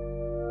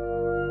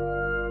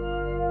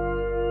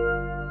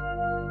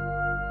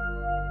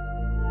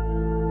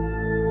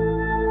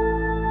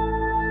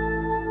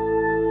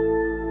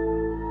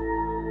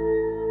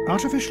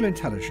 Artificial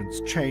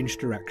intelligence changed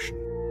direction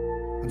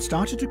and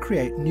started to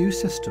create new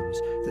systems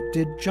that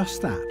did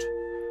just that,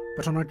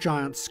 but on a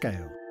giant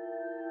scale.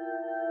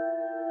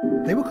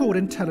 They were called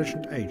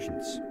intelligent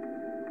agents.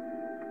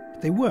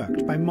 They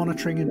worked by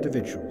monitoring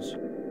individuals,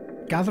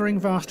 gathering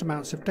vast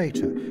amounts of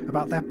data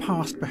about their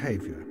past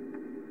behaviour,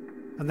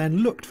 and then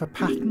looked for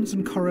patterns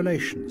and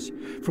correlations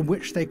from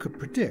which they could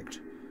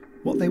predict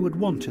what they would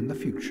want in the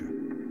future.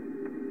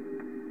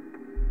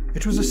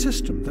 It was a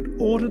system that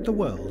ordered the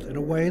world in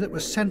a way that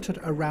was centred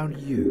around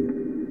you.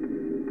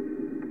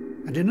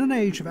 And in an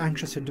age of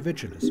anxious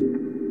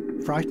individualism,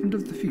 frightened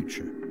of the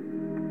future,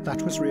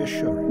 that was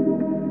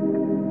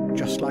reassuring,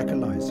 just like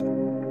Eliza.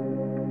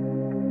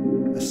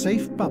 A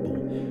safe bubble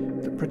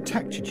that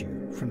protected you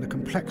from the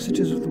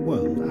complexities of the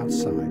world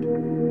outside.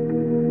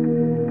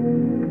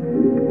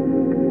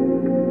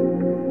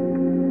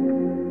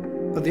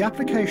 And the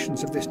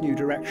applications of this new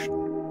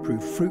direction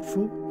proved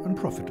fruitful and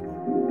profitable.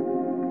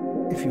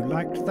 If you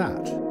liked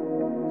that,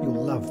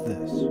 you'll love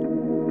this.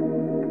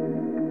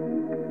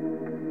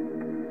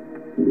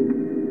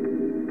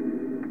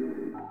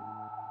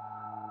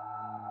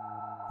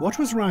 What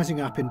was rising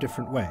up in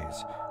different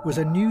ways was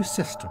a new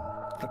system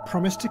that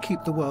promised to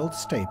keep the world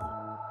stable.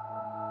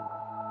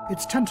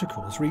 Its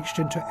tentacles reached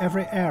into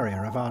every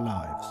area of our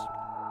lives.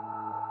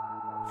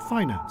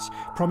 Finance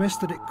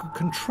promised that it could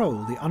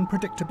control the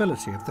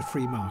unpredictability of the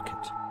free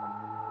market,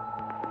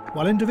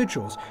 while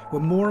individuals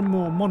were more and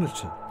more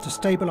monitored to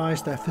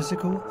stabilise their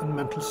physical and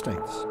mental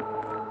states.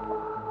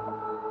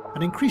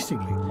 And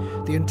increasingly,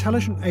 the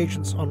intelligent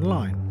agents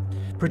online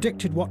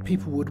predicted what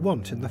people would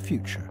want in the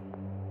future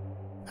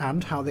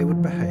and how they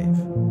would behave.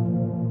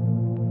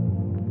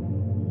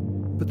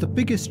 But the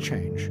biggest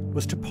change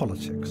was to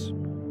politics.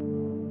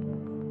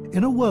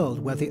 In a world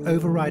where the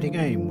overriding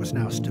aim was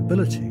now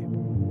stability,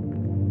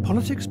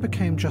 politics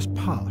became just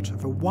part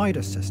of a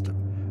wider system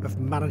of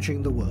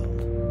managing the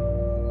world.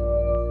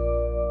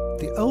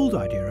 The old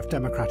idea of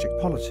democratic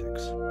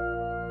politics,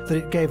 that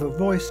it gave a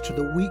voice to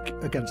the weak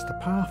against the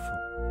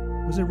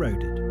powerful, was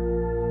eroded.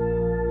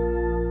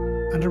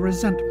 And a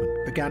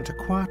resentment began to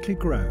quietly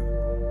grow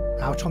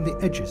out on the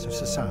edges of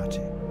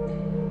society.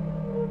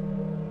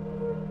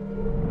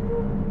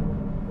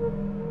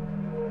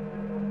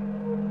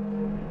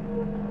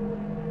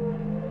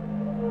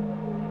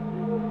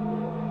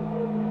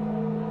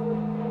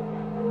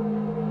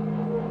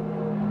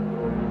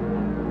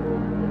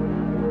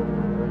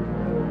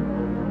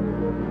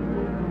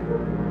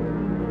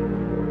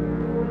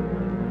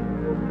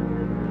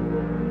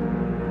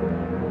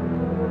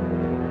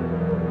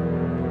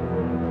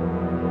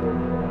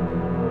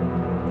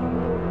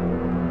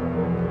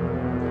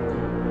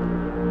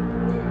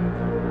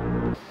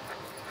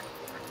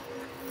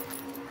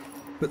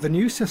 But the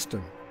new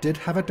system did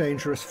have a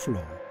dangerous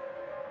flaw.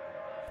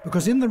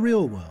 Because in the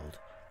real world,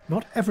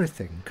 not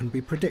everything can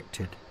be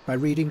predicted by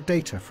reading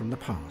data from the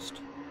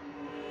past.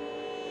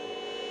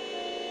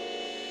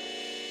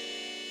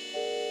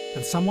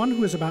 And someone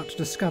who was about to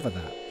discover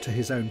that to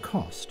his own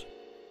cost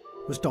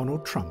was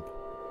Donald Trump.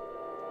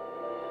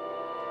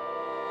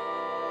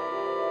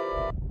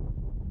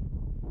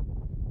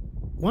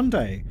 One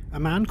day, a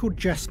man called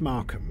Jess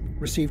Markham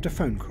received a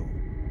phone call.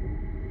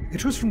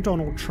 It was from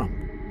Donald Trump,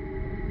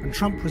 and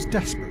Trump was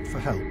desperate for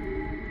help.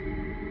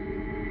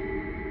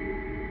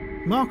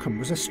 Markham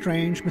was a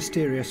strange,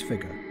 mysterious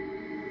figure.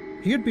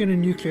 He had been a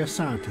nuclear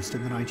scientist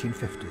in the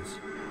 1950s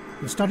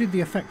and studied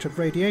the effect of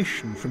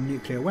radiation from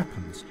nuclear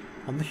weapons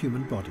on the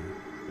human body.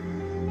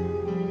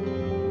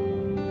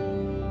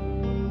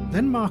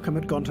 Then Markham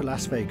had gone to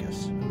Las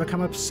Vegas and become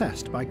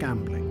obsessed by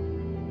gambling.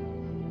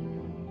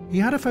 He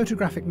had a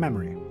photographic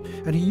memory,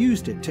 and he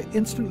used it to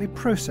instantly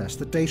process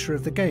the data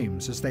of the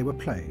games as they were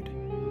played.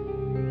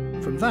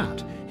 From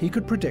that, he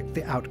could predict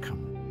the outcome.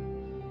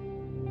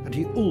 And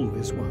he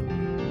always won.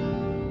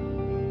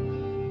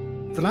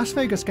 The Las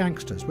Vegas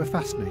gangsters were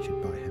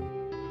fascinated by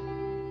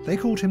him. They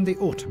called him the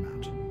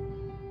Automat.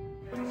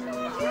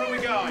 Where are we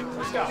going?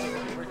 Let's go.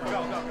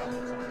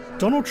 Go.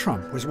 Donald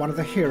Trump was one of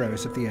the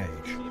heroes of the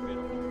age.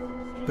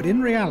 But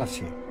in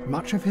reality,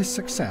 much of his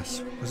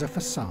success was a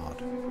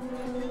facade.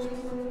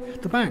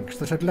 The banks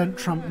that had lent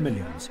Trump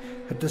millions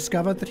had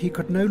discovered that he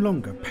could no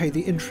longer pay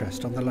the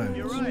interest on the loans.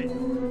 You're right.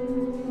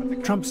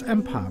 Trump's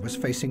empire was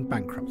facing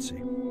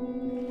bankruptcy.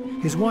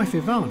 His wife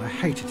Ivana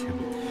hated him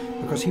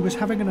because he was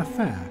having an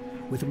affair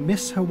with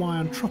Miss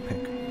Hawaiian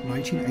Tropic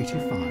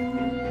 1985.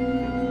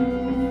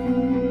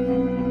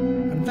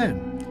 And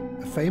then,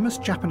 a famous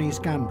Japanese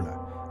gambler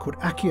called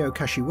Akio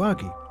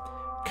Kashiwagi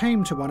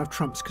came to one of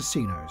Trump's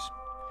casinos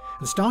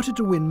and started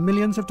to win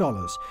millions of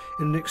dollars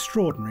in an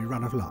extraordinary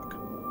run of luck.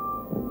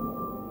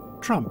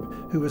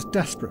 Trump, who was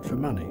desperate for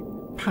money,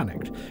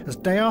 panicked as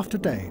day after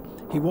day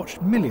he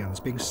watched millions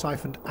being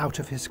siphoned out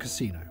of his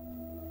casino.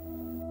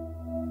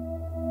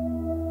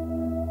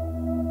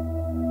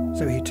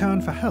 So he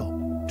turned for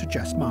help to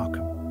Jess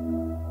Markham.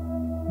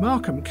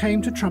 Markham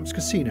came to Trump's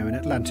casino in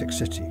Atlantic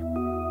City.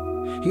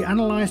 He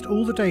analysed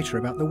all the data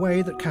about the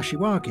way that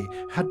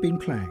Kashiwagi had been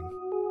playing.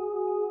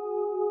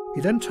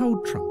 He then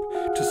told Trump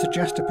to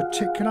suggest a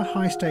particular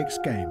high-stakes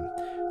game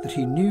that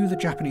he knew the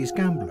Japanese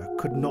gambler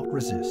could not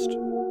resist.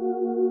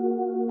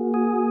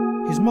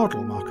 His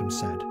model, Markham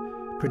said,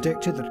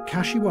 predicted that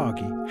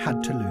Kashiwagi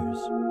had to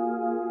lose.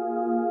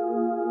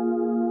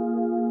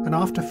 And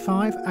after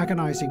 5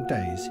 agonising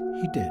days,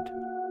 he did.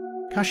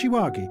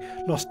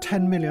 Kashiwagi lost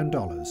 $10 million,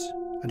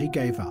 and he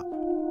gave up.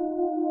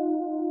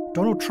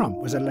 Donald Trump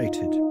was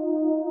elated.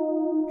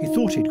 He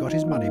thought he'd got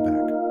his money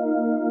back.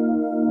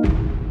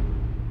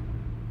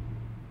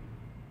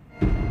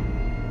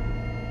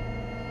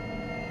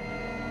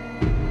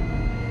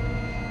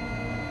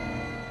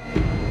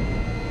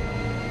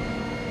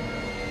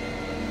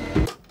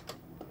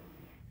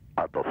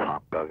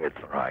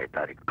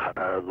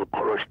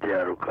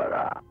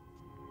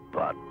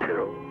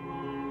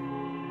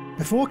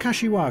 Before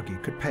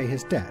Kashiwagi could pay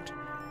his debt,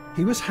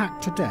 he was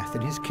hacked to death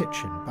in his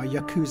kitchen by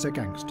Yakuza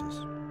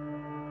gangsters.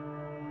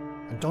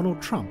 And Donald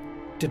Trump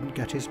didn't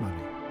get his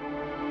money.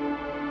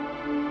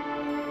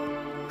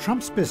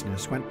 Trump's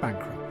business went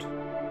bankrupt,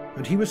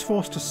 and he was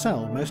forced to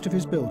sell most of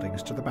his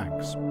buildings to the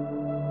banks.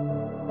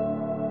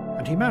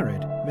 And he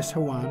married Miss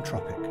Hawaiian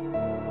Tropic.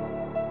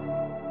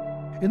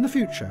 In the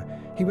future,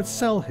 he would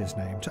sell his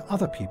name to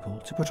other people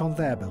to put on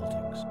their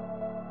buildings.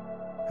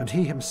 And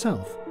he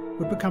himself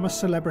would become a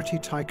celebrity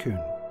tycoon.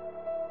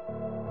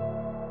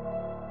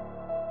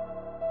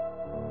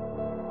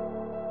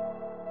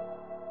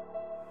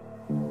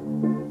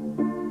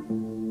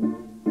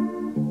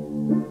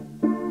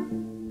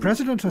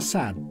 President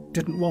Assad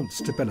didn't want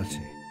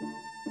stability.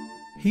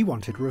 He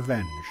wanted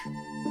revenge.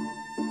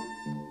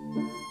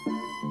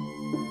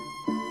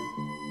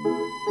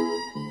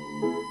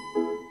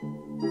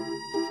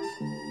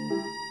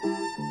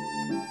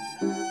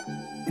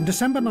 In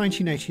December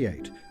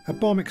 1988, a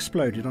bomb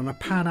exploded on a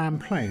Pan Am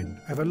plane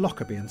over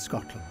Lockerbie in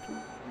Scotland.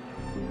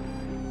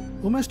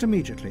 Almost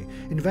immediately,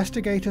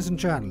 investigators and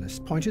journalists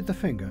pointed the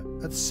finger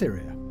at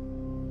Syria.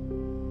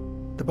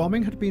 The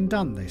bombing had been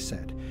done, they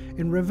said,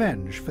 in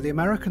revenge for the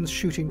Americans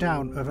shooting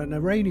down of an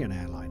Iranian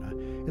airliner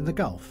in the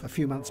Gulf a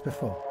few months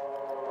before.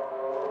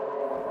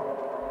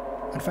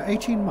 And for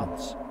 18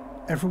 months,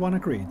 everyone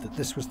agreed that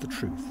this was the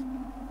truth.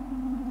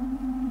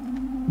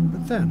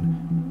 But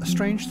then, a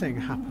strange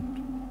thing happened.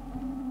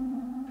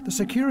 The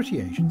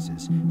security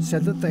agencies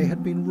said that they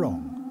had been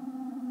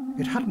wrong.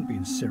 It hadn't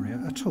been Syria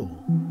at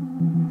all.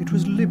 It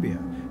was Libya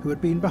who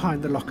had been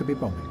behind the Lockerbie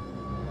bombing.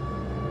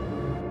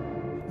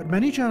 But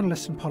many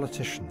journalists and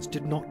politicians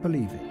did not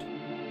believe it.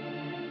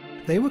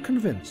 They were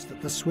convinced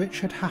that the switch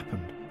had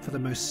happened for the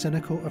most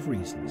cynical of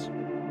reasons.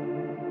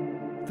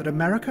 That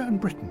America and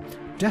Britain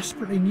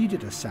desperately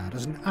needed Assad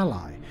as an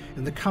ally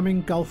in the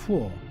coming Gulf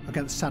War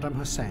against Saddam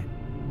Hussein.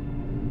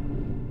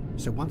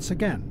 So once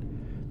again,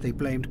 they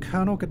blamed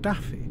Colonel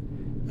Gaddafi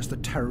as the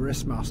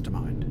terrorist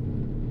mastermind.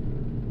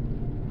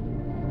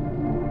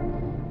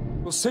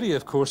 Well, Syria,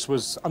 of course,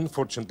 was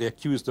unfortunately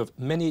accused of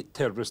many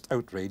terrorist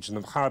outrage and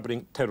of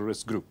harbouring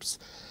terrorist groups.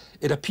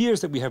 It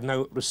appears that we have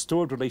now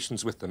restored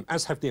relations with them,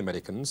 as have the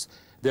Americans.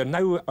 They're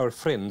now our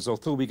friends,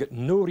 although we get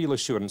no real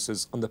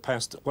assurances on the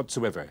past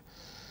whatsoever.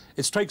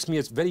 It strikes me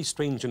as very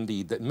strange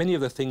indeed that many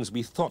of the things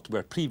we thought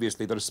were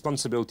previously the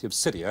responsibility of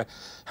Syria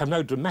have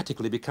now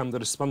dramatically become the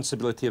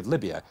responsibility of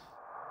Libya.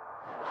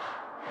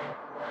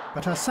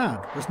 But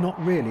Assad was not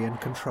really in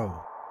control,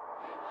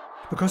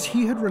 because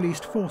he had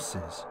released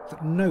forces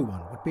that no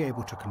one would be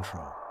able to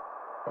control.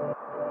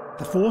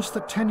 The force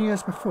that 10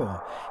 years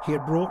before he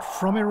had brought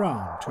from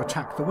Iran to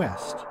attack the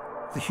West,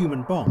 the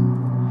human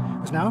bomb,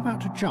 was now about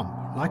to jump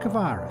like a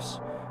virus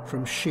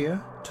from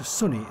Shia to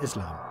Sunni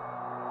Islam.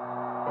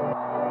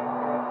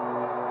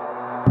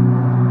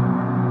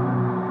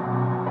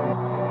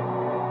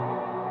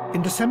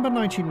 In December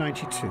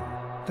 1992,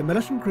 the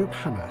militant group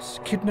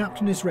Hamas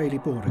kidnapped an Israeli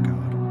border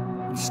guard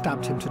and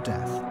stabbed him to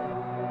death.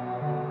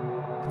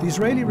 The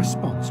Israeli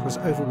response was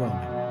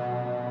overwhelming.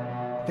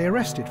 They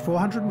arrested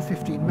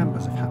 415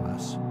 members of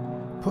Hamas,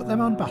 put them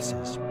on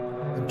buses,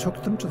 and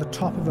took them to the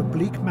top of a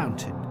bleak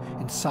mountain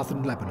in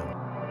southern Lebanon.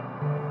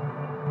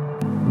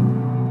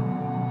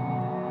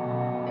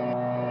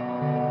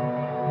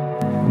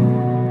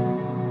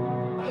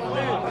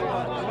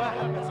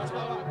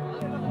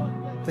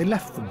 They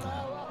left them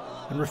there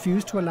and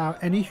refused to allow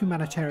any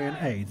humanitarian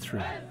aid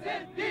through.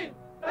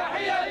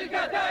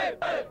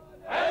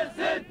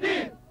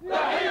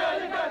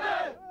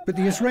 But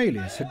the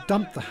Israelis had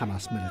dumped the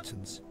Hamas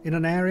militants in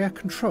an area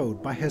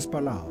controlled by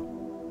Hezbollah,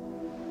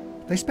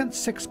 They spent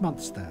 6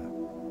 months there,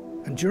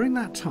 and during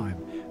that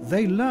time,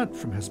 they learnt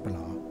from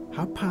Hezbollah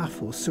how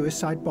powerful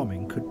suicide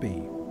bombing could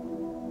be.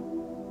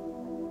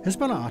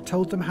 Hezbollah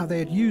told them how they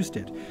had used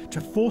it to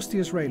force the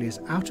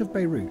Israelis out of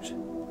Beirut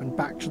and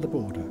back to the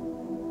border.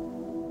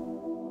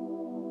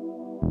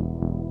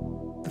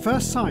 The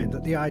first sign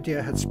that the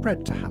idea had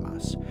spread to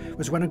Hamas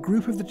was when a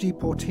group of the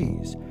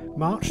deportees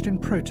marched in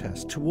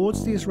protest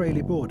towards the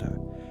Israeli border,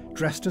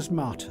 dressed as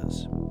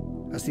martyrs,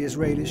 as the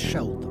Israelis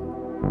shelled them.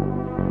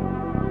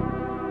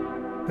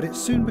 But it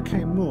soon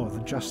became more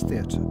than just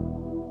theatre.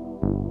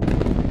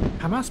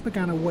 Hamas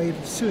began a wave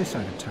of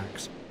suicide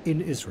attacks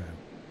in Israel.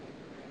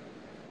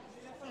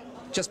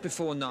 Just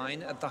before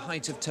 9, at the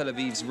height of Tel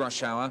Aviv's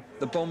rush hour,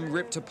 the bomb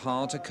ripped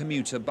apart a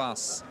commuter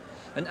bus.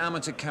 An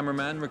amateur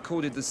cameraman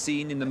recorded the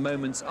scene in the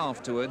moments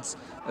afterwards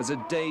as a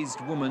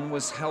dazed woman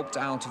was helped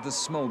out of the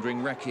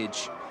smouldering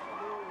wreckage.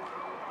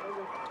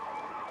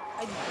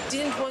 I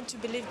didn't want to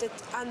believe that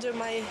under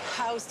my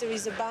house there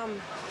is a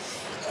bomb.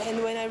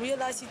 And when I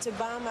realized it's a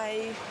bomb,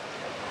 I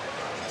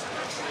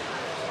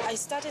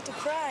started to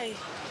cry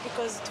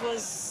because it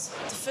was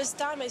the first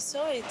time I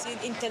saw it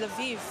in Tel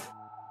Aviv.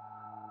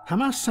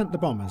 Hamas sent the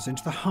bombers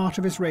into the heart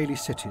of Israeli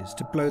cities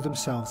to blow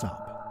themselves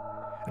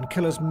up and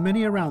kill as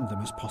many around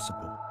them as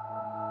possible.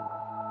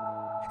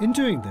 In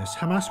doing this,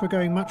 Hamas were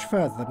going much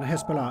further than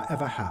Hezbollah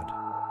ever had.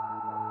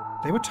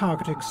 They were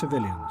targeting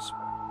civilians,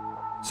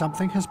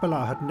 something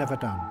Hezbollah had never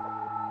done.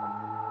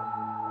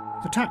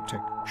 The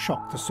tactic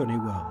shocked the Sunni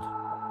world.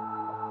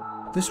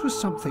 This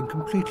was something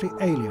completely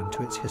alien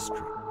to its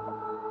history.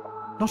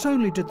 Not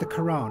only did the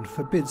Quran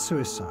forbid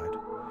suicide,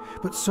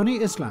 but Sunni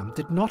Islam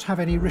did not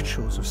have any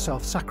rituals of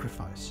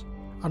self-sacrifice,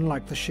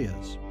 unlike the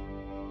Shias.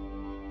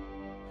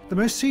 The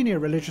most senior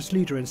religious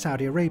leader in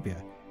Saudi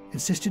Arabia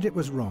insisted it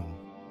was wrong.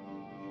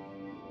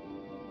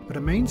 But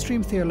a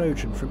mainstream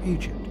theologian from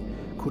Egypt,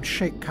 called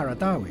Sheikh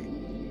Qaradawi,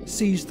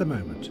 seized the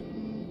moment.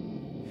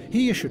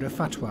 He issued a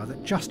fatwa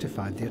that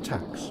justified the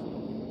attacks.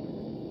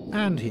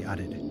 And, he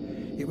added,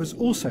 it was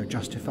also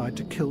justified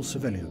to kill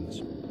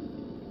civilians.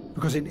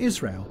 Because in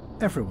Israel,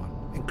 everyone,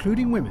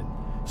 including women,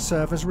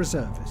 serve as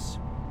reservists.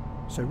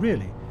 So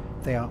really,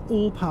 they are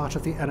all part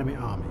of the enemy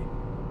army.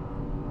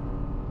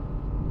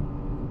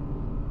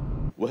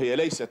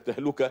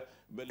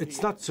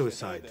 It's not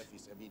suicide.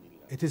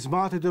 It is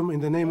martyrdom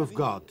in the name of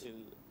God.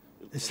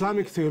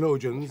 Islamic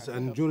theologians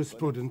and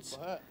jurisprudents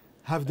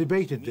have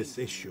debated this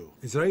issue.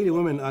 Israeli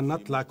women are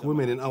not like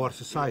women in our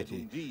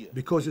society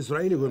because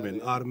Israeli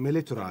women are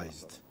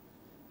militarized.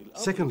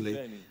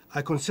 Secondly,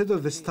 I consider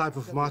this type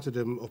of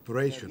martyrdom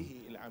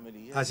operation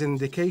as an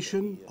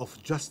indication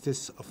of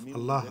justice of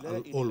Allah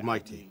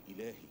Almighty.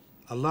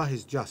 Allah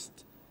is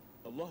just.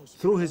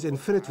 Through His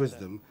infinite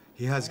wisdom,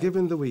 He has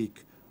given the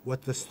weak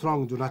what the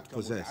strong do not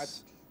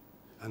possess,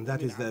 and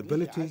that is the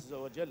ability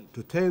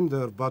to turn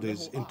their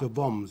bodies into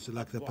bombs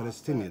like the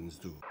Palestinians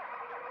do.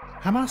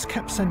 Hamas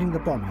kept sending the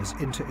bombers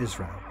into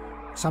Israel,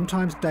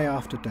 sometimes day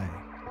after day.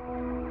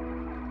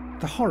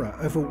 The horror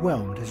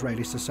overwhelmed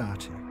Israeli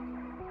society,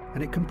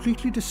 and it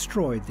completely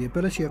destroyed the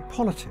ability of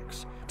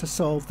politics to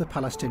solve the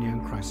Palestinian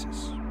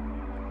crisis.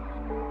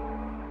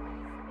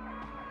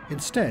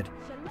 Instead,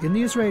 in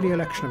the Israeli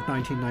election of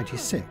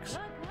 1996,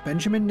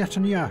 Benjamin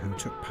Netanyahu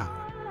took power.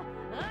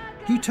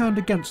 He turned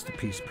against the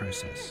peace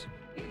process,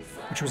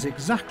 which was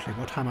exactly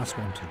what Hamas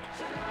wanted.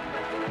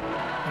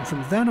 And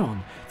from then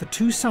on, the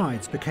two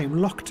sides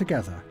became locked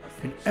together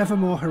in ever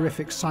more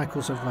horrific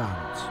cycles of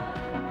violence.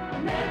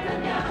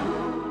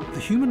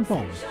 The human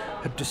bomb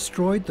had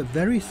destroyed the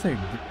very thing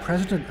that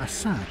President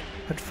Assad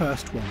had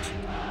first wanted,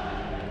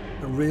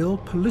 a real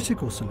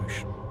political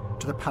solution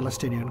to the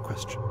Palestinian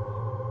question.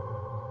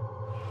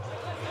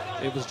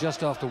 It was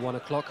just after 1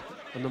 o'clock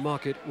and the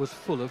market was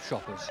full of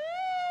shoppers.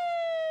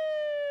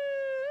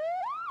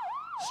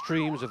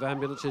 Streams of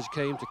ambulances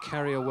came to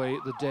carry away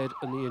the dead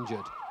and the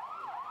injured.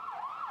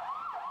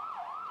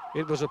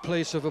 It was a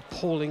place of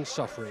appalling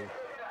suffering,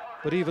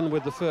 but even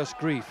with the first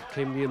grief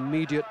came the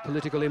immediate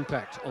political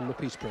impact on the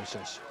peace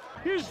process.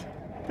 It's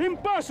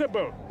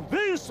impossible.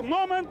 This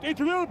moment it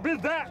will be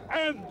the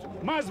end,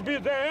 must be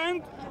the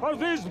end of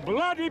this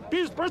bloody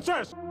peace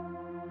process.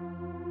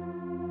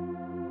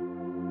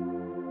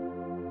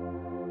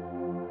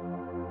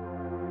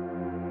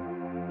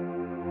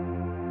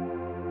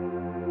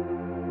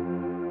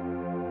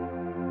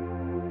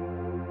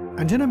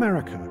 And in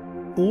America,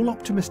 all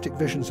optimistic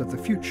visions of the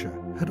future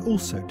had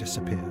also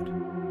disappeared.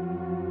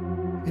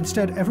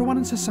 Instead, everyone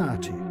in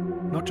society,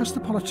 not just the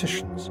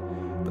politicians,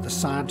 but the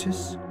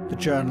scientists, the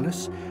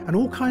journalists, and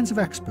all kinds of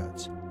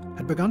experts,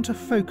 had begun to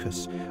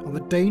focus on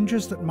the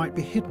dangers that might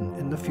be hidden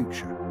in the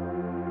future.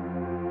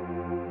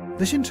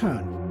 This, in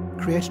turn,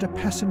 created a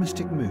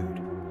pessimistic mood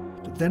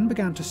that then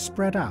began to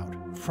spread out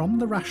from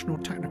the rational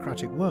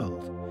technocratic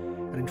world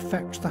and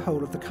infect the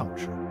whole of the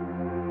culture.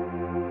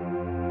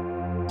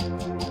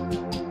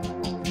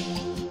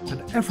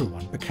 And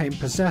everyone became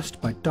possessed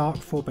by dark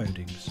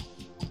forebodings,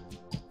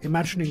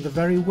 imagining the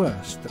very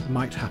worst that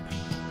might happen.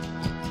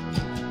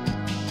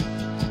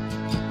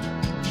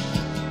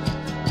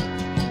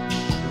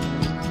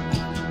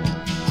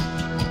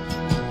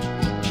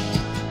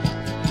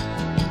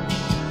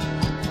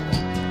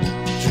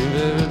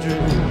 baby,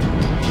 dream.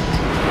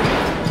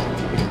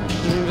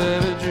 Dream,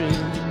 baby,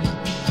 dream.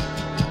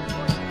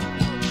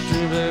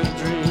 Dream, baby,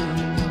 dream.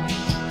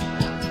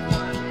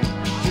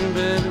 Dream,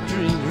 baby,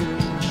 dream.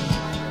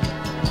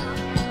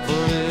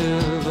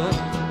 Forever.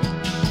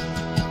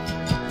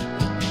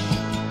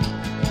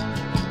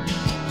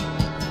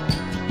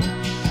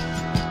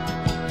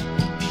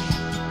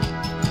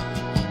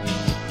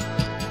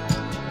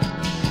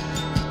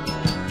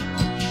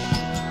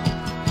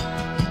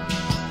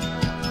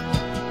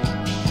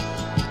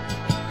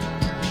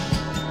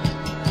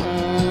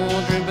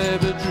 Dream,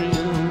 baby,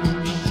 dream.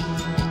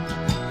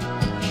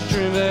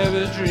 Dream,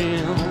 baby,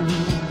 dream.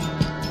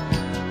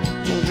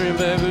 Dream,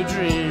 baby,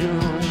 dream.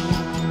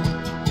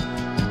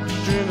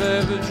 Dream,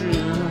 baby,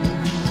 dream.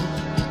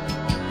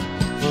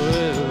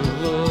 Forever.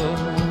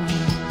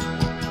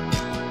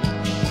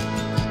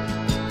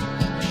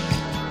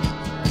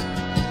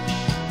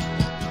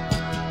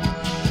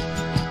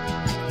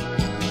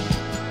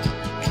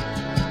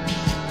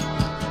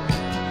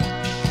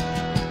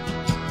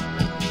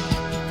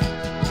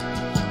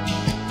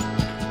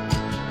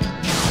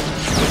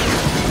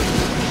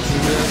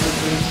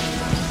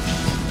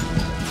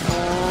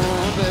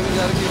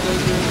 Gotta keep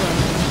those dreams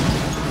burning.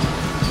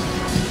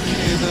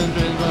 Keep those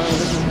dreams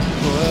burning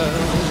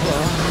forever.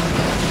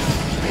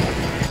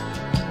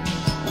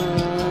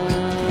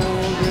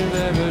 Dream,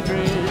 baby,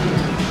 dream.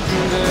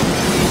 Dream, baby,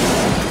 dream.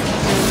 Dream,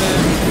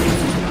 baby, dream.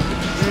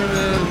 Dream,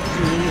 baby,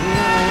 dream.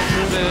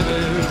 Dream,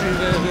 baby, dream,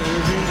 baby.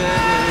 Dream,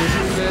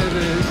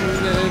 baby, dream,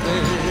 baby.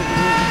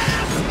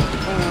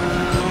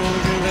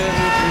 Dream, baby,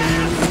 dream.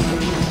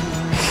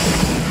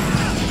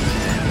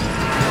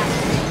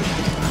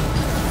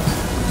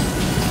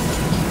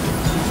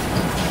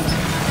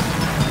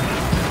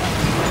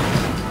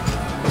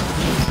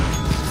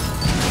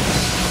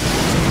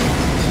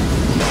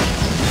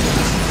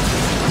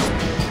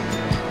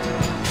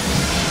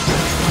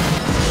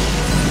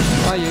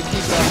 Why you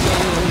keep that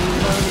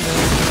flame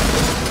burning?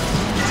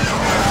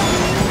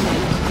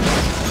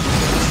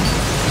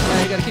 Now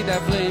you gotta keep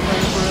that flame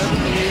burning forever,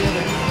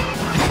 baby.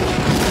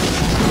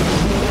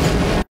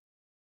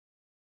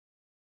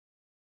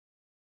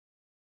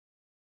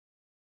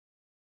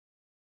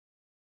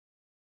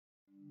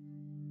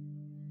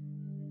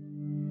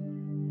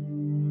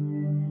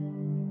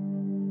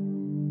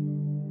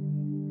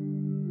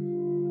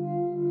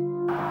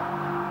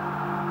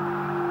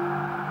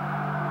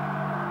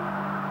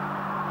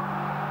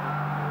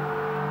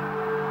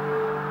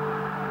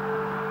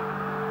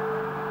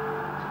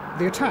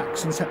 The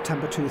attacks in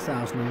September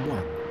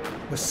 2001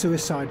 were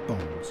suicide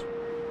bombs,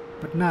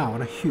 but now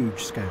on a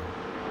huge scale.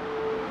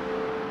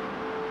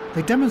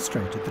 They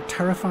demonstrated the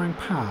terrifying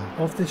power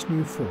of this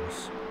new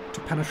force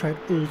to penetrate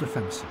all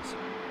defences.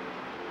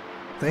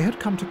 They had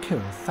come to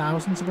kill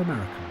thousands of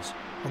Americans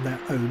on their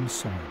own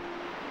soil.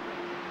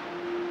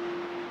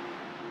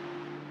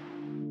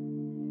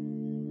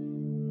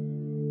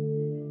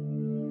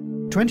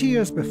 "20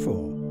 years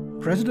before,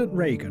 President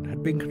Reagan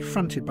had been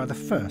confronted by the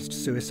first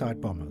suicide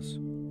bombers.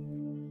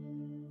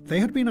 They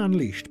had been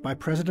unleashed by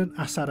President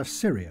Assad of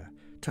Syria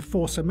to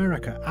force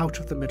America out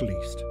of the Middle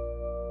East.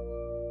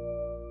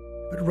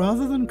 But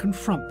rather than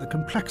confront the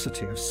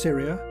complexity of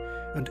Syria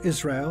and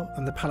Israel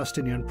and the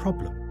Palestinian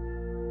problem,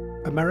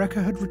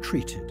 America had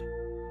retreated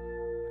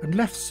and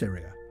left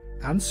Syria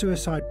and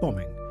suicide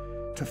bombing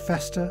to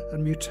fester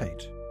and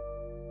mutate.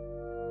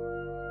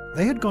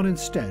 They had gone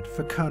instead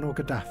for Colonel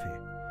Gaddafi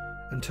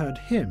and turned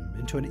him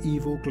into an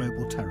evil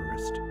global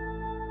terrorist.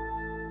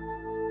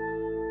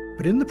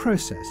 But in the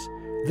process,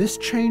 this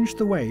changed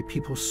the way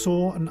people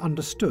saw and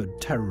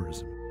understood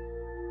terrorism.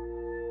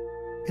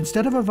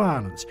 Instead of a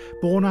violence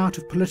born out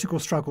of political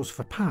struggles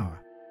for power,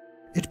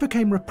 it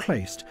became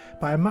replaced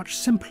by a much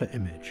simpler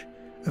image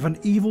of an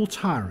evil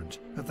tyrant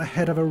at the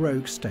head of a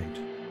rogue state,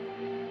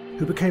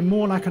 who became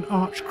more like an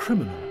arch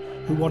criminal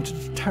who wanted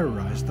to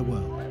terrorize the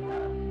world.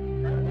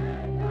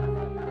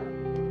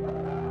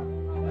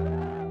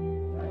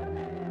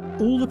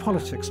 All the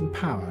politics and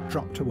power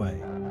dropped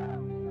away.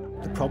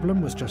 The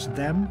problem was just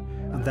them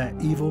and their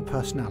evil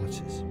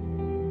personalities.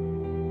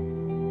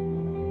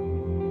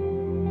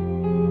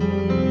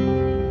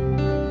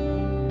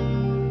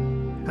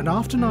 And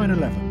after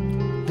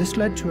 9/11, this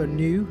led to a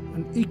new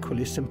and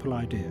equally simple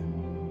idea: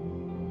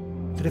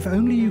 that if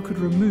only you could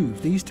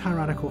remove these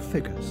tyrannical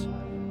figures,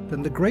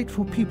 then the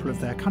grateful people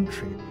of their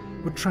country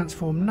would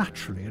transform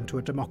naturally into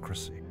a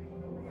democracy,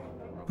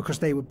 because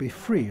they would be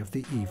free of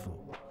the evil.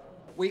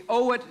 We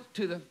owe it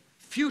to the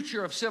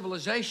future of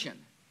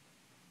civilization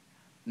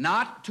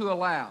not to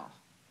allow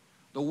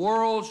the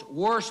world's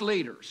worst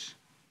leaders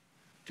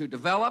to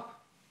develop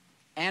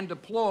and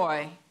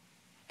deploy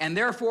and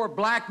therefore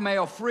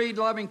blackmail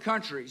freed-loving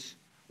countries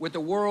with the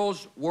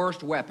world's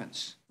worst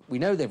weapons. We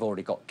know they've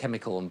already got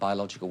chemical and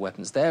biological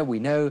weapons there. We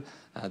know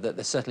that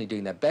they're certainly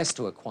doing their best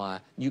to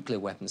acquire nuclear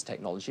weapons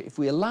technology. If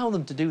we allow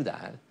them to do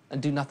that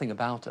and do nothing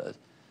about it,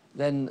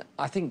 then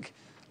I think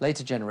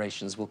later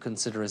generations will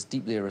consider us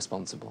deeply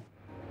irresponsible.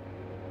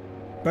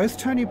 Both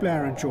Tony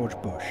Blair and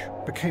George Bush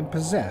became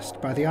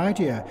possessed by the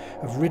idea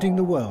of ridding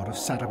the world of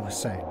Saddam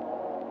Hussein.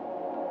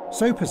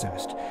 so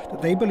possessed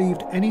that they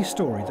believed any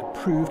story that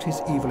proved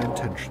his evil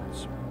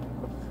intentions.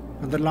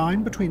 And the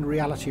line between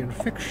reality and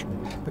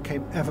fiction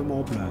became ever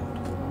more blurred.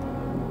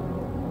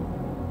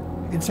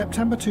 In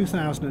September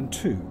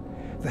 2002,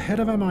 the head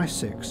of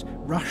MI6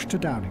 rushed to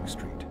Downing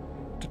Street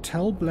to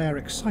tell Blair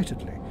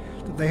excitedly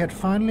that they had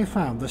finally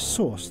found the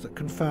source that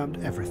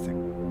confirmed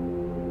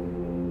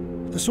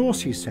everything. The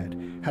source, he said,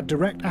 had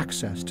direct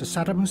access to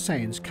Saddam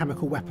Hussein's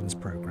chemical weapons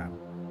program,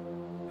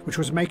 which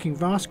was making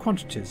vast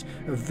quantities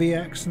of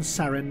VX and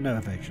sarin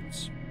nerve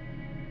agents.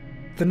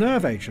 The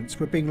nerve agents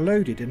were being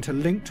loaded into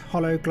linked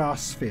hollow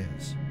glass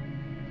spheres.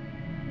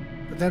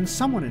 But then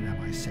someone in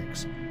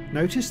MI6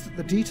 noticed that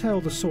the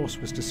detail the source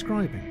was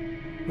describing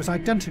was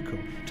identical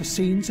to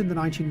scenes in the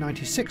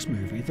 1996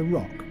 movie The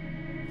Rock,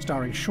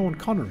 starring Sean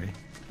Connery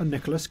and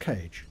Nicolas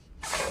Cage.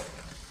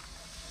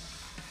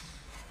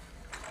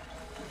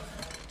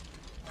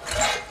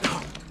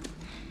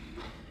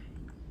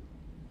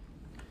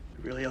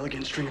 Really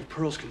elegant string of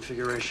pearls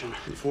configuration.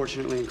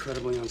 Unfortunately,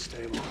 incredibly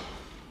unstable.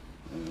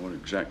 Well, what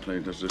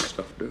exactly does this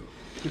stuff do?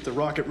 If the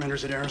rocket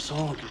renders it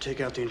aerosol, it can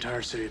take out the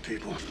entire city of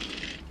people.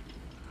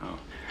 How?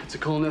 It's a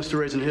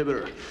cholinesterase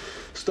inhibitor.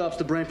 Stops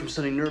the brain from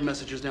sending nerve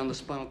messages down the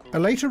spinal cord. A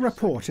later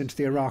report into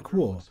the Iraq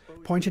War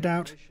pointed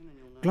out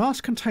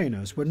glass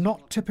containers were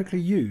not typically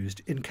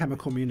used in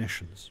chemical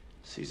munitions.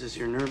 Seizes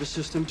your nervous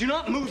system. Do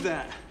not move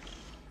that!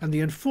 And the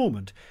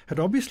informant had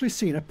obviously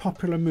seen a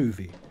popular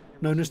movie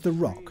known as The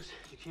Rock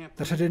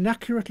that had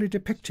inaccurately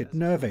depicted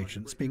nerve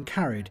agents being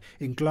carried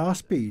in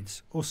glass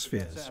beads or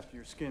spheres. After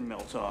your skin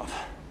melts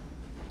off.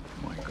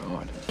 Oh my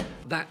God.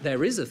 That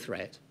there is a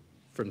threat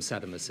from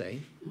Saddam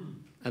Hussein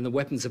and the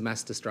weapons of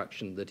mass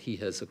destruction that he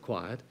has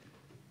acquired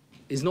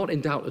is not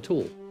in doubt at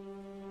all.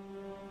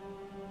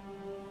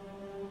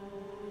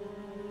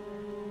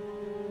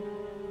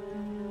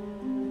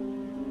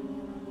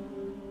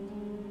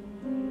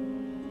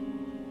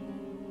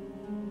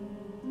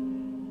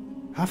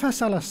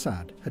 Hafez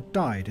al-Assad had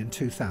died in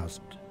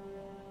 2000.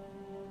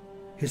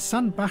 His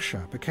son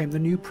Bashar became the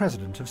new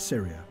president of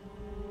Syria.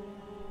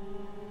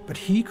 But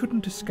he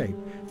couldn't escape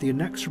the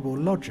inexorable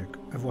logic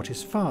of what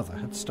his father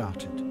had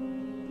started.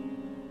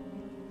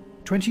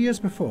 20 years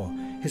before,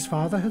 his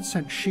father had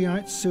sent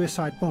Shiite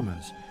suicide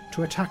bombers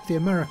to attack the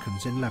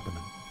Americans in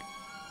Lebanon.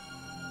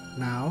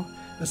 Now,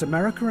 as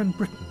America and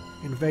Britain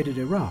invaded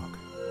Iraq,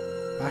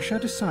 Bashar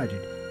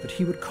decided that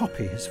he would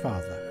copy his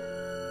father.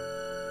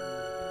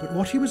 But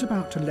what he was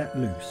about to let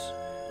loose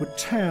would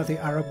tear the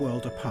Arab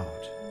world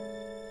apart,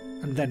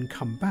 and then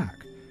come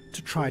back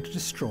to try to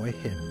destroy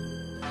him.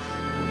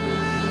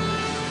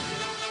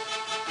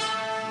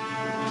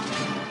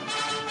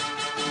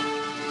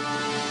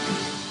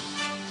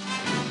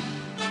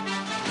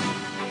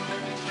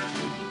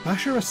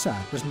 Bashar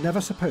Assad was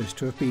never supposed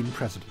to have been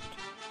president.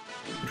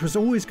 It was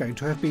always going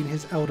to have been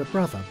his elder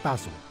brother,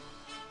 Basil.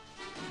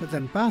 But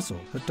then Basil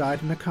had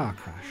died in a car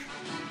crash.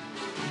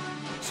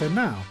 So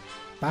now,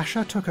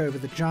 Bashar took over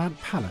the giant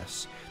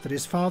palace that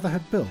his father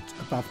had built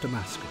above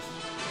Damascus.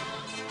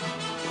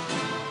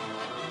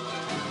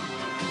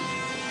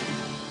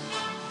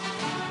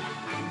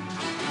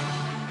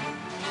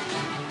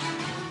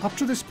 Up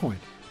to this point,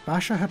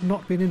 Bashar had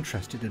not been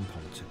interested in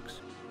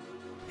politics.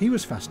 He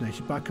was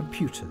fascinated by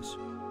computers.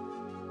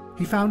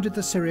 He founded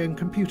the Syrian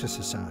Computer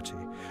Society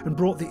and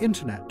brought the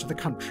internet to the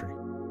country.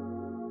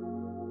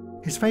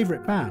 His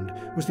favourite band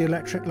was the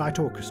Electric Light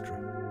Orchestra.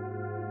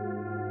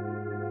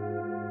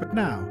 But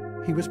now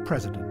he was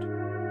president.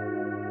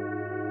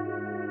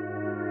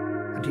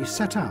 And he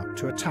set out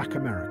to attack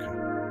America.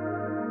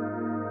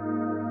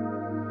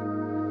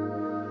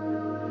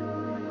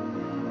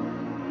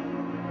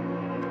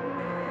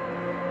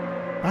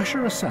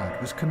 Bashar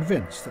Assad was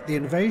convinced that the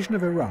invasion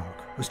of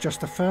Iraq was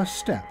just the first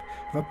step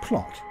of a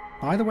plot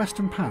by the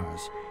Western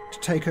powers to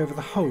take over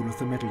the whole of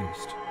the Middle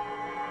East.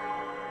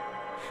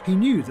 He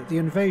knew that the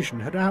invasion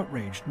had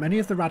outraged many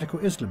of the radical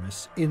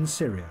Islamists in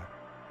Syria,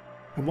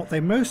 and what they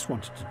most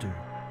wanted to do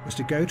was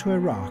to go to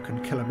Iraq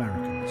and kill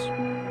Americans.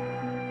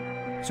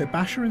 So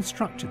Bashar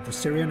instructed the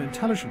Syrian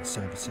intelligence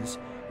services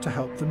to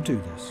help them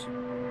do this.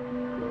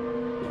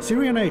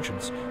 Syrian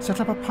agents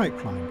set up a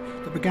pipeline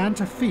that began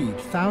to feed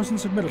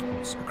thousands of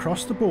militants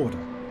across the border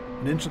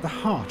and into the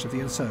heart of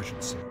the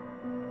insurgency.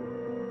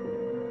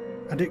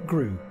 And it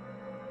grew.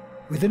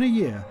 Within a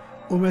year,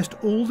 almost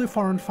all the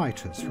foreign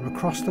fighters from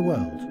across the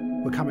world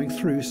were coming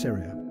through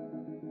Syria.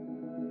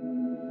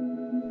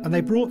 And they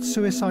brought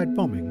suicide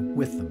bombing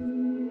with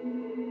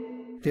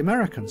them. The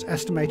Americans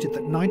estimated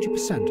that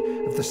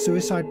 90% of the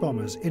suicide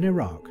bombers in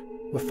Iraq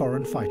were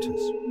foreign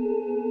fighters.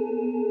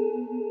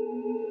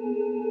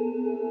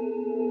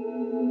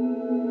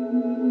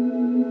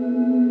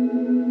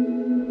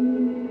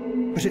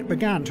 But it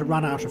began to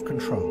run out of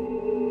control.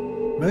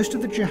 Most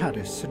of the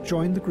jihadists had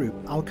joined the group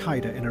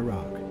Al-Qaeda in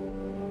Iraq,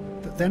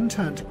 that then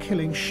turned to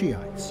killing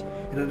Shiites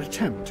in an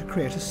attempt to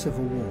create a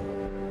civil war.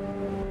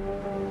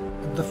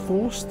 And the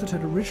force that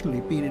had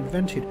originally been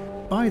invented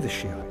by the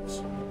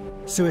Shiites,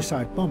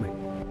 suicide bombing,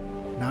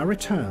 now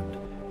returned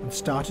and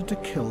started to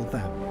kill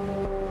them.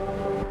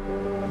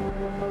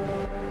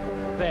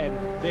 then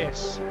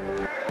this.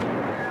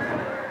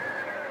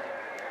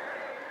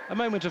 A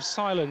moment of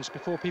silence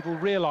before people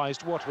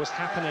realised what was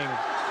happening.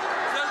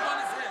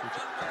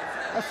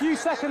 A few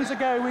seconds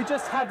ago, we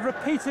just had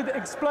repeated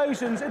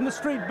explosions in the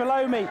street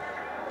below me.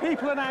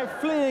 People are now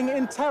fleeing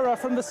in terror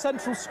from the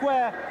central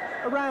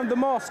square around the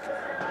mosque.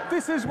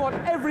 This is what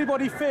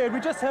everybody feared.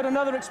 We just heard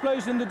another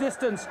explosion in the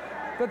distance,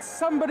 that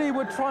somebody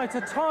would try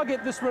to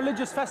target this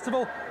religious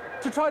festival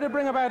to try to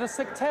bring about a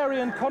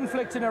sectarian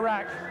conflict in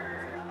Iraq.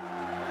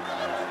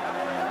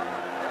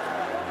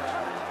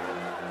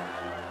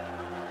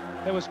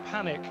 There was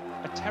panic,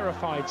 a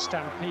terrified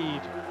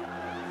stampede.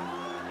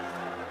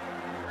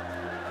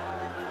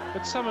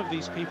 But some of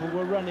these people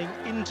were running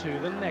into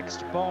the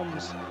next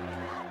bombs.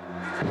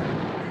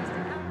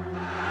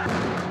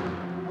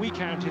 We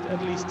counted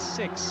at least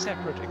 6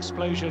 separate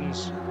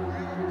explosions.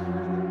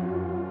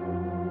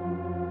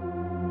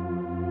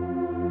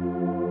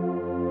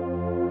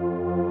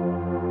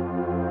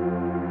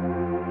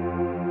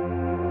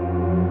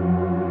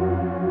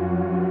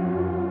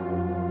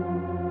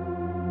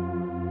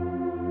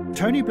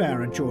 Tony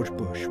Blair and George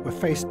Bush were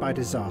faced by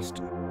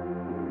disaster.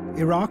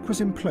 Iraq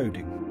was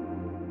imploding,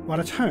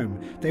 while at home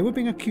they were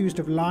being accused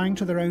of lying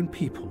to their own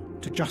people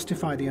to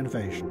justify the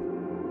invasion.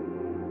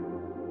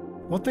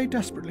 What they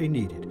desperately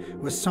needed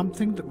was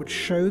something that would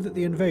show that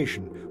the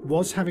invasion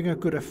was having a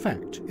good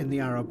effect in the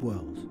Arab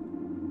world.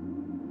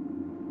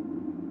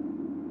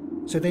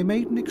 So they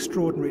made an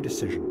extraordinary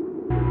decision.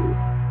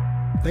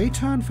 They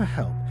turned for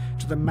help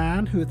to the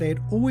man who they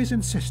had always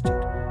insisted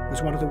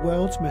was one of the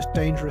world's most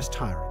dangerous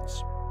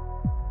tyrants,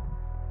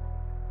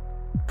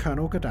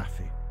 Colonel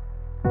Gaddafi.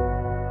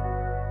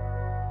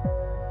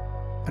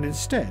 And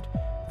instead,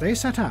 they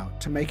set out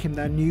to make him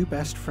their new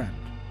best friend.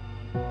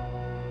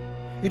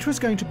 It was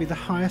going to be the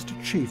highest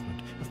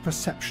achievement of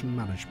perception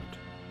management.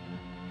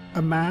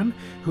 A man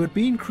who had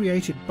been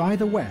created by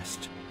the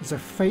West as a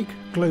fake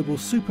global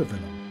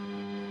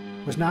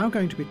supervillain was now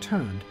going to be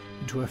turned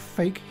into a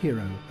fake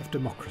hero of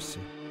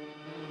democracy.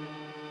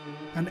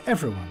 And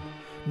everyone,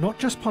 not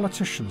just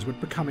politicians, would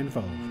become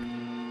involved.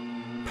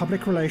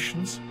 Public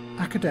relations,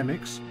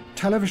 academics,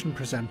 television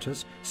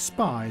presenters,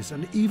 spies,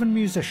 and even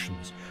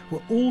musicians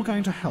were all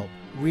going to help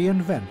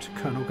reinvent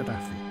Colonel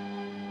Gaddafi.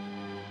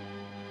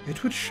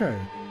 It would show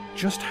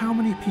just how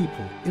many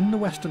people in the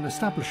Western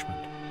establishment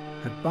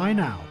had by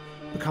now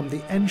become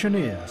the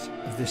engineers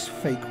of this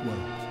fake world.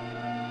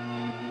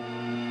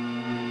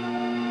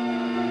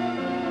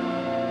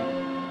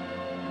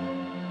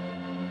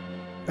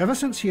 Ever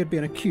since he had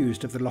been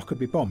accused of the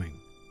Lockerbie bombing,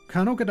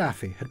 Colonel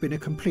Gaddafi had been a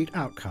complete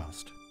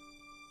outcast.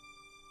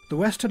 The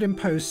West had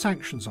imposed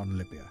sanctions on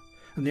Libya,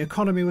 and the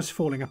economy was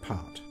falling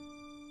apart.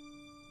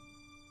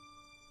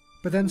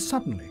 But then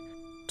suddenly,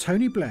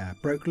 Tony Blair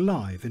broke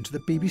live into the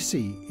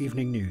BBC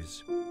Evening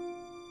News.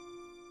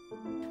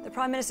 The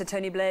Prime Minister,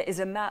 Tony Blair, is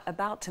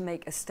about to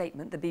make a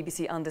statement the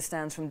BBC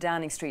understands from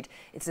Downing Street.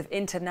 It's of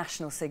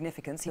international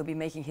significance. He'll be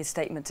making his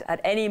statement at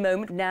any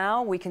moment.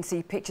 Now we can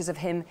see pictures of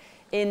him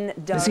in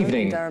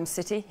Durham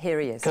City. Here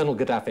he is. Colonel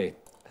Gaddafi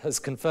has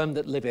confirmed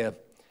that Libya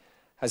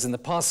has in the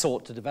past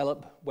sought to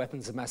develop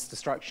weapons of mass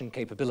destruction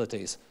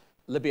capabilities.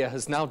 Libya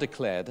has now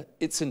declared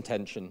its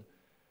intention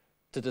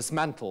to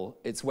dismantle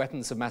its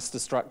weapons of mass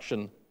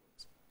destruction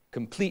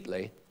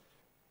completely.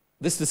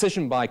 This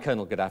decision by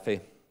Colonel Gaddafi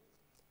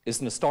is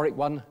an historic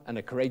one and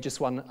a courageous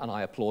one, and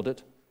I applaud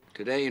it.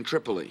 Today in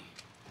Tripoli,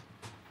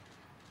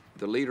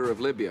 the leader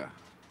of Libya,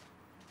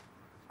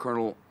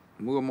 Colonel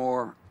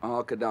Muammar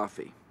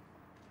al-Gaddafi,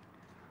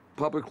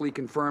 publicly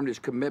confirmed his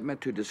commitment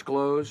to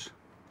disclose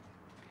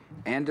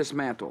and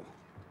dismantle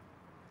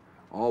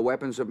all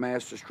weapons of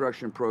mass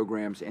destruction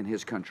programs in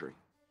his country.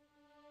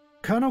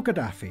 Colonel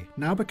Gaddafi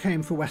now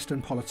became for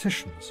Western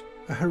politicians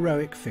a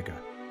heroic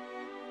figure.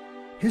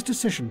 His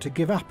decision to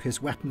give up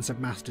his weapons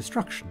of mass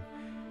destruction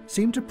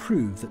seemed to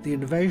prove that the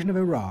invasion of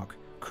Iraq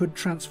could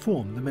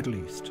transform the Middle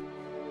East.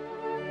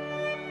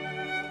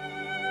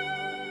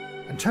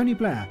 And Tony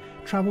Blair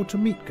travelled to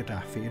meet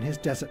Gaddafi in his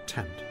desert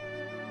tent,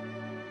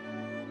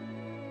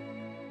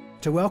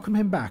 to welcome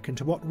him back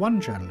into what one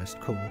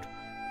journalist called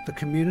the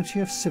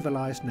community of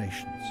civilized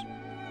nations.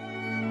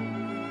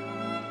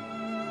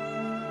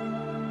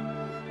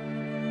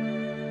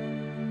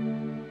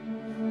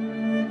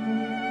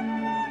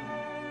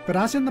 But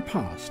as in the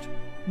past,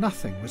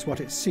 nothing was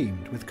what it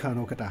seemed with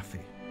Colonel Gaddafi.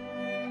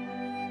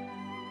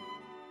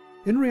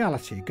 In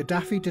reality,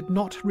 Gaddafi did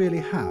not really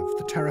have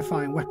the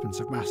terrifying weapons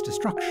of mass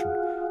destruction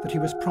that he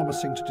was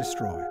promising to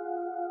destroy.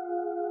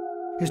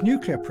 His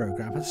nuclear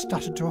program had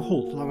stuttered to a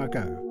halt long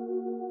ago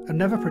and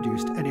never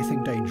produced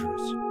anything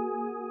dangerous.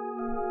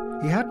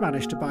 He had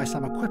managed to buy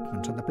some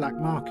equipment on the black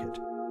market,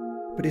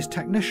 but his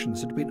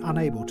technicians had been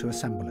unable to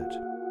assemble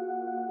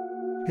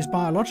it. His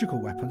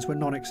biological weapons were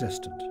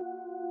non-existent.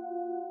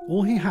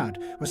 All he had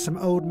was some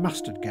old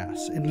mustard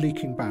gas in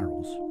leaking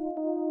barrels.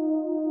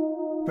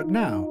 But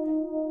now,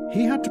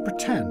 he had to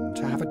pretend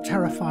to have a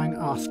terrifying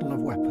arsenal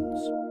of weapons,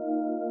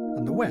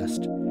 and the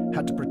West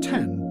had to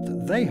pretend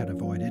that they had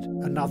avoided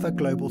another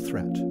global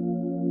threat.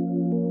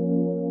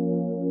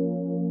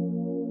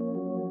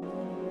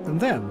 And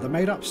then the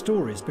made-up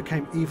stories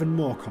became even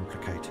more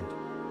complicated.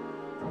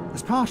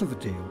 As part of the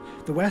deal,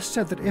 the West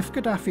said that if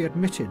Gaddafi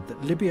admitted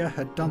that Libya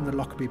had done the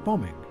Lockerbie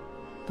bombing,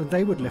 then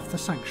they would lift the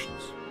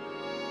sanctions.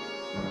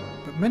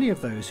 But many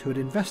of those who had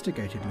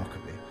investigated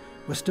Lockerbie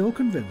were still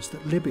convinced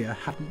that Libya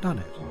hadn't done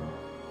it,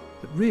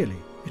 that really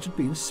it had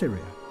been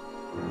Syria.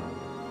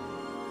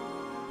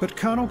 But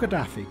Colonel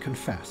Gaddafi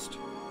confessed.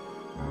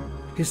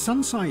 His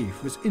son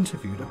Saif was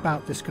interviewed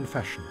about this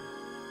confession.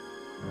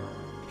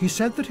 He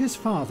said that his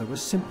father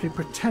was simply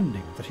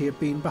pretending that he had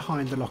been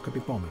behind the Lockerbie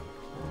bombing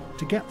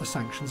to get the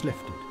sanctions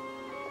lifted,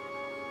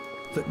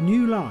 that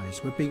new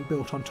lies were being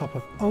built on top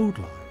of old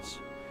lies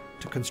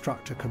to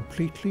construct a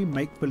completely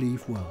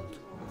make-believe world.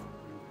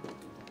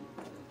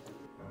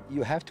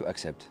 You have to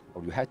accept,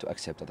 or you had to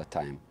accept at that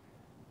time,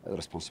 the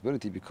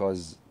responsibility,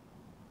 because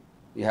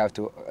you have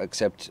to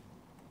accept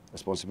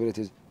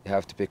responsibilities, you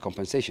have to pay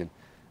compensation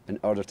in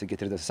order to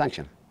get rid of the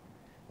sanction.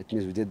 It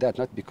means we did that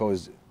not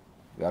because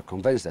we are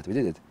convinced that we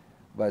did it,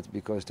 but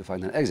because to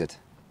find an exit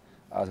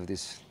out of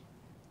this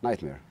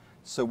nightmare.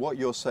 So what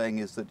you're saying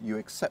is that you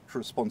accept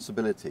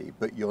responsibility,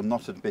 but you're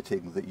not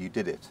admitting that you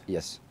did it?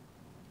 Yes.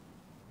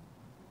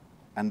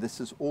 And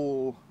this is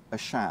all a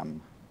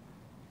sham,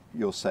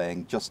 you're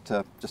saying, just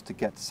to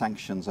get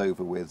sanctions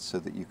over with so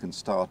that you can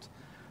start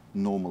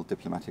normal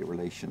diplomatic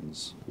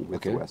relations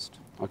with the West?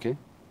 Okay.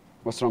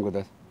 What's wrong with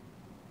that?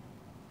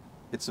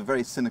 It's a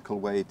very cynical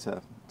way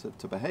to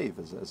behave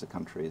as a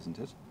country, isn't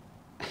it?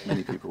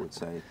 Many people would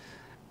say.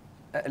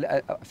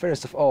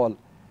 First of all,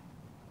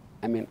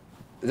 I mean,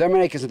 the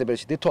Americans in the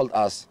British, they told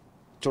us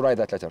to write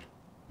that letter.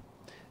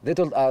 They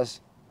told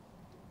us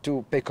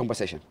to pay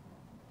compensation.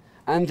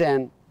 And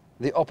then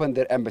they opened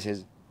their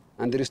embassies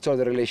and they restored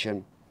the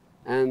relation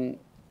and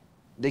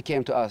they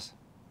came to us.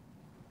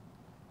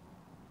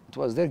 It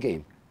was their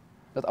game,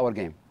 not our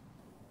game.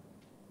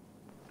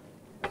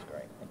 That's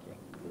great, thank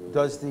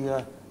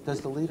you.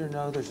 Does the leader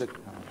know there's a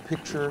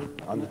picture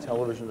on the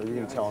television? Are you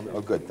going to tell him?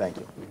 Oh, good, thank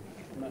you.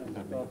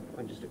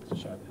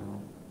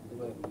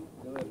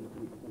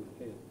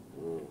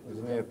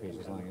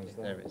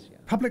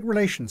 Public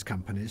relations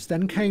companies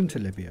then came to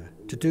Libya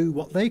to do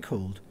what they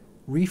called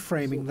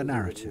reframing the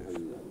narrative.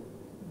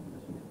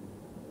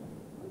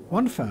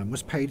 One firm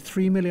was paid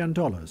 $3 million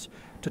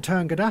to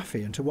turn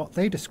Gaddafi into what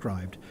they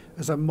described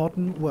as a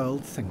modern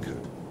world thinker.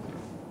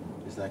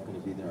 Is that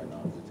going to be there or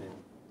not?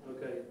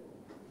 Okay.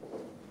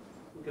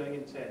 We're going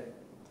in 10.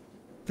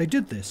 They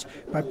did this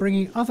by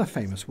bringing other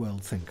famous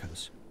world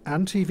thinkers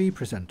and TV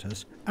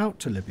presenters out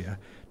to Libya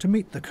to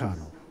meet the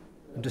colonel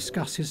and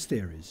discuss his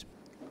theories.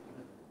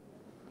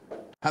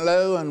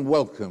 Hello and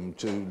welcome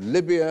to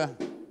Libya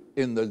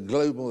in the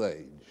Global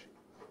Age,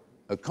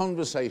 a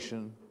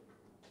conversation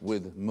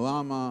with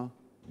Muammar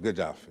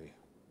Gaddafi.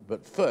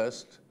 But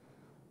first,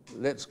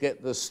 let's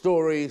get the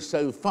story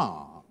so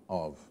far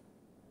of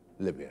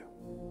Libya.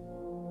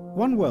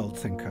 One world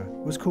thinker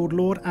was called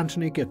Lord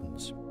Anthony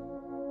Giddens.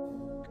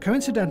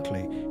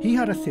 Coincidentally, he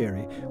had a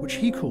theory which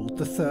he called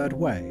the Third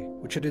Way,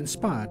 which had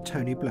inspired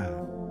Tony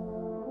Blair.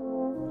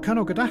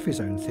 Colonel Gaddafi's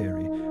own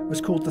theory was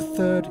called the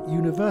Third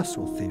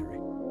Universal Theory.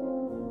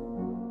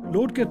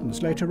 Lord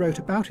Giddens later wrote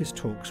about his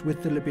talks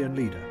with the Libyan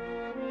leader.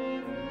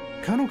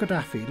 Colonel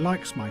Gaddafi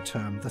likes my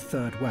term, the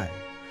Third Way,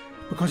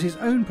 because his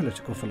own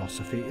political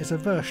philosophy is a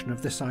version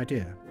of this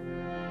idea.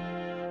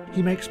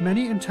 He makes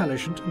many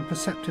intelligent and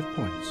perceptive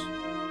points.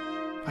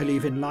 I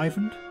leave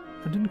enlivened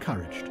and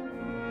encouraged.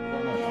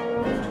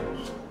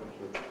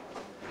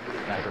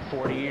 After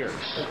 40 years,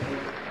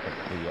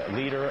 the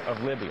leader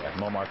of Libya,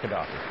 Muammar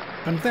Gaddafi.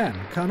 And then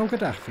Colonel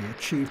Gaddafi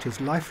achieved his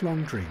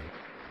lifelong dream.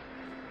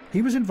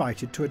 He was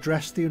invited to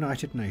address the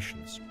United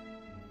Nations.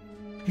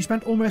 He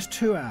spent almost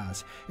 2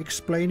 hours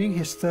explaining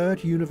his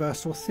Third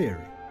Universal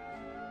Theory,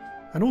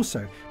 and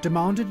also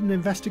demanded an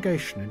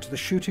investigation into the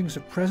shootings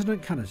of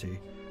President Kennedy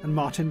and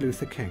Martin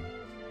Luther King.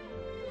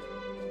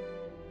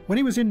 When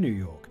he was in New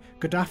York,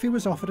 Gaddafi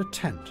was offered a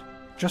tent,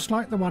 just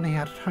like the one he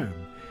had at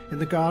home, in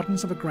the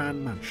gardens of a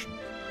grand mansion.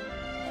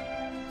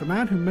 The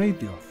man who made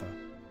the offer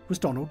was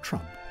Donald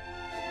Trump.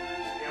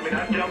 I mean,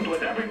 I've dealt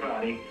with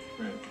everybody.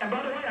 And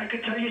by the way, I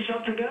could tell you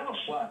something else.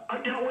 What?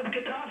 I dealt with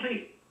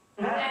Gaddafi.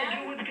 What did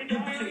I do with Gaddafi? You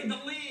buried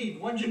the lead.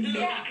 What'd you do?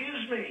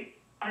 Excuse me.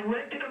 I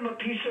rented him a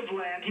piece of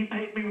land. He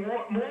paid me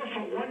more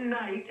for one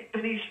night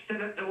than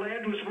the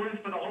land was worth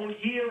for the whole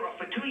year or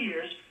for 2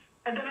 years.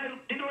 And then I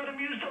didn't let him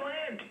use the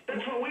land.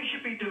 That's what we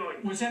should be doing.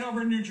 Was that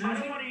over in New Jersey? I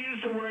don't want to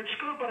use the word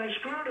screw, but I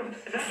screwed him.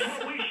 That's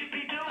what we should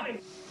be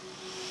doing.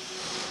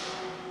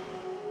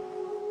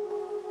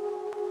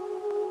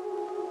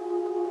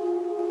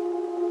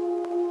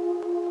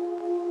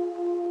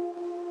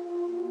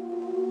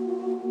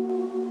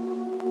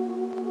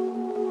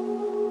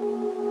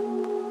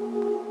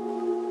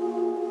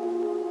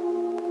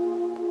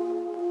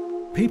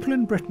 People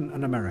in Britain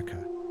and America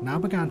now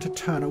began to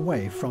turn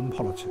away from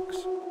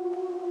politics.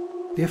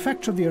 The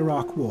effects of the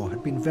Iraq War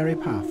had been very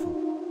powerful.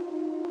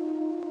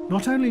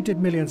 Not only did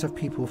millions of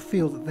people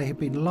feel that they had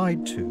been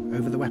lied to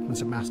over the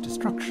weapons of mass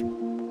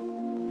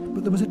destruction,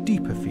 but there was a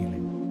deeper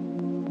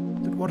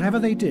feeling that whatever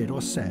they did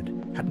or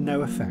said had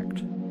no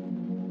effect.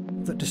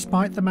 That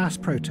despite the mass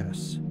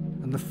protests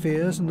and the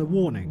fears and the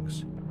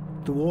warnings,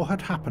 the war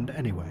had happened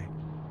anyway.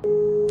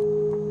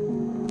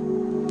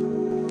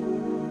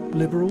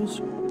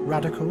 Liberals,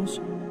 radicals,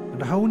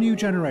 and a whole new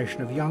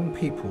generation of young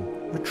people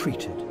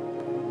retreated.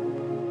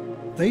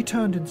 They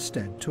turned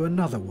instead to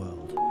another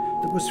world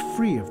that was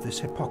free of this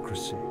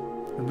hypocrisy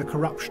and the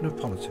corruption of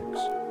politics.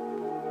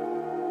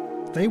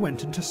 They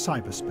went into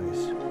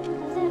cyberspace.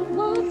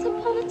 Once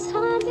upon a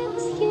time it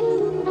was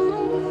you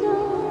I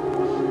know.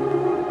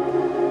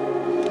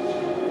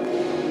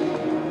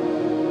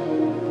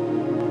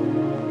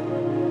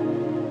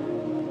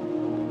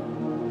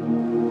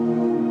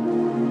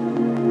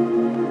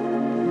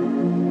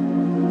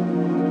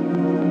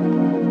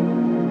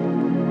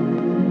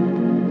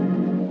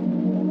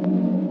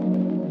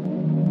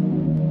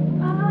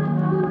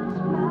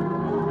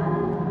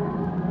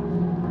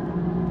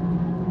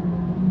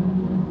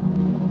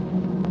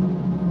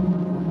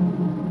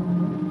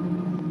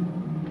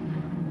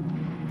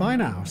 By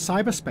now,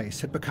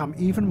 cyberspace had become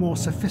even more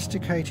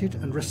sophisticated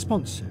and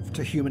responsive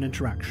to human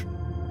interaction.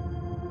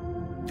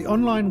 The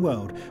online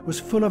world was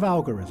full of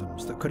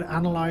algorithms that could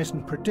analyse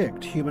and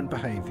predict human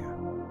behaviour.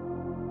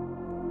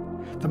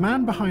 The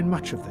man behind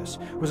much of this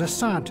was a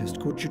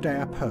scientist called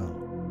Judea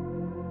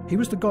Pearl. He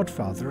was the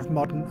godfather of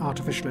modern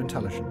artificial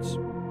intelligence.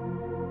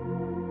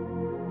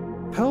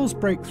 Pearl's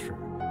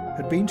breakthrough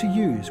had been to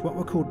use what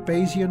were called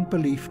Bayesian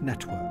belief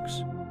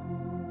networks.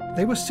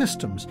 They were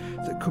systems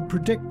that could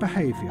predict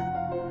behaviour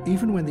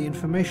even when the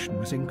information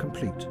was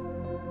incomplete.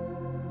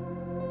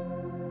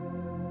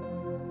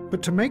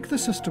 But to make the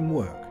system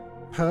work,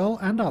 Pearl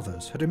and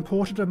others had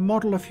imported a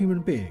model of human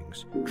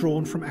beings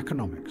drawn from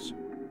economics.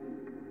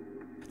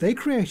 They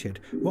created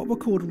what were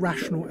called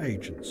rational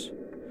agents,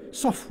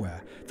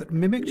 software that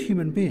mimicked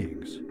human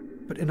beings,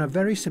 but in a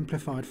very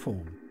simplified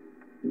form.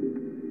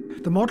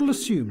 The model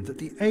assumed that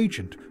the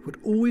agent would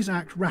always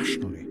act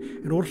rationally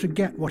in order to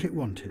get what it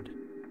wanted,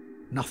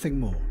 nothing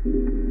more.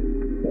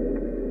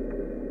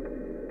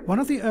 One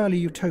of the early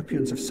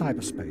utopians of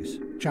cyberspace,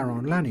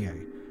 Jaron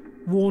Lanier,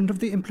 warned of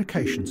the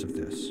implications of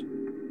this.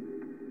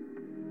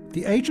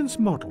 The agent's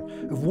model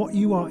of what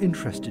you are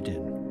interested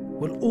in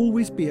will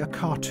always be a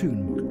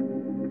cartoon model.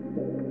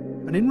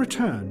 And in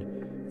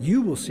return,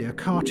 you will see a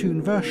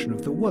cartoon version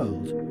of the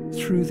world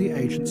through the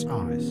agent's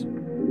eyes.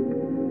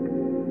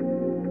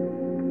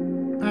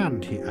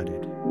 And, he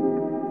added,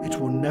 it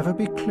will never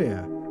be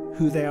clear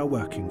who they are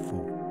working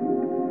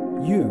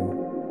for, you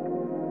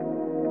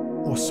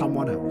or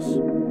someone else.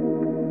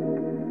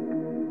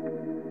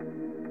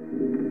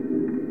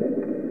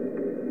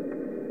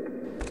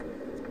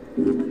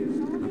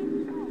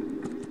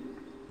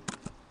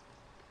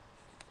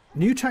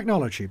 New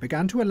technology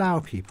began to allow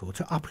people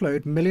to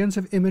upload millions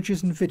of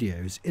images and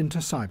videos into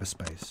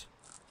cyberspace.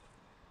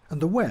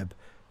 And the web,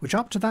 which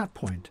up to that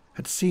point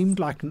had seemed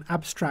like an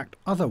abstract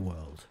other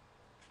world,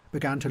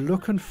 began to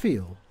look and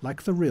feel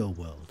like the real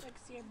world.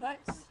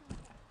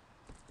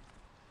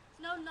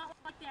 No, not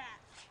like that.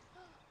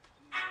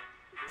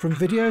 From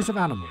videos of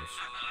animals,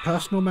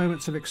 personal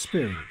moments of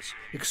experience,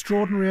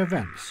 extraordinary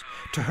events,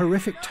 to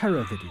horrific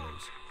terror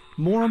videos,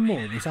 more and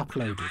more was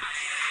uploaded.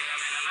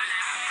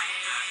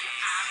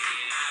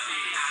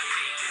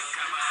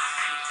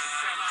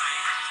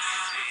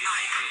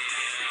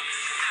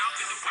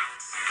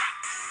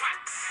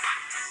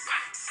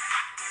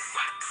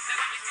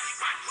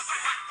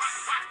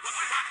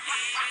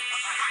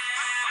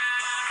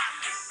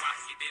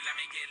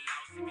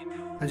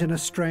 And in a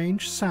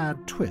strange,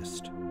 sad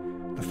twist,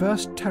 the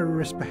first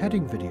terrorist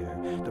beheading video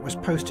that was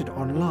posted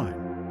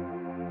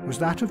online was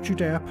that of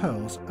Judea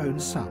Pearl's own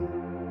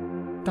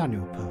son,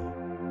 Daniel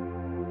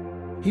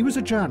Pearl. He was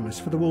a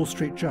journalist for the Wall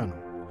Street Journal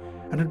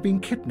and had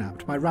been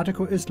kidnapped by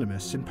radical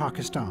Islamists in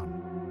Pakistan.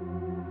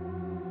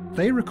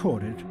 They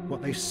recorded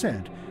what they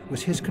said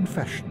was his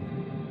confession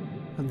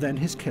and then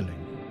his killing.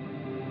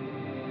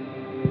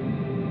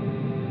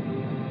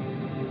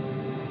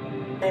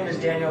 My name is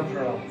Daniel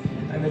Pearl.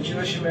 I'm a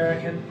Jewish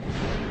American.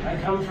 I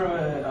come from,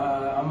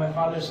 on my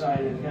father's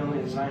side, a family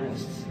of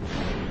Zionists.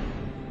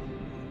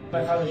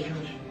 My father's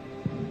Jewish.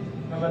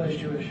 My mother's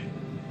Jewish.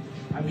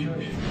 I'm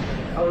Jewish.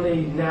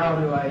 Only now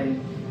do I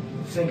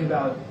think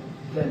about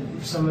that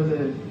some of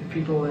the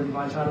people in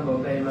Guantanamo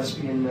Bay must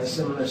be in a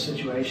similar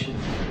situation.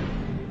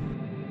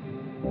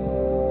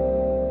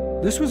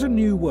 This was a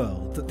new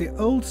world that the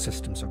old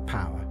systems of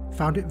power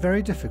found it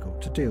very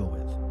difficult to deal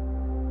with.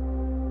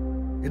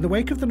 In the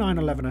wake of the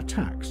 9/11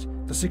 attacks,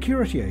 the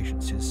security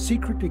agencies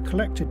secretly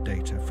collected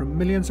data from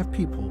millions of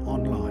people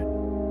online.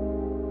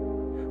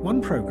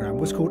 One program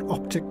was called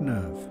Optic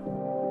Nerve.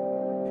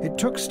 It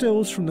took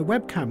stills from the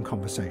webcam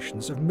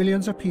conversations of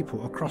millions of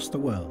people across the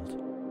world,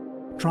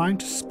 trying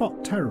to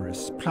spot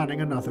terrorists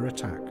planning another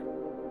attack.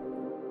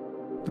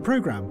 The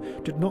program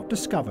did not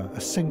discover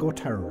a single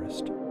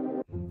terrorist,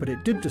 but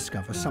it did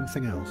discover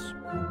something else.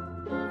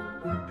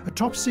 A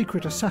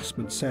top-secret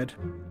assessment said,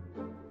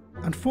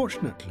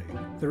 unfortunately,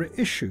 there are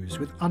issues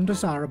with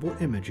undesirable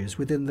images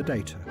within the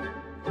data.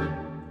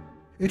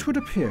 it would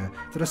appear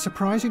that a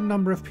surprising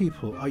number of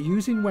people are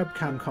using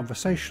webcam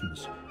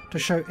conversations to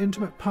show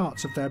intimate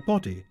parts of their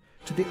body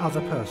to the other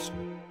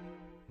person.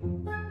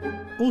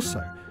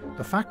 Also,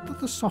 the fact that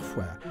the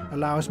software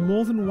allows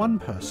more than one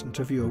person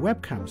to view a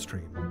webcam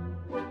stream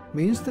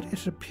means that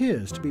it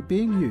appears to be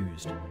being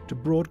used to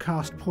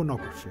broadcast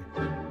pornography.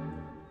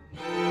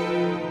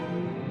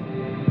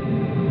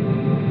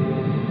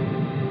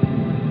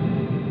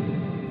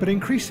 But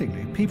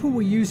increasingly, people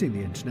were using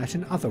the internet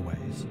in other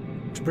ways,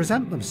 to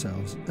present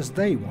themselves as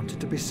they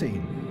wanted to be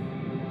seen.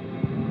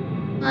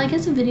 I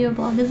guess a video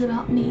blog is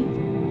about me.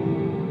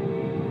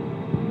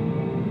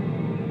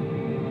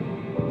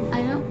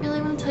 I don't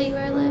really want to tell you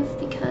where I live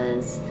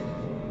because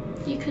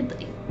you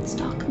could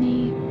stalk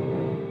me.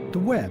 The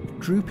web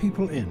drew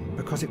people in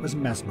because it was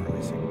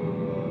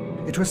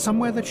mesmerizing. It was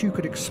somewhere that you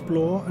could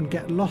explore and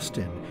get lost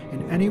in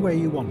any way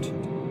you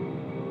wanted.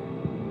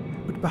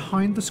 But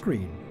behind the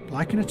screen,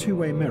 like in a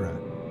two-way mirror,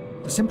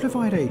 the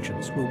simplified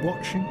agents were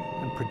watching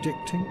and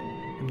predicting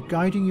and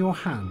guiding your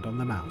hand on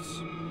the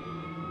mouse.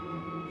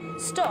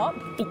 Stop.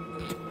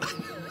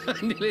 I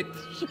nearly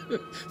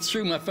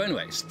threw my phone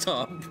away.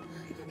 Stop.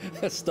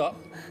 Stop.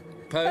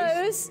 Pose.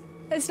 Pose.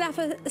 And snap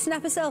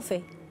a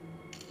selfie.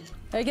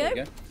 There you go. There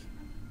you go.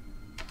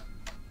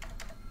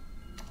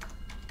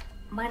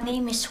 My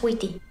name is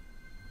Sweetie.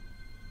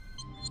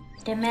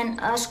 The man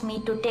asked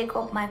me to take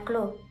off my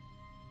clothes.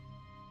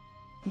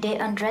 They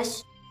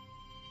undress.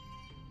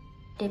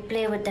 They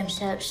play with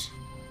themselves.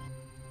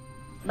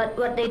 But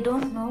what they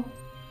don't know,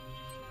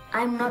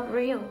 I'm not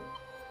real.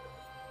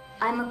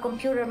 I'm a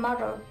computer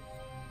model,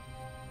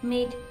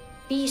 made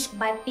piece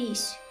by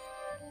piece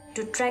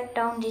to track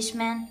down this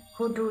man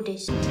who do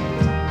this.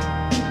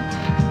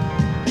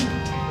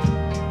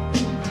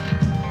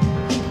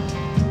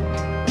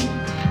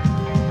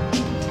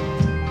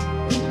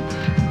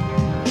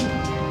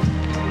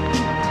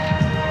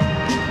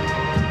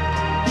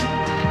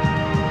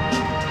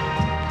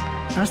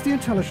 As the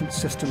intelligence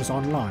systems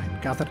online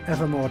gathered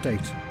ever more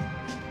data,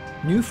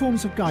 new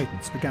forms of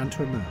guidance began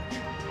to emerge.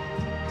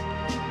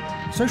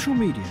 Social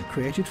media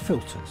created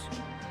filters,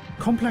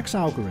 complex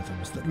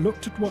algorithms that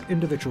looked at what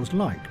individuals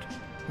liked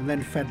and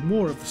then fed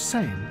more of the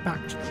same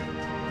back to them.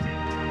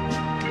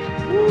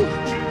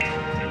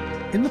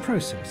 In the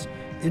process,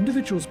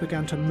 individuals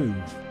began to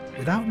move,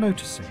 without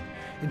noticing,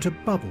 into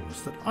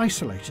bubbles that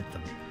isolated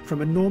them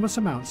from enormous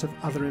amounts of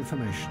other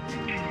information.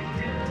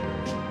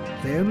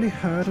 They only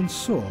heard and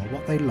saw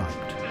what they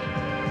liked.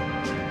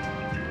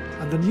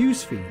 And the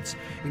news feeds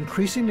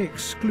increasingly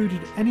excluded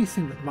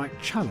anything that might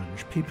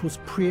challenge people's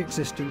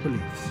pre-existing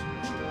beliefs.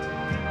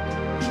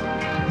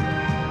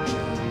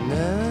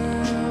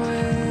 Now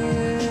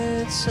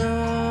it's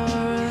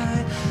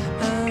alright.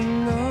 I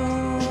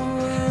know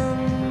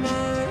when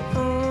my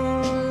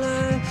own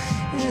life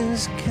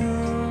is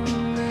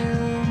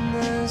coming.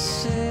 I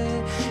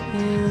say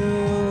you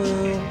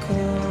will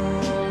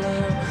call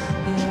out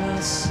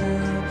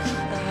yourself.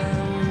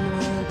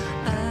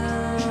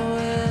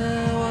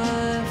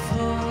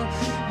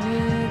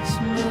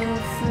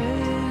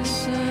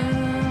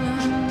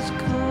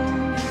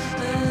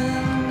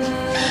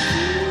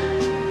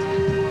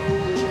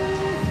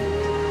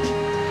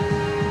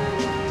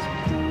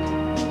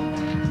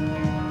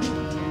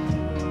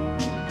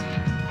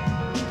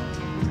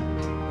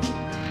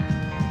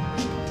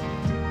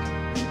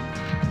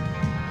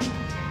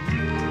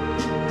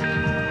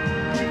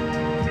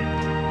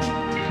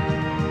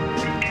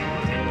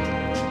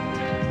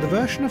 The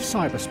version of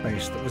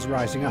cyberspace that was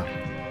rising up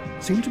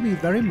seemed to be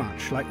very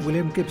much like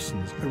William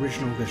Gibson's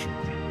original vision.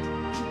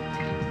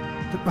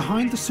 That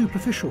behind the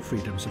superficial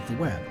freedoms of the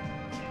web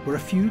were a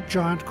few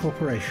giant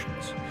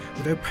corporations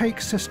with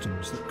opaque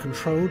systems that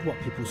controlled what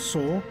people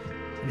saw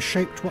and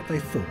shaped what they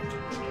thought.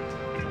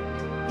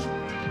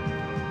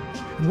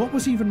 And what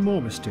was even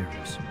more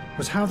mysterious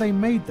was how they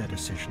made their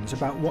decisions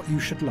about what you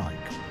should like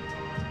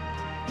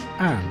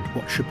and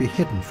what should be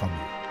hidden from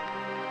you.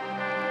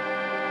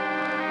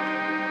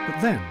 But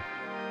then,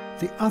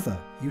 the other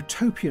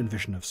utopian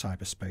vision of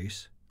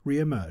cyberspace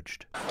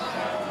re-emerged.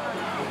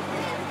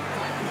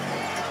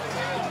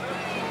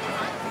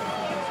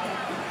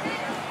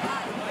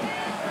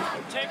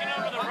 Taking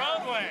over the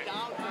roadway.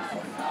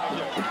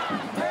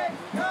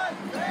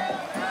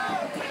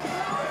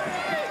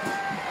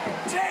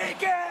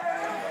 Take it!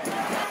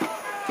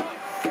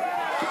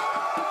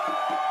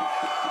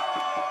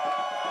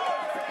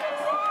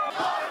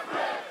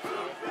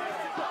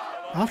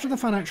 After the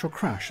financial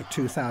crash of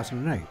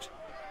 2008,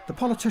 the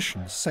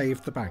politicians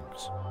saved the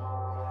banks.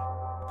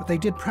 But they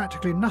did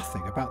practically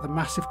nothing about the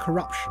massive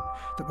corruption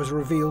that was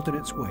revealed in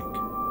its wake.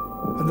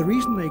 And the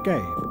reason they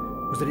gave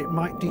was that it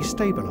might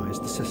destabilise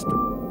the system.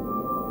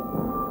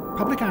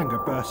 Public anger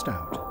burst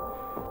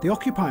out. The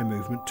Occupy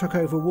movement took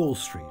over Wall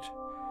Street,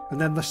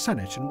 and then the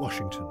Senate in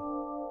Washington.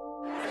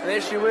 The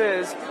issue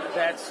is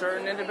that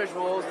certain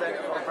individuals that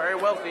are very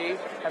wealthy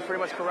have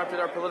pretty much corrupted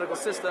our political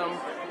system,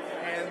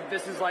 And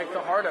this is like the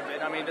heart of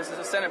it. I mean, this is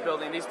a Senate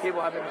building. These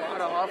people have been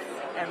bought off,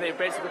 and they've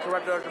basically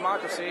corrupted our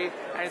democracy,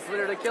 and it's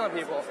literally killing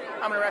people.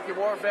 I'm an Iraqi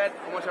war vet.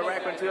 I went to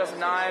Iraq in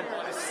 2009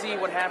 to see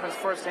what happens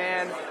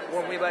firsthand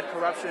when we let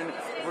corruption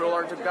rule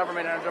our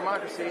government and our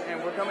democracy,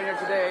 and we're coming here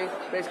today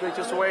basically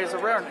just to raise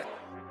awareness.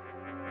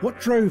 What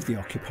drove the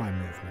Occupy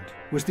movement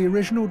was the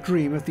original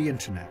dream of the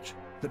internet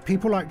that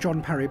people like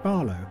John Perry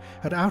Barlow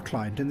had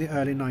outlined in the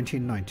early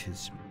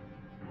 1990s.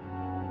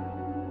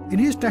 In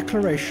his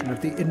declaration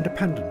of the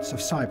independence of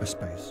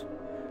cyberspace,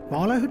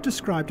 Barlow had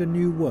described a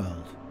new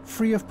world,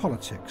 free of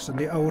politics and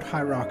the old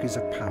hierarchies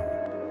of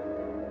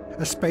power.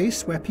 A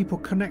space where people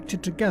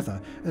connected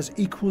together as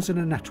equals in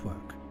a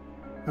network,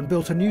 and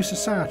built a new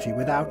society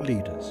without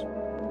leaders.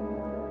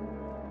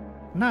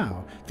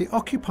 Now, the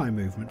Occupy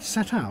movement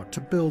set out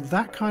to build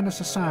that kind of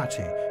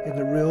society in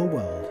the real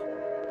world.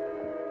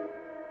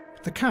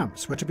 The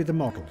camps were to be the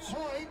models.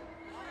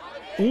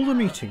 All the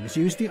meetings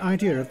used the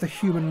idea of the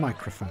human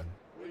microphone.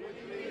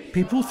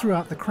 People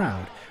throughout the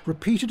crowd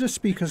repeated a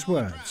speaker's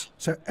words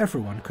so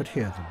everyone could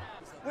hear them.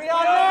 We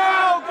are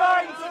now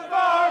going to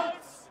vote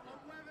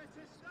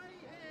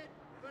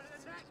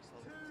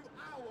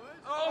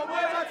on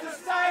whether to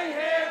stay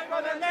here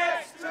for the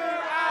next 2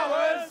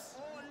 hours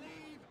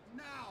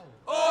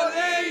or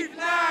leave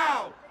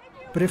now.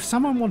 But if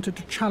someone wanted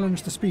to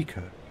challenge the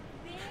speaker,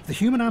 the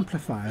human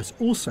amplifiers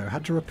also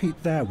had to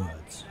repeat their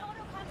words.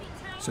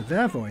 So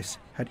their voice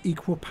had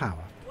equal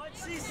power. What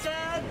she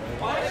said,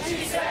 what she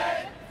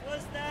said,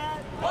 was that,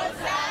 what's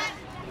that,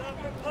 the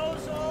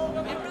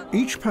proposal.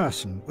 Each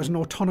person was an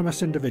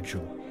autonomous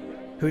individual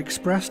who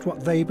expressed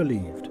what they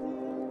believed.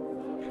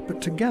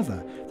 But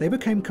together they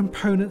became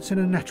components in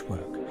a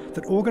network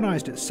that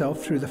organised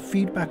itself through the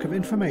feedback of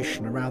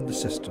information around the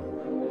system.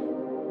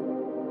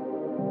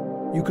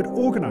 You could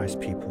organise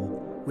people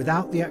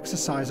without the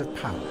exercise of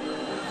power.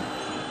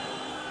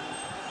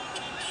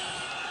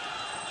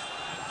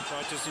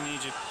 Protests in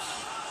Egypt.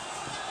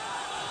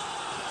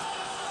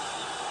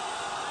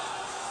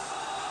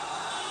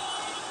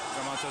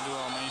 Gamata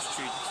Dua, Main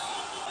Street.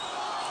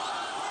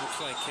 Looks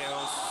like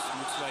chaos,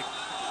 looks like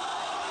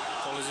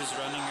police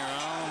running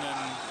around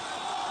and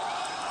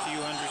a few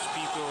hundred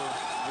people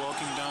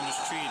walking down the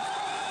street.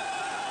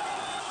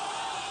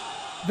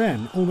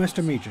 Then, almost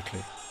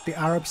immediately, the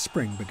Arab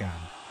Spring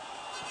began.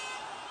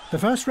 The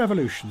first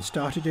revolution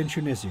started in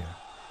Tunisia,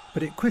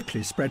 but it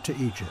quickly spread to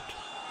Egypt.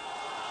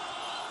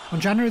 On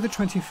January the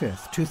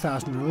 25th,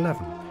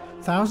 2011,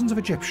 thousands of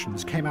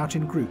Egyptians came out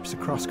in groups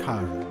across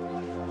Cairo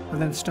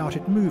and then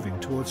started moving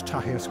towards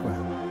Tahrir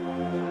Square.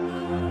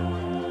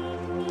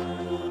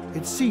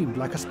 It seemed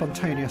like a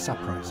spontaneous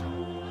uprising,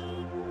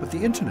 but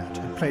the internet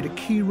had played a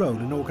key role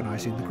in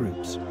organising the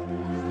groups.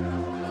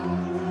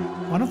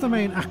 One of the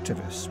main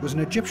activists was an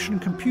Egyptian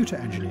computer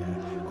engineer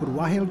called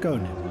Wael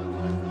Ghonim.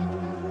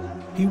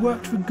 He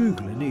worked for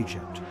Google in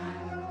Egypt,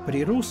 but he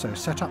had also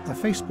set up the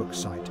Facebook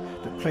site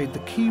that played the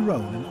key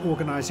role in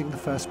organising the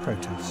first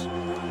protests.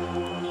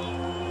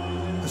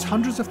 As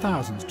hundreds of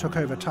thousands took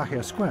over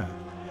Tahrir Square,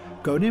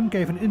 Ghonim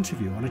gave an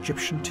interview on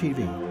Egyptian TV.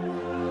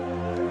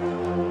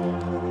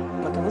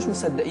 ما كانوش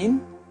مصدقين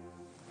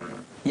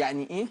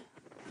يعني ايه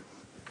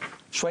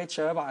شويه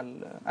شباب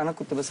على انا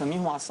كنت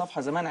بسميهم على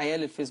الصفحه زمان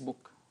عيال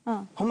الفيسبوك.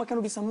 هم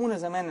كانوا بيسمونا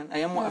زمان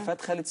ايام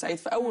وقفات خالد سعيد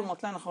في اول ما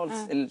طلعنا خالص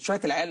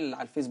شويه العيال اللي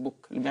على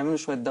الفيسبوك اللي بيعملوا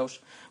شويه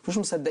دوشه مش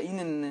مصدقين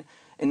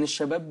ان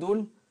الشباب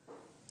دول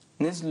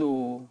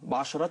نزلوا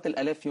بعشرات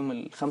الالاف يوم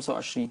ال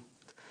 25.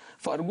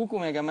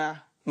 فارجوكم يا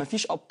جماعه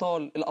مفيش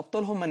ابطال،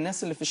 الابطال هم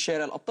الناس اللي في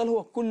الشارع، الابطال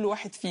هو كل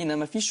واحد فينا،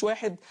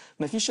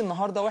 مفيش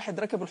النهارده واحد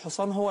راكب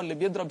الحصان هو اللي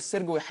بيضرب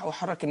السرج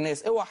ويحرك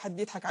الناس، اوعى حد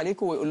يضحك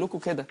عليكم ويقول لكم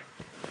كده.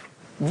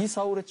 دي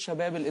ثورة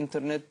شباب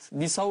الانترنت،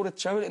 دي ثورة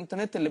شباب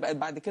الانترنت اللي بقت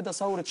بعد كده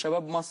ثورة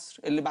شباب مصر،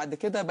 اللي بعد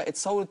كده بقت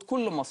ثورة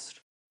كل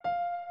مصر.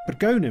 But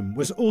Ghonim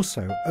was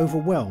also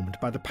overwhelmed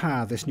by the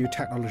power this new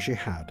technology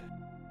had.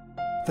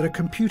 That a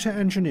computer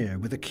engineer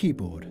with a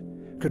keyboard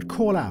could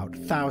call out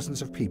thousands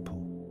of people,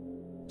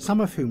 some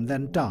of whom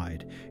then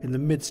died in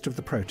the midst of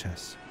the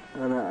protests.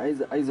 أنا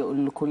عايز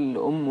أقول لكل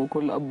أم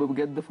وكل أب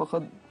بجد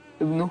فقد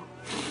ابنه.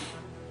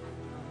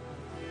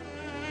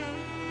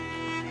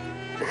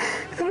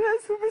 أنا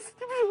آسف بس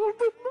دي مش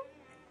غلطتنا.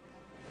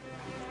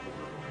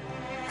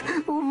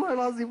 والله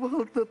العظيم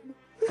غلطتنا.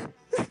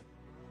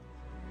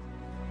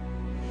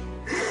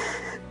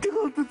 دي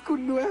غلطة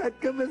كل واحد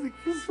كان ماسك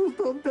في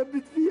السلطة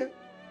ومثبت فيها.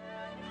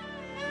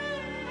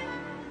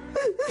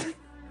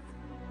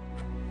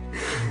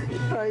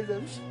 عايز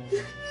أمشي.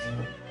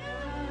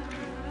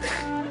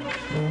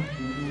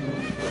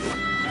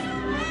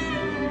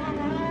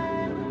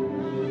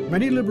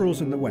 Many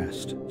liberals in the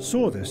West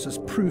saw this as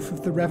proof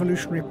of the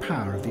revolutionary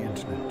power of the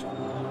internet.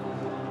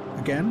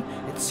 Again,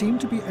 it seemed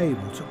to be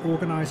able to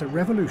organise a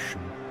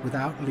revolution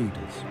without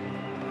leaders.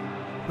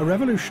 A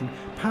revolution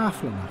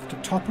powerful enough to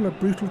topple a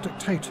brutal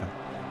dictator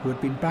who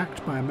had been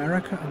backed by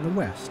America and the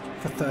West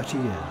for 30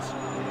 years.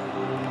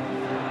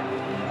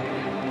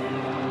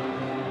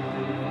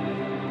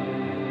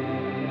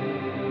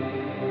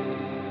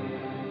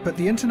 But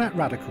the internet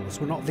radicals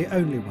were not the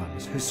only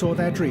ones who saw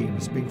their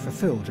dreams being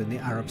fulfilled in the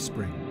Arab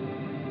Spring.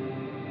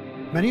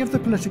 Many of the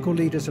political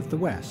leaders of the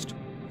West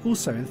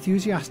also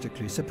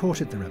enthusiastically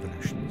supported the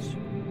revolutions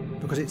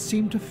because it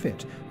seemed to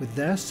fit with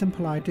their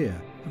simple idea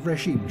of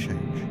regime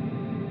change.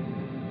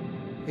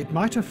 It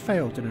might have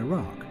failed in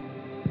Iraq,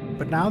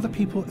 but now the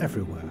people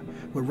everywhere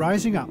were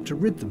rising up to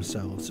rid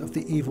themselves of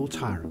the evil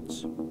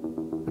tyrants,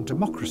 and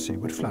democracy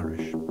would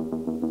flourish.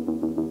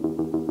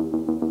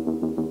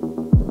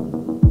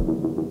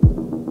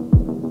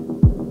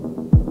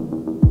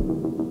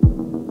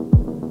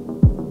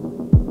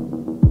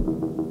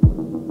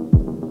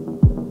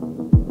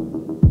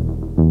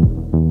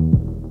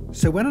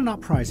 So when an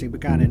uprising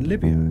began in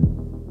Libya,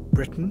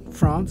 Britain,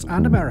 France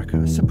and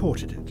America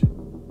supported it.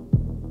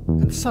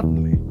 And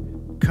suddenly,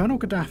 Colonel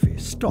Gaddafi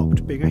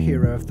stopped being a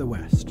hero of the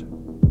West.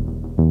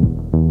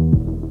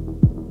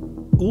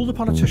 All the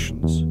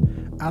politicians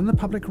and the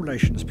public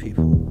relations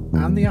people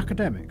and the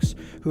academics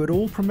who had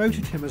all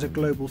promoted him as a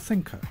global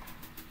thinker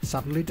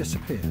suddenly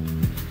disappeared.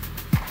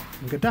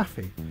 And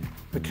Gaddafi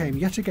became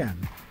yet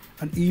again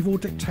an evil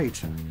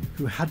dictator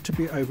who had to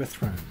be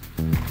overthrown.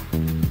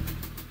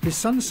 His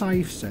son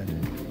Saif said,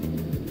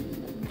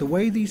 "The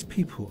way these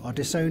people are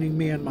disowning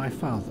me and my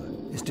father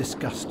is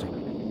disgusting.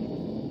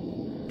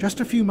 Just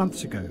a few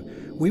months ago,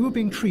 we were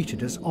being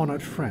treated as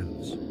honoured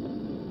friends.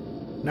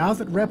 Now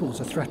that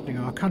rebels are threatening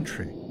our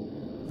country,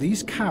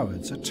 these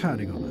cowards are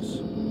turning on us."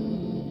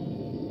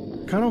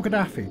 Colonel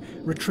Gaddafi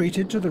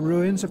retreated to the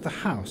ruins of the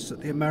house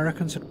that the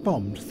Americans had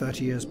bombed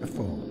 30 years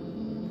before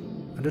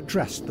and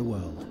addressed the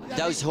world.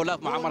 Those who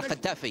love Muammar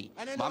Gaddafi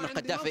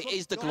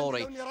is the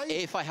glory.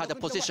 If I had a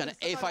position,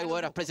 if I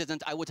were a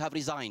president, I would have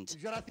resigned.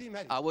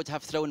 I would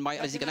have thrown my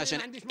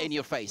resignation in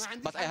your face.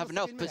 But I have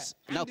no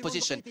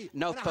position,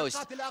 no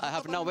post. I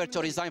have nowhere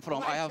to resign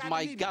from. I have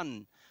my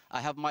gun.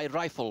 I have my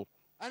rifle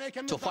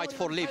to fight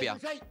for Libya.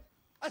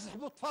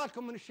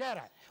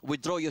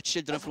 Withdraw your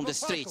children from the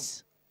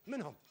streets.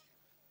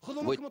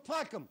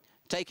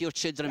 Take your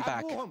children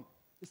back.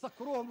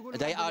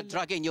 They are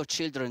dragging your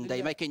children,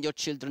 they're making your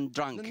children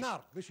drunk,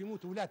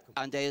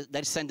 and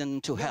they're sending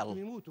them to hell.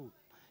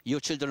 Your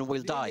children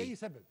will die.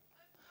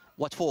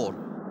 What for?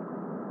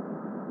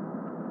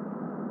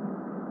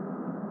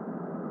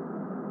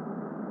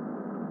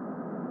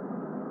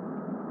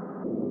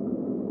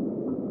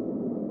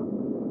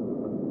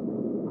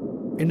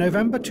 In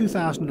November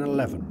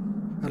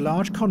 2011, a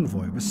large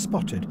convoy was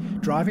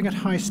spotted driving at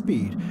high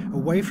speed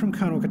away from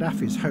Colonel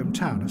Gaddafi's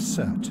hometown of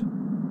Sirte.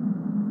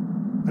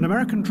 An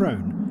American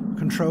drone,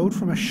 controlled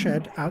from a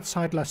shed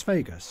outside Las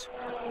Vegas,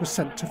 was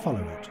sent to follow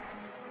it.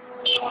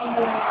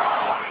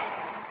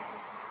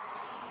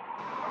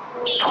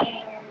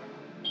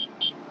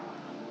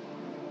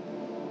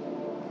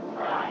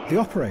 The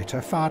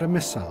operator fired a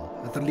missile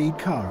at the lead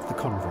car of the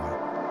convoy.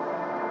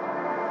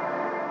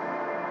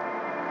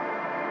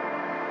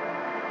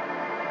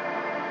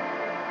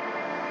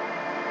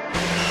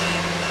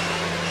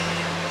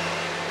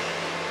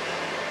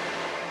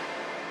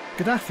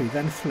 Gaddafi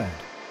then fled,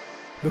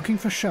 looking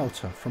for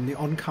shelter from the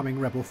oncoming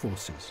rebel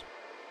forces.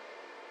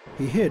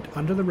 He hid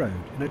under the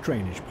road in a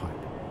drainage pipe.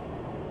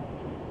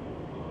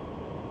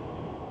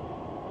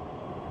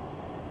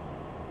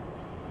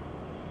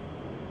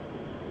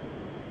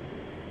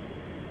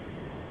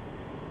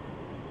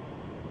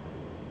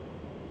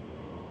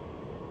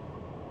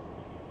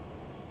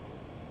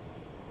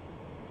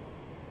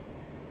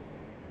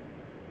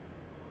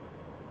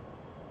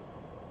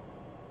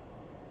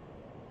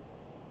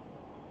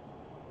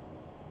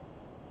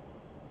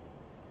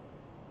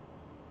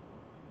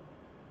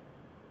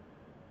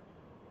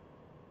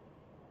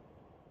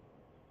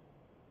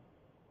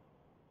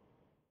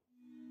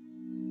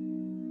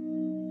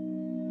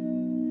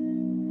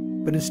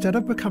 But instead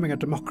of becoming a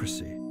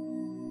democracy,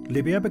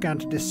 Libya began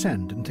to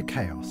descend into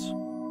chaos.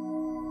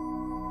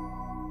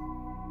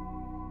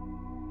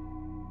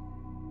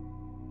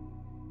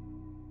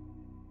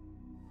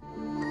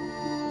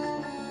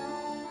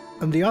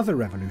 And the other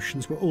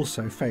revolutions were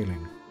also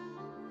failing.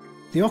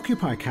 The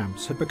Occupy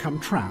camps had become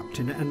trapped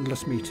in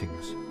endless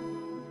meetings,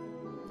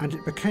 and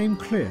it became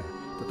clear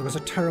that there was a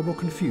terrible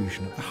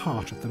confusion at the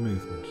heart of the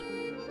movement.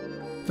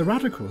 The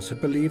radicals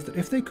had believed that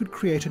if they could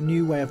create a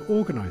new way of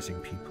organising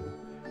people,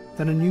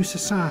 then a new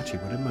society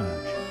would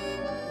emerge.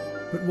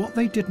 But what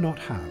they did not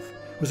have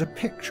was a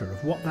picture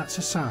of what that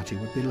society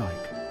would be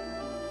like,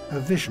 a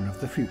vision of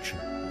the future.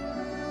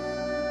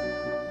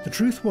 The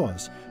truth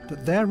was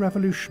that their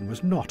revolution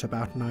was not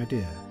about an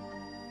idea.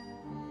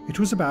 It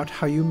was about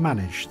how you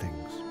manage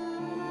things.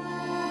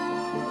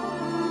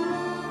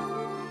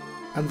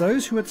 And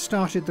those who had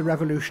started the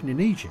revolution in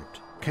Egypt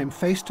came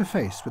face to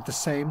face with the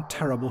same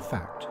terrible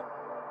fact.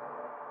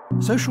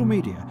 Social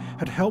media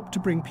had helped to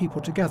bring people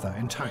together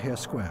in Tahrir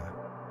Square.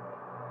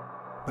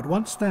 But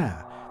once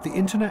there, the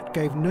internet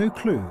gave no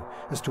clue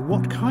as to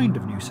what kind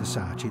of new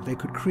society they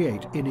could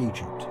create in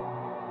Egypt.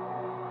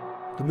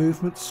 The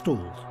movement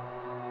stalled.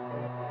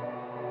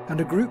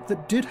 And a group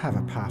that did have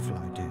a powerful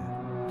idea,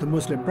 the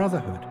Muslim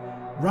Brotherhood,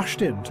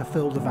 rushed in to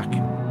fill the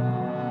vacuum.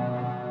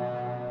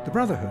 The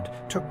Brotherhood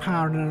took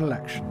power in an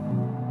election,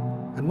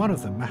 and one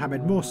of them,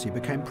 Mohamed Morsi,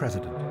 became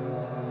president.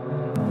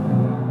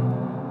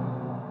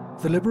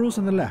 The liberals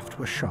and the left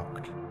were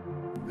shocked,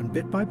 and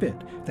bit by bit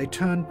they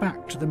turned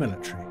back to the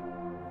military,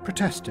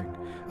 protesting,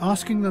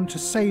 asking them to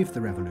save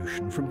the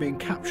revolution from being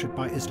captured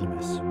by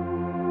Islamists.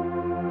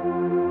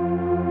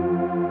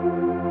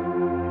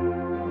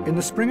 In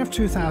the spring of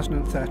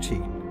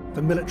 2013,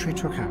 the military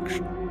took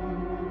action.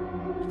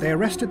 They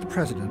arrested the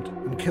president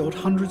and killed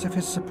hundreds of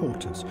his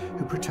supporters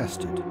who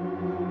protested.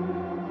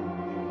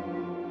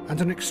 And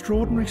an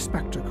extraordinary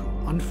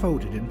spectacle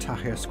unfolded in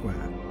Tahrir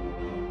Square.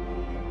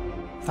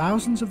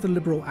 Thousands of the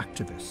liberal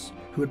activists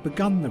who had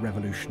begun the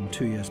revolution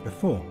 2 years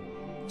before,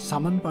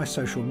 summoned by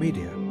social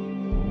media,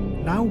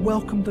 now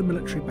welcomed the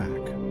military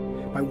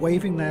back by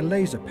waving their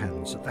laser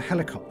pens at the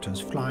helicopters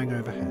flying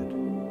overhead.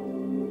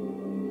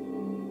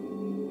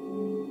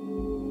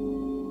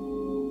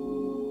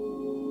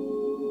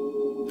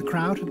 The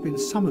crowd had been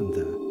summoned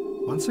there,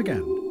 once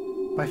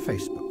again, by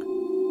Facebook.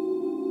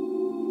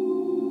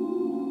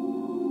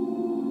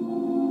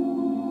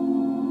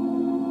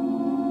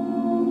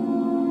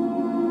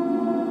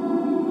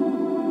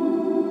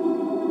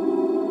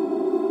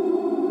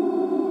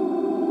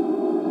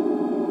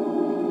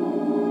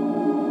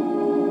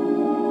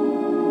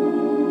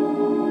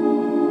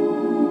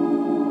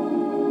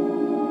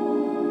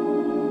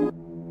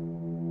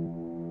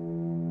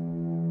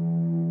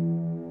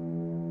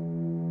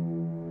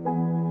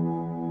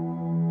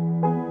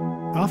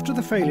 After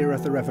the failure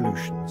of the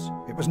revolutions,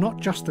 it was not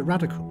just the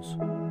radicals.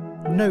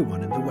 No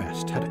one in the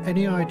West had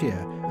any idea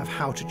of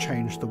how to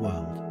change the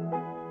world.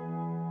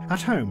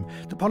 At home,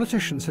 the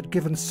politicians had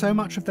given so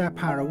much of their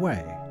power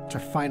away to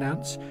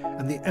finance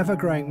and the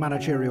ever-growing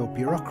managerial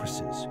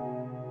bureaucracies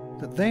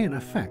that they, in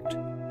effect,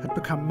 had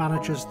become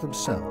managers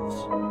themselves.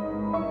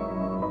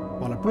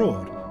 While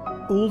abroad,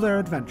 all their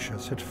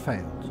adventures had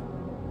failed,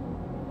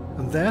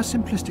 and their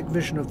simplistic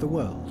vision of the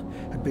world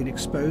had been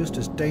exposed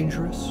as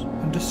dangerous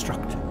and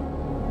destructive.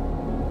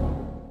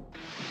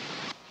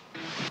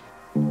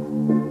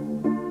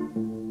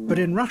 But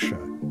in Russia,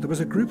 there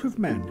was a group of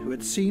men who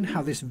had seen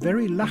how this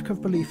very lack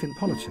of belief in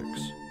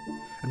politics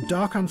and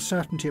dark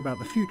uncertainty about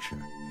the future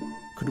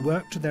could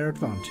work to their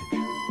advantage.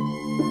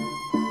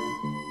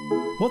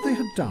 What they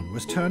had done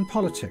was turn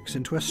politics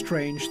into a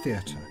strange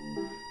theatre,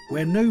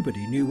 where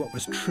nobody knew what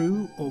was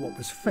true or what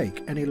was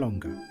fake any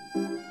longer.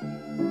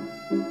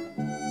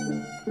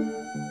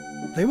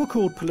 They were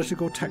called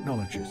political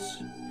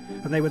technologists,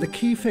 and they were the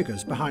key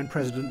figures behind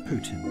President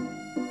Putin.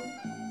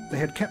 They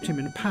had kept him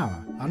in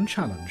power,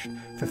 unchallenged,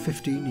 for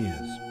 15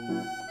 years.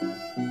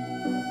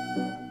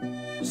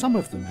 Some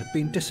of them had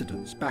been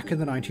dissidents back in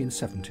the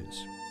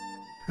 1970s,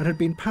 and had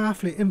been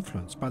powerfully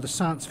influenced by the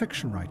science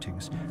fiction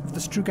writings of the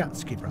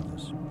Strugatsky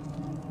brothers.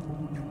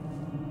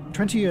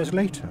 20 years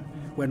later,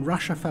 when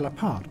Russia fell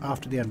apart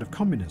after the end of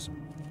communism,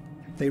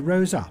 they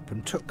rose up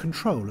and took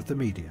control of the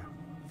media.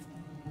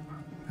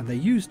 And they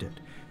used it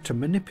to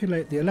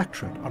manipulate the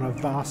electorate on a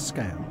vast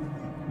scale.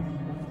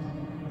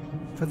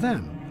 For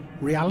them,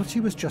 reality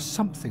was just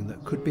something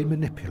that could be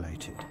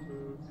manipulated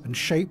and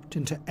shaped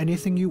into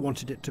anything you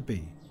wanted it to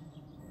be.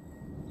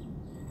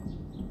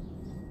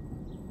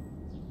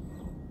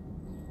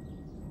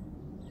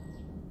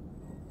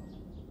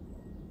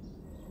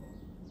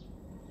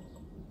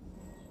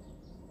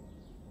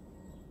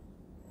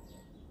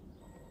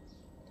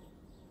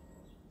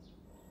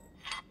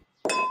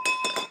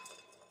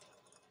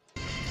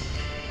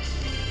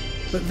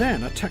 But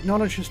then a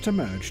technologist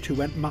emerged who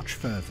went much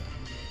further,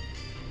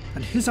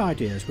 and his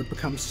ideas would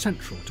become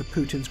central to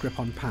Putin's grip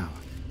on power.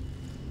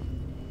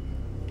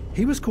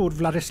 He was called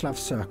Vladislav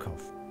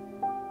Surkov.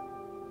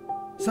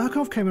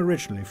 Surkov came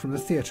originally from the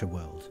theatre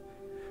world,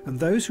 and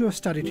those who have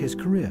studied his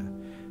career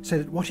say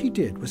that what he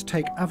did was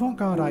take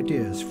avant-garde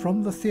ideas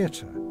from the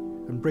theatre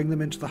and bring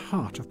them into the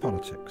heart of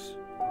politics.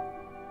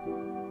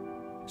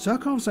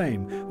 Surkov's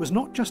aim was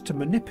not just to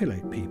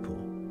manipulate people,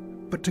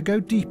 but to go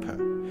deeper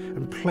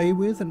and play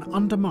with and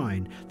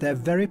undermine their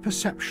very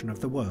perception of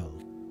the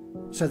world,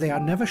 so they are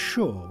never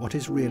sure what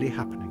is really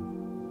happening.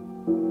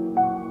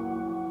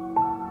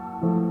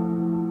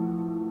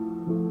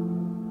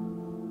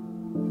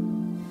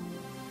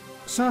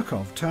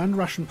 Surkov turned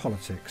Russian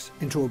politics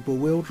into a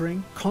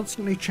bewildering,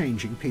 constantly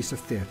changing piece of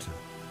theatre.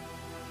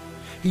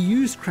 He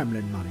used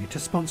Kremlin money to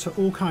sponsor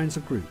all kinds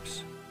of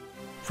groups,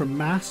 from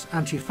mass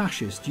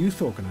anti-fascist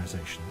youth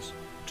organisations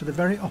to the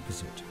very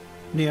opposite,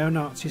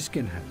 neo-Nazi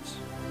skinheads.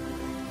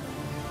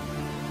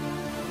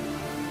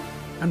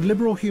 And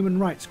liberal human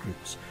rights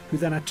groups who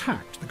then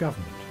attacked the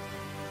government.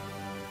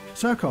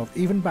 Surkov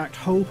even backed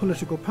whole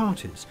political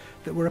parties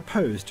that were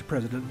opposed to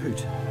President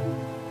Putin.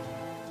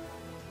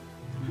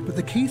 But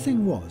the key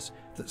thing was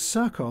that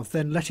Surkov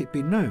then let it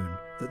be known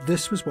that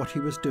this was what he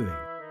was doing,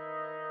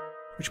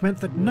 which meant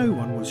that no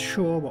one was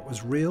sure what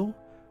was real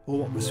or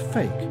what was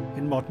fake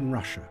in modern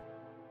Russia.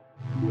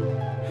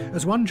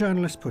 As one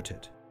journalist put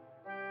it,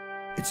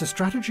 it's a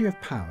strategy of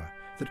power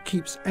that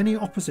keeps any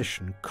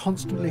opposition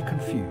constantly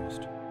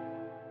confused.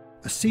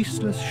 A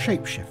ceaseless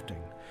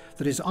shape-shifting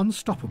that is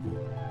unstoppable,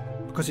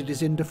 because it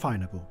is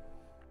indefinable.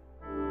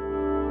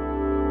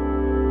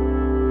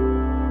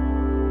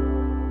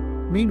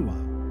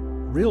 Meanwhile,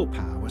 real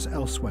power was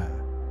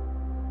elsewhere,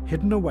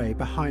 hidden away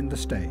behind the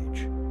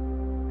stage,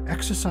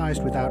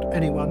 exercised without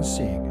anyone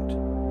seeing it.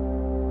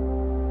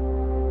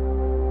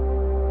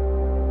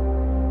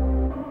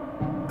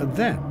 And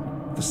then,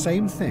 the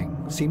same thing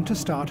seemed to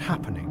start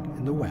happening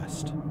in the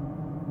West.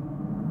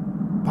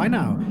 By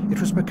now, it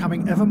was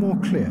becoming ever more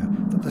clear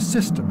that the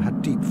system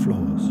had deep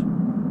flaws.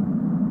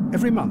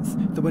 Every month,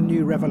 there were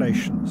new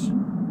revelations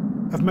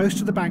of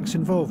most of the bank's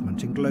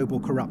involvement in global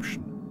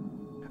corruption,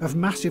 of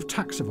massive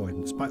tax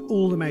avoidance by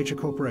all the major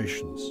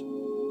corporations,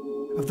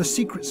 of the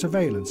secret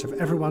surveillance of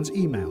everyone's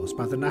emails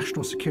by the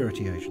National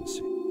Security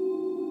Agency.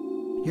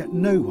 Yet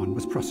no one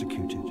was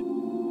prosecuted,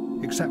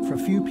 except for a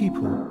few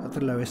people at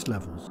the lowest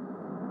levels.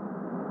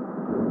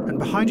 And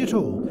behind it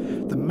all,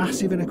 the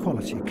massive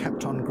inequality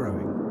kept on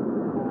growing.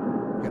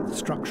 Yet the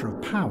structure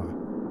of power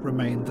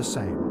remained the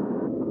same.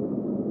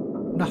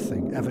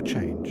 Nothing ever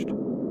changed,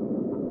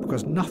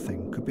 because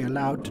nothing could be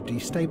allowed to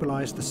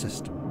destabilize the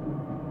system.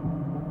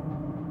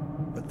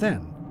 But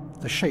then,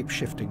 the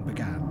shape-shifting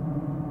began.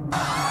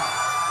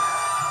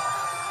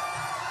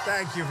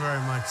 Thank you very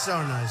much.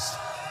 So nice.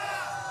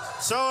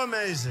 So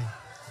amazing.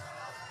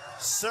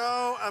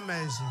 So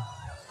amazing.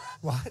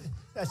 What?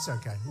 That's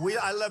okay.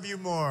 I love you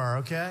more,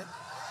 okay?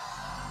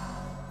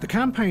 The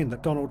campaign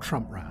that Donald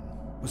Trump ran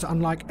was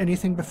unlike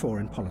anything before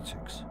in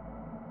politics.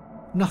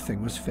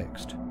 Nothing was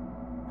fixed.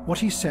 What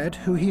he said,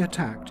 who he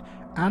attacked,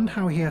 and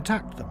how he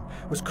attacked them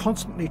was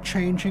constantly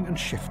changing and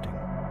shifting.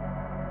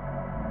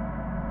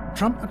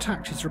 Trump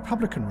attacked his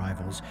Republican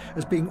rivals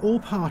as being all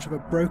part of a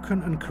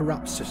broken and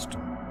corrupt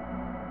system,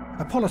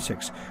 a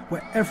politics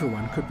where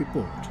everyone could be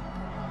bought,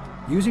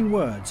 using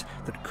words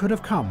that could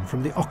have come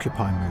from the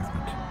Occupy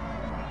movement.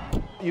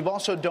 You've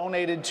also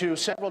donated to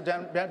several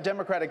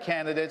Democratic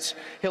candidates,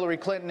 Hillary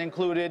Clinton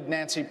included,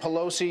 Nancy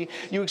Pelosi.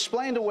 You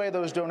explained away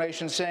those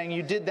donations, saying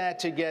you did that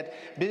to get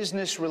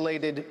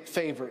business-related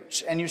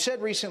favors. And you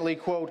said recently,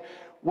 quote,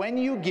 "When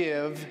you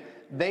give,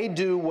 they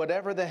do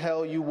whatever the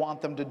hell you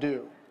want them to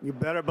do." You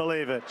better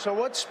believe it. So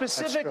what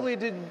specifically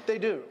did they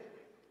do?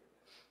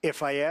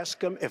 If I ask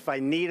them, if I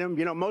need them,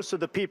 you know, most of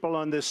the people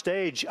on this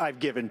stage I've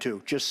given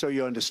to, just so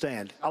you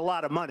understand, a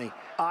lot of money.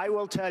 I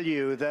will tell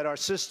you that our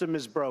system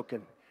is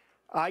broken.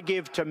 I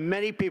give to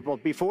many people.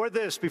 Before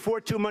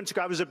 2 months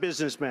ago, I was a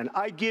businessman.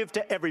 I give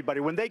to everybody.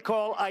 When they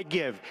call, I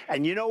give.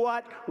 And you know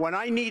what? When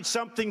I need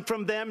something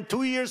from them,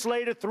 2 years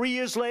later, 3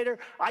 years later,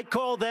 I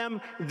call them.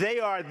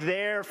 They are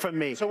there for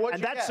me. So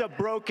and that's a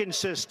broken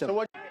system.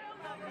 So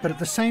but at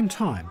the same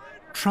time,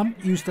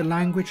 Trump used the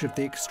language of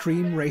the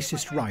extreme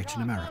racist right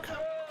in America,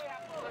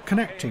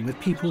 connecting with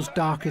people's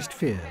darkest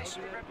fears,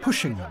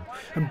 pushing them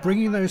and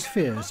bringing those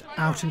fears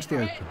out into the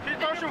open. Get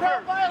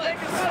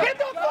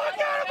the fuck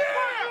out of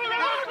here!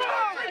 Our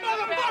country,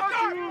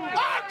 motherfucker!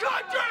 Our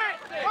country!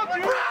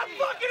 Proud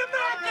fucking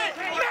American!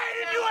 Made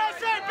in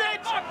USA,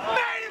 bitch!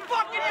 Made in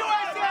fucking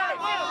USA!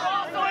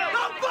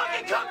 Don't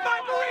fucking cook my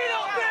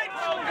burrito, bitch!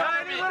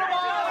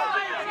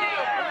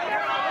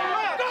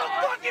 Don't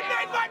fucking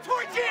make my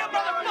tortilla,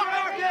 motherfucker!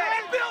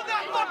 And build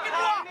that fucking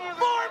wall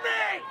for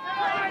me!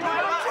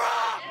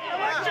 Trump!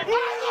 I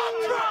love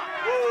Trump!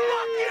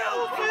 Fuck you!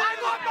 I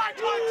love my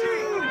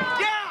country!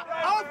 Yeah!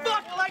 I'll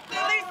fuck like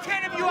at least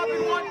 10 of you up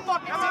in one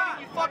fucking city,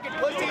 you fucking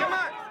pussy! Come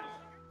on!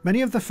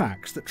 Many of the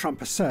facts that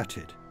Trump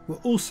asserted were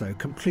also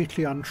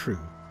completely untrue.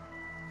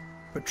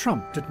 But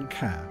Trump didn't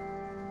care.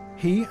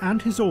 He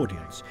and his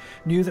audience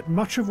knew that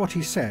much of what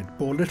he said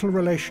bore little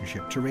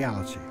relationship to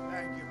reality.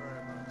 Thank you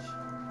very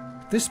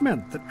much. This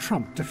meant that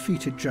Trump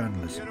defeated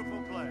journalism,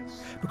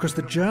 because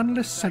the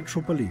journalists'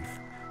 central belief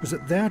was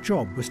that their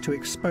job was to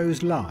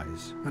expose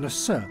lies and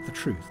assert the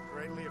truth.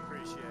 Greatly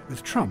appreciated.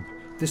 With Trump,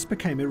 this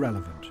became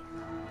irrelevant.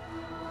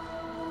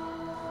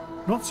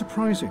 Not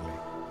surprisingly,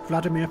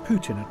 Vladimir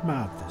Putin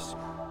admired this.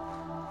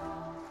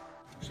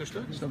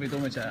 Что вы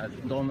думаете о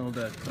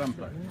Дональде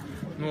Трампе?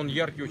 Ну, он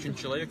яркий очень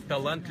человек,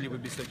 талантливый,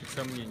 без всяких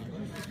сомнений.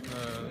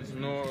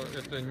 Но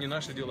это не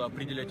наше дело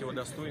определять его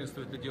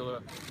достоинство, это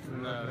дело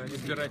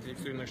избирателей в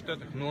Соединенных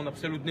Штатах. Но он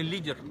абсолютный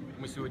лидер,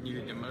 мы сегодня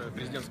видим,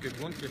 президентской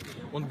гонки.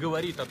 Он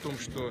говорит о том,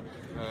 что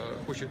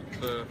хочет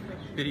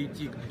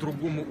перейти к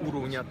другому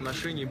уровню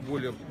отношений,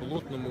 более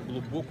плотному,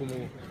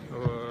 глубокому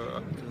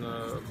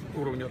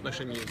уровню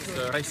отношений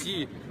с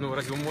Россией. Ну,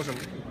 разве мы можем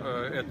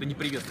это не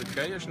приветствовать?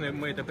 Конечно,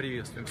 мы это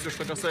приветствуем. Все,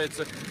 что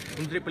касается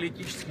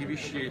внутриполитических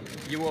вещей,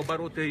 его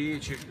обороты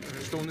речи,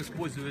 что он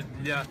использует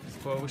для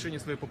повышения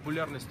своей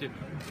популярности,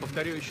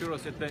 повторяю еще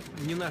раз, это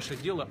не наше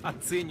дело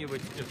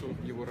оценивать эту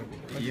его работу.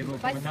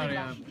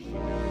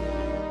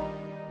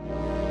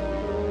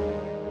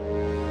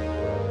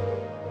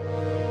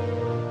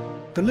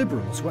 The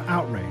liberals were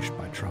outraged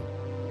by Trump,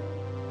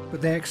 but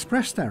they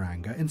expressed their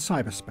anger in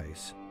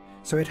cyberspace,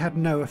 so it had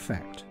no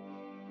effect,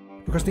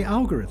 because the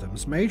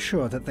algorithms made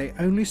sure that they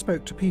only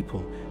spoke to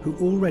people who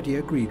already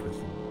agreed with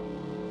them.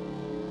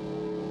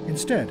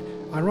 Instead,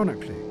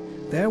 ironically,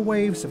 Their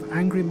waves of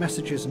angry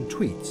messages and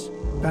tweets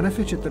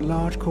benefited the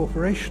large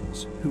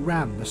corporations who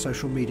ran the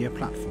social media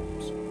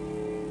platforms.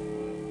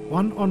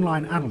 One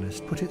online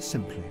analyst put it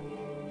simply: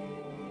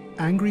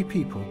 angry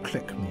people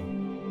click more.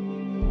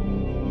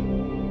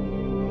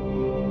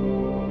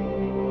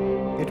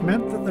 It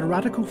meant that the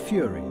radical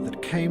fury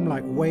that came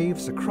like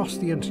waves across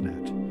the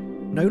internet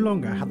no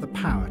longer had the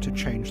power to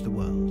change the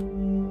world.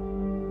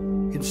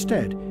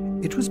 Instead,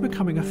 it was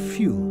becoming a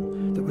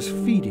fuel that was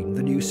feeding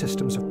the new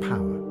systems of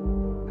power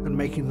and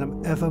making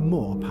them ever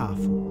more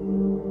powerful.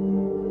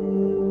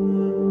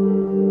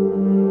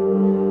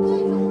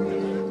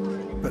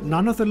 But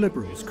none of the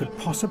Liberals could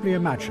possibly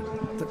imagine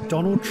that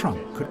Donald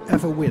Trump could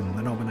ever win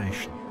the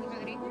nomination.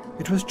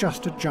 It was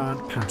just a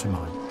giant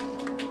pantomime.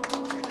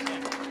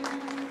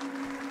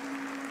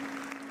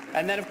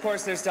 And then, of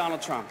course, there's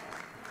Donald Trump.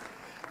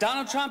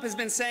 Donald Trump has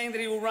been saying that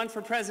he will run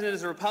for president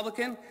as a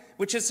Republican,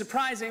 which is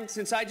surprising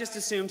since I just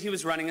assumed he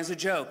was running as a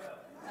joke.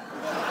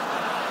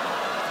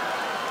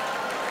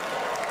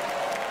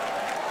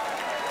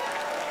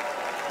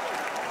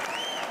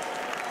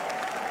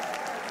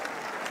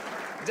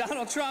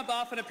 Donald Trump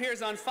often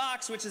appears on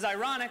Fox, which is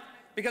ironic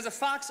because a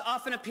fox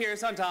often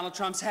appears on Donald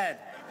Trump's head.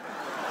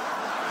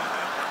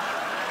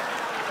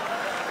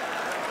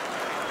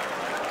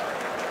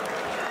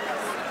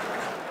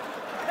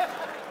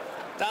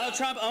 Donald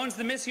Trump owns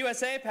the Miss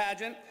USA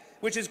pageant,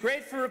 which is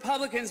great for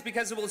Republicans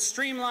because it will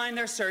streamline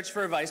their search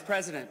for a vice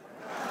president.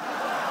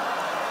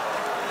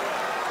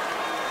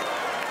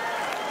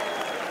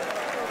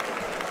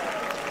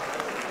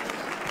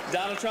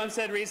 Donald Trump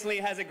said recently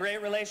he has a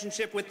great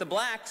relationship with the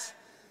blacks,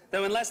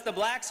 though unless the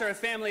blacks are a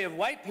family of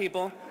white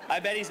people, I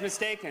bet he's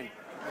mistaken.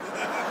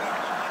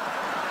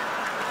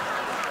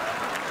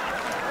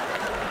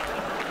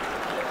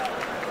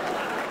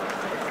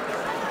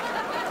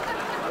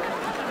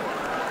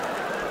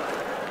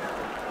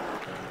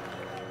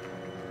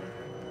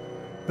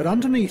 But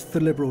underneath the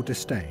liberal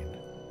disdain,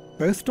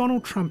 both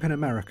Donald Trump in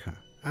America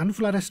and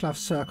Vladislav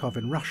Surkov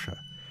in Russia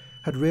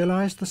had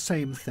realized the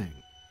same thing: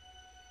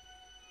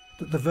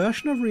 that the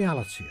version of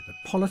reality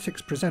that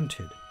politics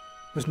presented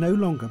was no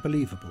longer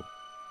believable,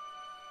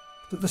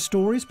 that the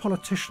stories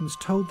politicians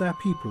told their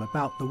people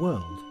about the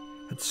world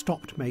had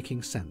stopped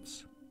making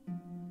sense.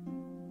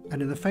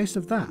 And in the face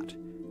of that,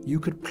 you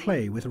could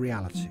play with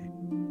reality,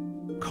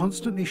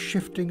 constantly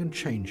shifting and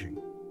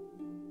changing,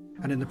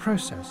 and in the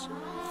process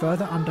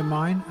further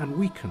undermine and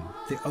weaken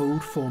the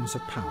old forms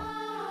of power.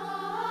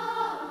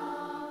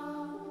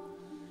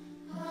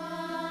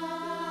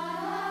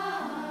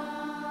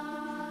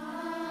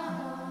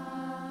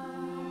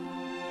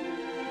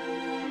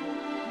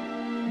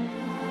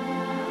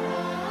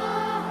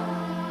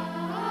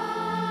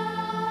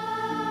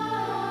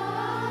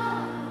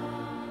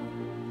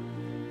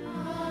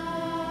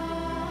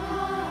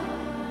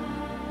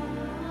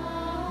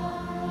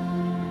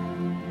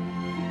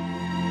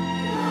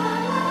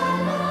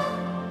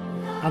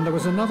 And there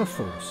was another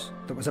force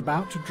that was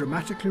about to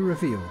dramatically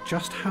reveal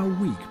just how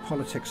weak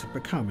politics had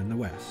become in the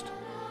West: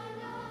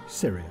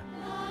 Syria.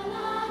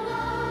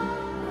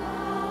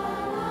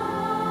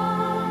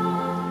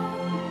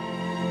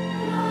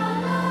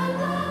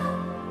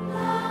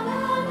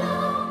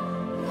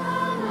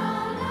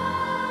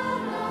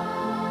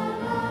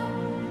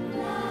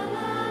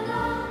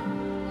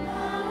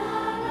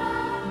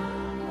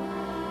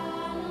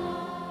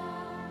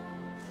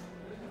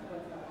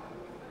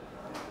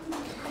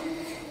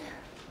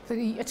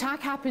 The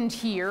attack happened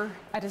here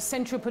at a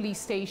central police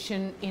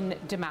station in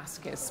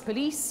Damascus.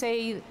 Police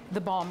say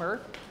the bomber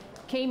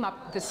came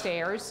up the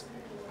stairs.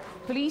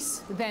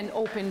 Police then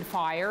opened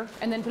fire,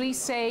 and then police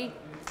say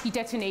he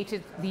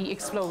detonated the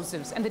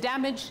explosives. And the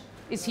damage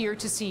is here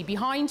to see.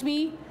 Behind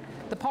me,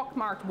 the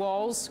pockmarked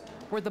walls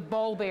where the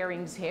ball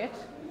bearings hit.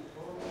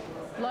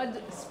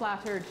 Blood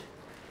splattered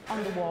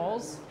on the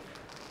walls.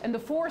 And the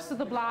force of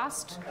the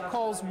blast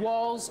caused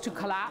walls to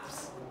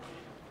collapse.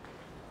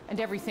 And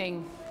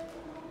everything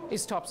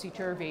is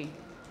topsy-turvy,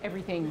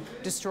 everything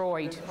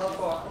destroyed.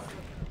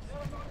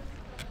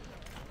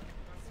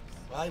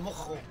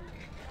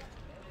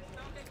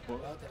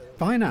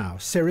 By now,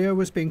 Syria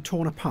was being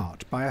torn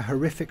apart by a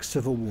horrific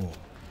civil war.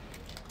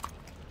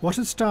 What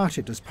had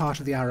started as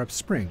part of the Arab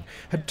Spring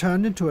had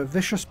turned into a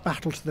vicious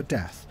battle to the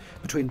death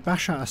between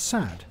Bashar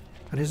Assad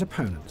and his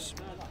opponents.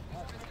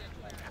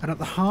 And at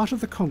the heart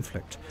of the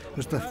conflict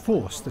was the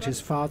force that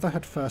his father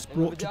had first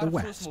brought to the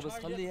West: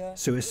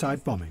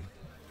 suicide bombing.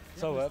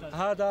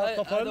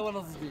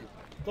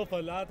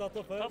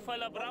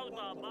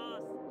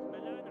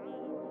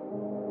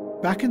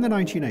 Back in the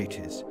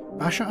 1980s,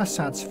 Bashar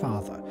Assad's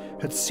father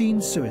had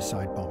seen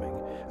suicide bombing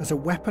as a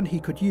weapon he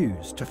could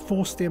use to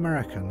force the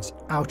Americans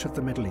out of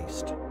the Middle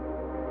East.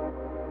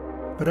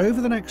 But over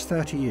the next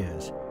 30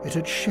 years, it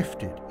had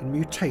shifted and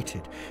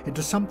mutated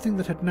into something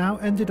that had now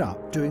ended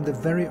up doing the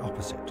very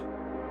opposite,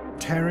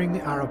 tearing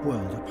the Arab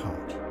world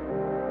apart.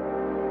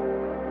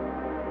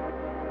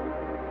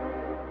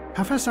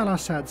 Hafez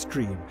al-Assad's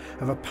dream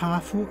of a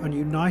powerful and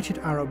united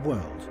Arab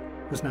world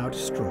was now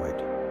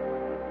destroyed.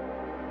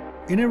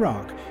 In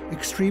Iraq,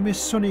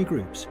 extremist Sunni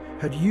groups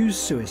had used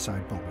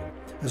suicide bombing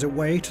as a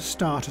way to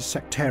start a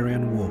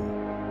sectarian war.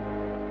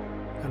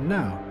 And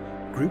now,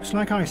 groups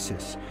like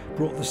ISIS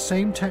brought the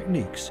same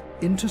techniques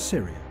into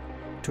Syria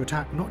to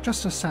attack not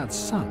just Assad's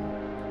son,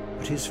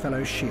 but his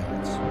fellow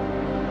Shiites.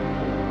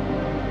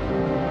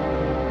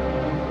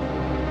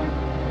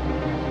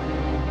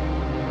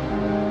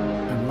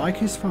 And like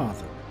his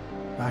father,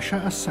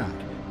 Bashar Assad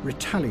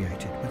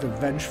retaliated with a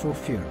vengeful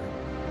fury,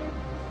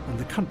 and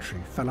the country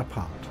fell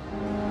apart.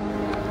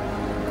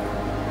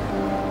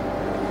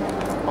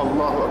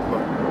 Allahu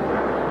Akbar.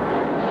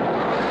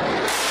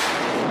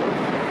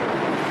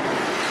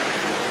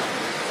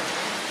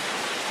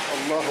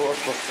 Allahu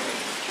Akbar.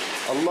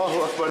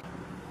 Allahu Akbar.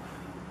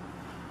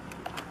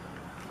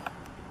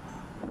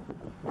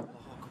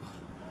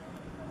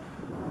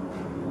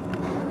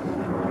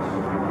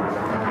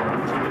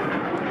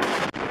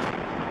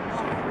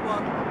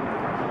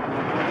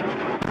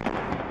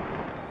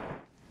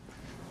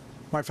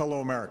 My fellow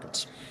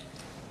Americans,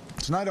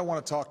 tonight I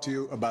want to talk to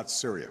you about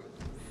Syria,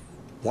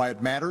 why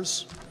it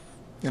matters,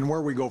 and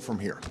where we go from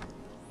here.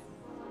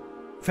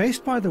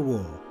 Faced by the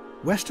war,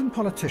 Western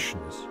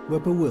politicians were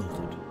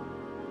bewildered.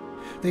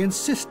 They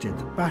insisted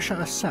that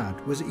Bashar Assad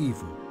was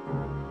evil.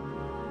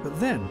 But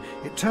then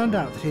it turned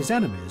out that his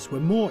enemies were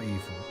more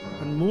evil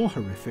and more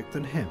horrific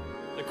than him.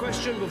 The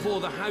question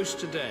before the House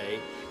today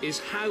is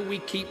how we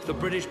keep the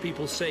British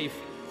people safe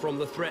from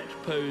the threat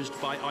posed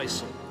by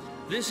ISIL.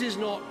 This is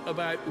not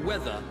about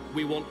whether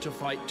we want to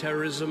fight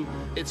terrorism,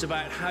 it's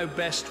about how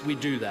best we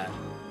do that.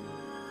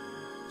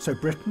 So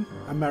Britain,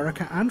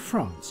 America and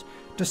France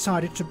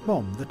decided to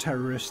bomb the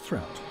terrorist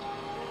threat.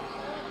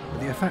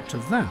 The effect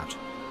of that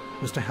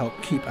was to help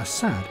keep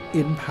Assad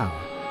in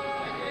power.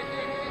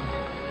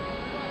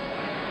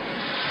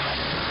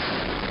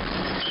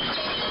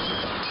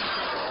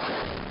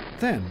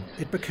 Then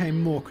it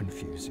became more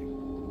confusing.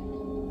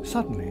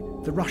 Suddenly,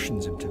 the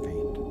Russians intervened.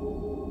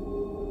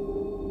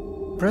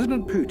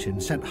 President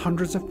Putin sent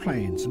hundreds of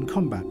planes and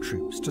combat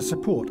troops to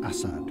support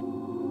Assad.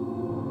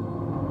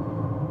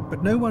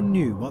 But no one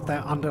knew what their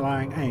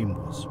underlying aim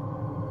was.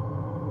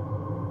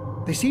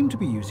 They seemed to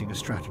be using a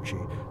strategy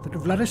that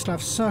Vladislav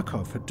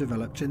Surkov had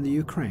developed in the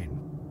Ukraine.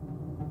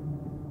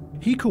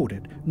 He called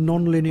it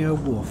non-linear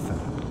warfare.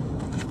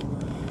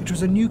 It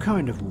was a new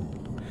kind of war,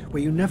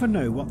 where you never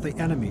know what the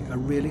enemy are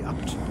really up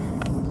to.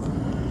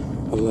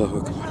 Allahu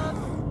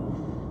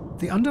Akbar.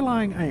 The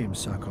underlying aim,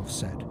 Surkov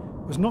said,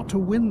 was not to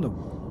win the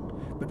war,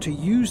 but to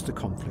use the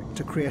conflict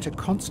to create a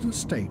constant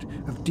state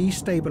of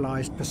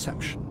destabilized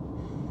perception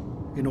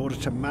in order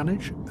to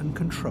manage and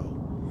control.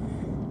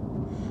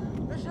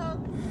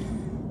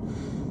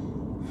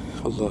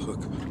 Allahu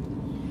Akbar.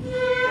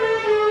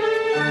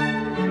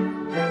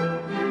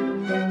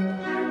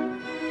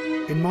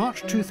 In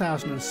March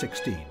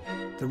 2016,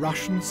 the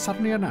Russians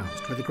suddenly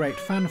announced with a great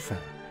fanfare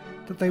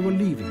that they were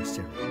leaving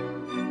Syria.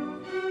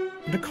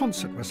 And a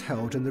concert was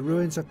held in the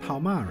ruins of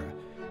Palmyra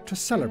to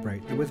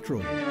celebrate the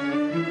withdrawal.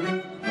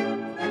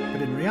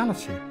 But in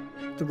reality,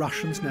 the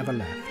Russians never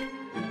left.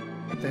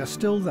 They are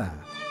still there,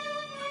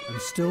 and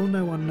still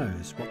no one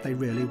knows what they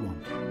really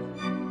want.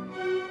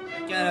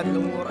 كانت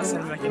الأمور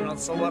أسهل مما كنا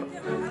نتصور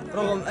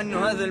رغم أن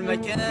هذا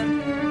المكان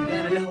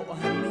كان له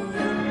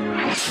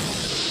أهمية.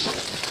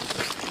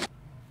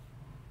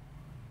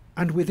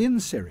 And within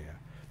Syria,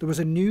 there was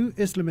a new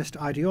Islamist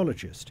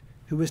ideologist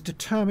who was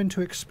determined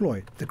to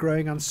exploit the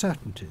growing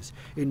uncertainties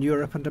in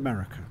Europe and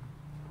America.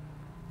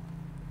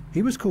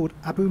 He was called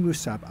Abu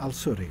Musab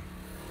al-Suri,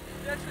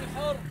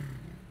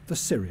 the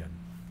Syrian.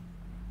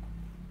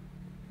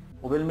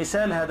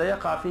 وبالمثال هذا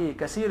يقع فيه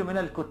كثير من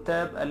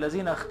الكتاب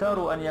الذين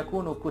اختاروا أن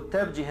يكونوا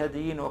كتاب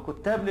جهاديين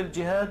وكتاب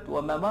للجهاد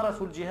وما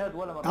مارسوا الجهاد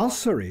ولا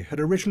Al-Suri had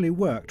originally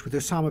worked with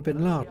Osama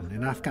bin Laden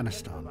in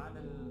Afghanistan,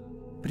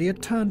 but he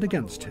had turned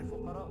against him.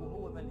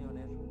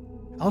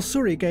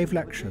 Al-Suri gave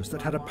lectures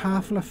that had a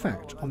powerful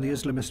effect on the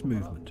Islamist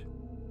movement.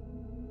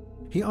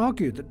 He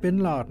argued that bin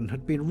Laden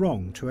had been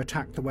wrong to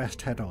attack the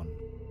West head-on,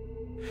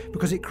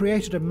 because it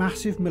created a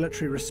massive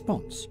military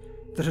response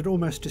that had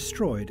almost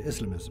destroyed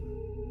Islamism.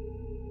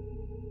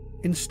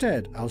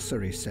 Instead,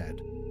 al-Suri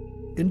said,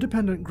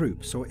 independent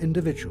groups or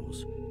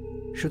individuals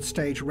should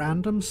stage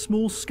random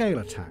small-scale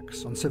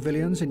attacks on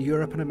civilians in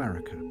Europe and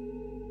America.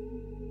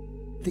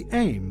 The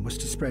aim was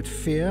to spread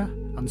fear,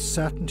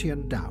 uncertainty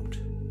and doubt,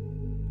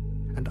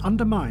 and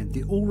undermine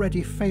the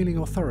already failing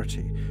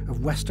authority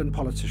of Western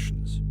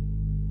politicians.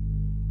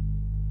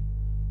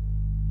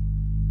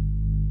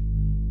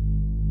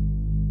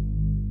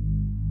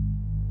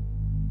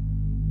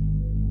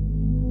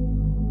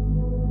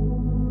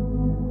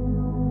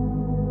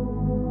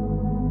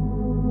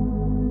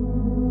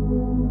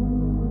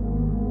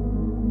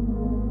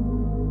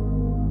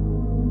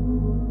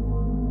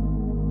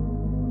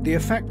 The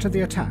effect of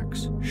the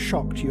attacks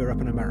shocked Europe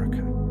and America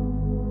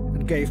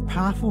and gave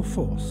powerful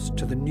force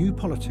to the new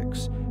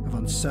politics of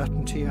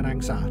uncertainty and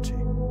anxiety.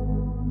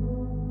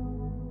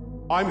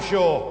 I'm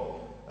sure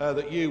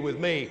that you, with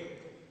me,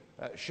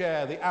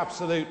 share the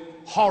absolute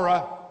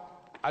horror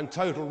and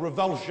total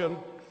revulsion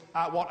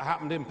at what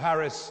happened in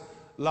Paris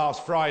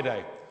last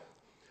Friday.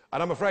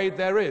 And I'm afraid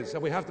there is,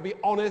 and we have to be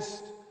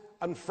honest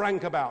and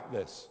frank about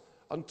this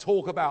and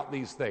talk about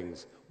these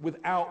things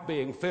without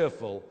being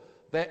fearful.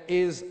 There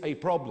is a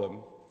problem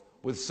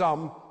with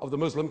some of the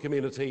Muslim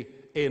community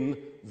in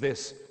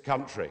this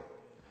country.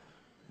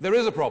 There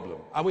is a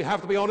problem, and we have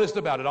to be honest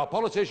about it. Our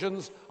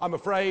politicians, I'm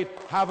afraid,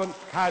 haven't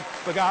had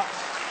the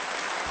guts.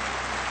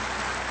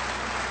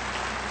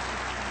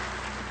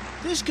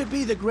 This could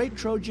be the great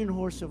Trojan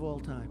horse of all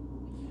time.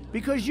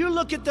 Because you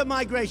look at the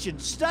migration,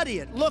 study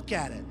it, look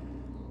at it.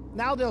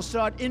 Now they'll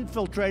start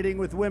infiltrating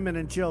with women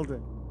and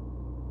children.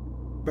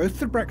 Both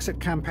the Brexit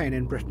campaign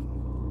in Britain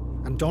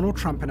and Donald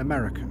Trump in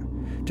America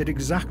did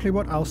exactly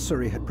what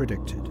al-Suri had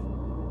predicted.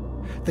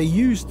 They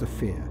used the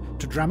fear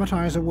to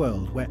dramatize a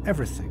world where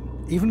everything,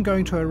 even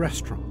going to a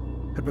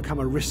restaurant, had become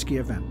a risky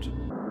event.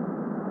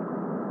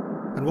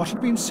 And what had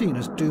been seen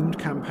as doomed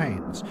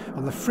campaigns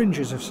on the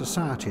fringes of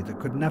society that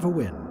could never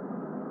win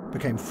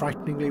became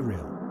frighteningly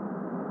real.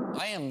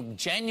 I am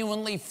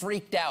genuinely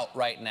freaked out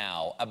right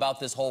now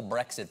about this whole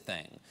Brexit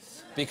thing,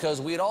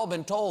 because we'd all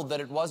been told that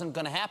it wasn't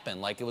going to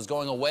happen, like it was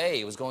going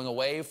away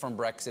from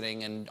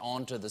Brexiting and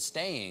onto the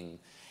staying.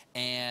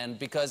 And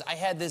because I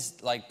had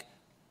this like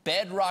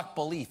bedrock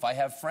belief, I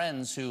have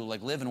friends who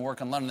like live and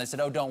work in London, they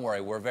said, oh, don't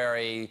worry, we're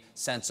very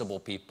sensible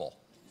people.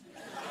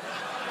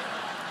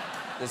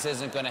 This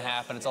isn't going to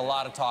happen. It's a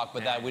lot of talk,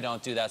 but that we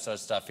don't do that sort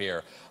of stuff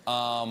here.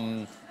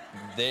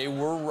 They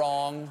were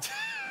wrong.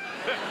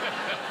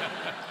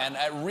 And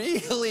it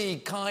really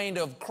kind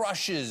of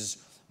crushes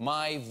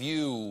my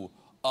view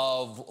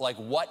of like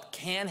what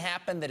can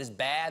happen that is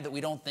bad that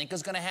we don't think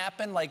is going to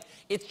happen. Like,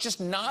 it's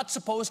just not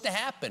supposed to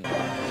happen.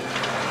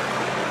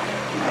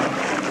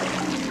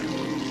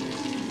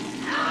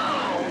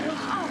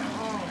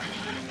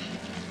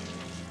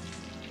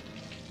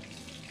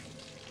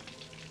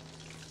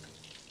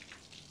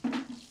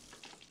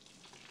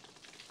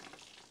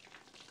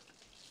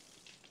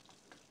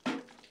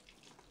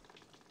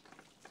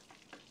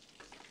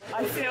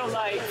 I feel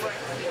like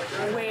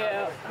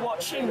we're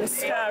watching the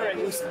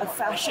stirrings of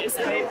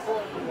fascism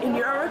in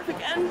Europe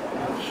again,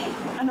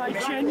 and I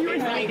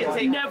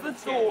genuinely never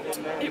thought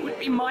it would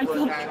be my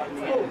country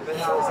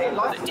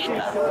that did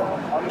that.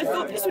 I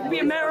thought this would be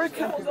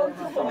America.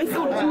 I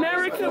thought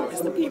America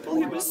was the people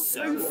who were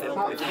so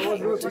filled with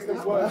hate,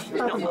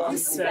 not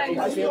us.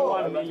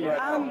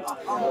 And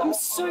I'm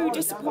so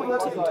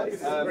disappointed.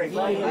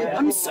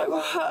 I'm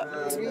so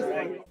hurt.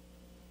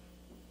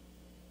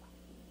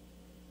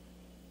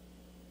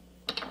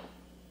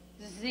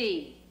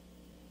 Z.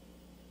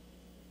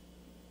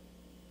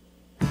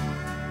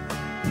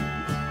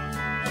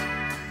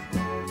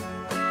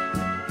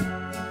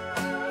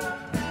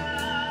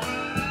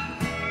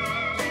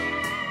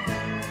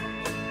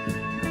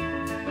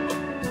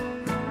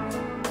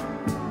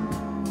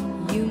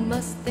 You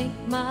must think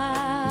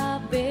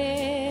my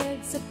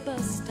bed's a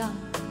bus stop.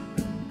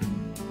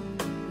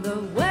 The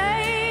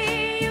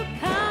way you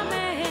come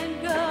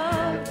and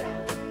go,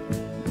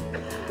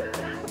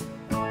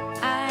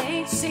 I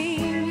ain't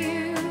seen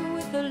you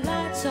with the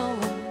lights on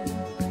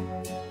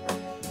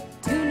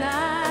 2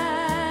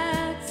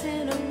 nights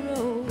in a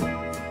row.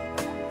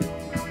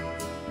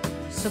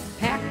 So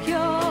pack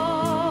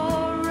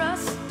your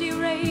rusty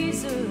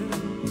razor.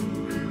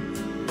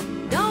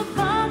 Don't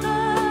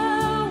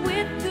bother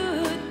with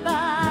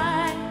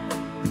goodbye.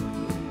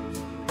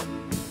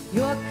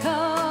 Your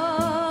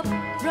cup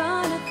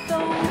runneth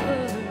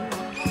over,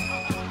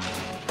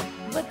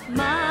 but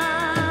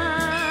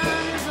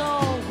mine is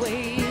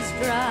always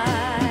dry.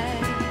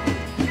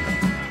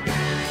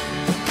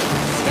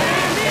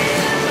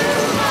 Standing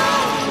room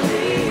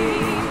only,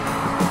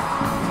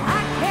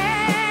 I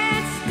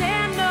can't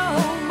stand no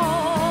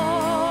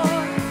more.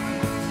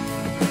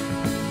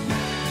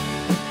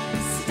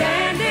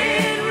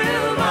 Standing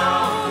room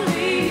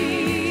only,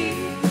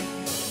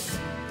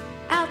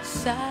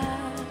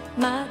 outside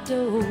my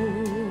door.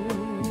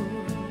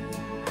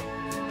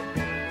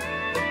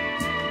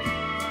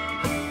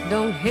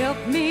 Don't help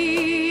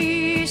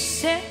me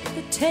set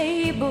the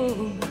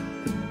table,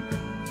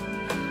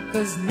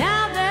 'cause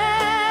now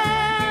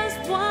there's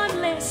one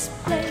less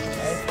place.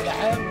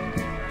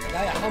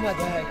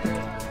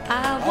 I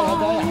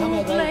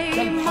won't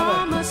blame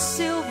Mama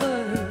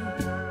Silver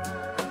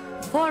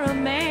for a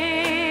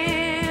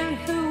man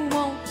who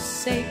won't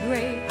say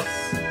grace.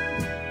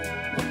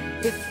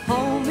 If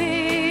home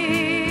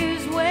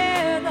is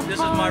where the This is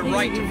my heart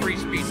right to is, free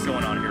speech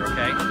going on here,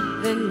 okay?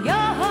 then your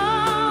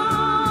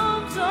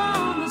home's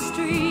on the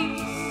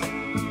streets.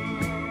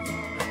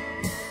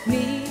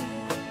 Me,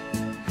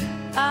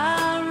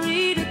 I'll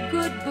read a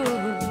good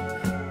book,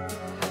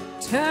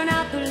 turn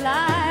out the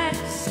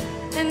lights,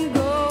 and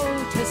go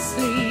to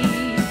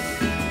sleep.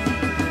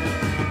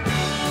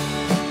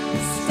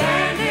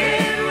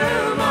 Standing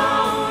room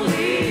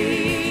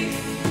only,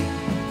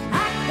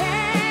 I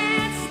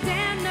can't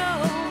stand no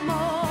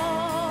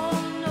more,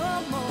 no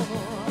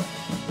more.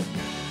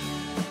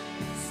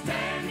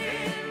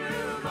 Standing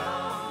room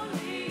only.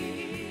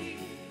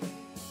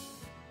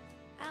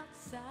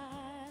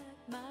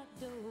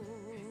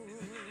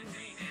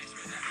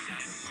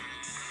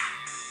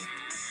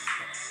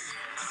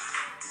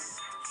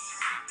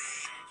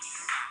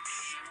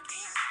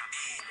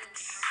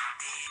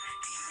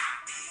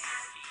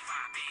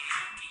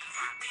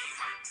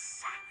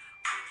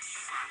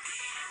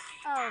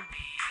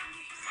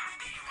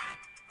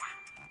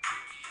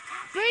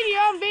 Brady,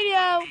 you're on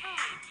video.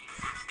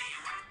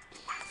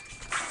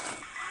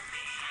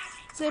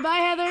 Say bye,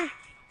 Heather.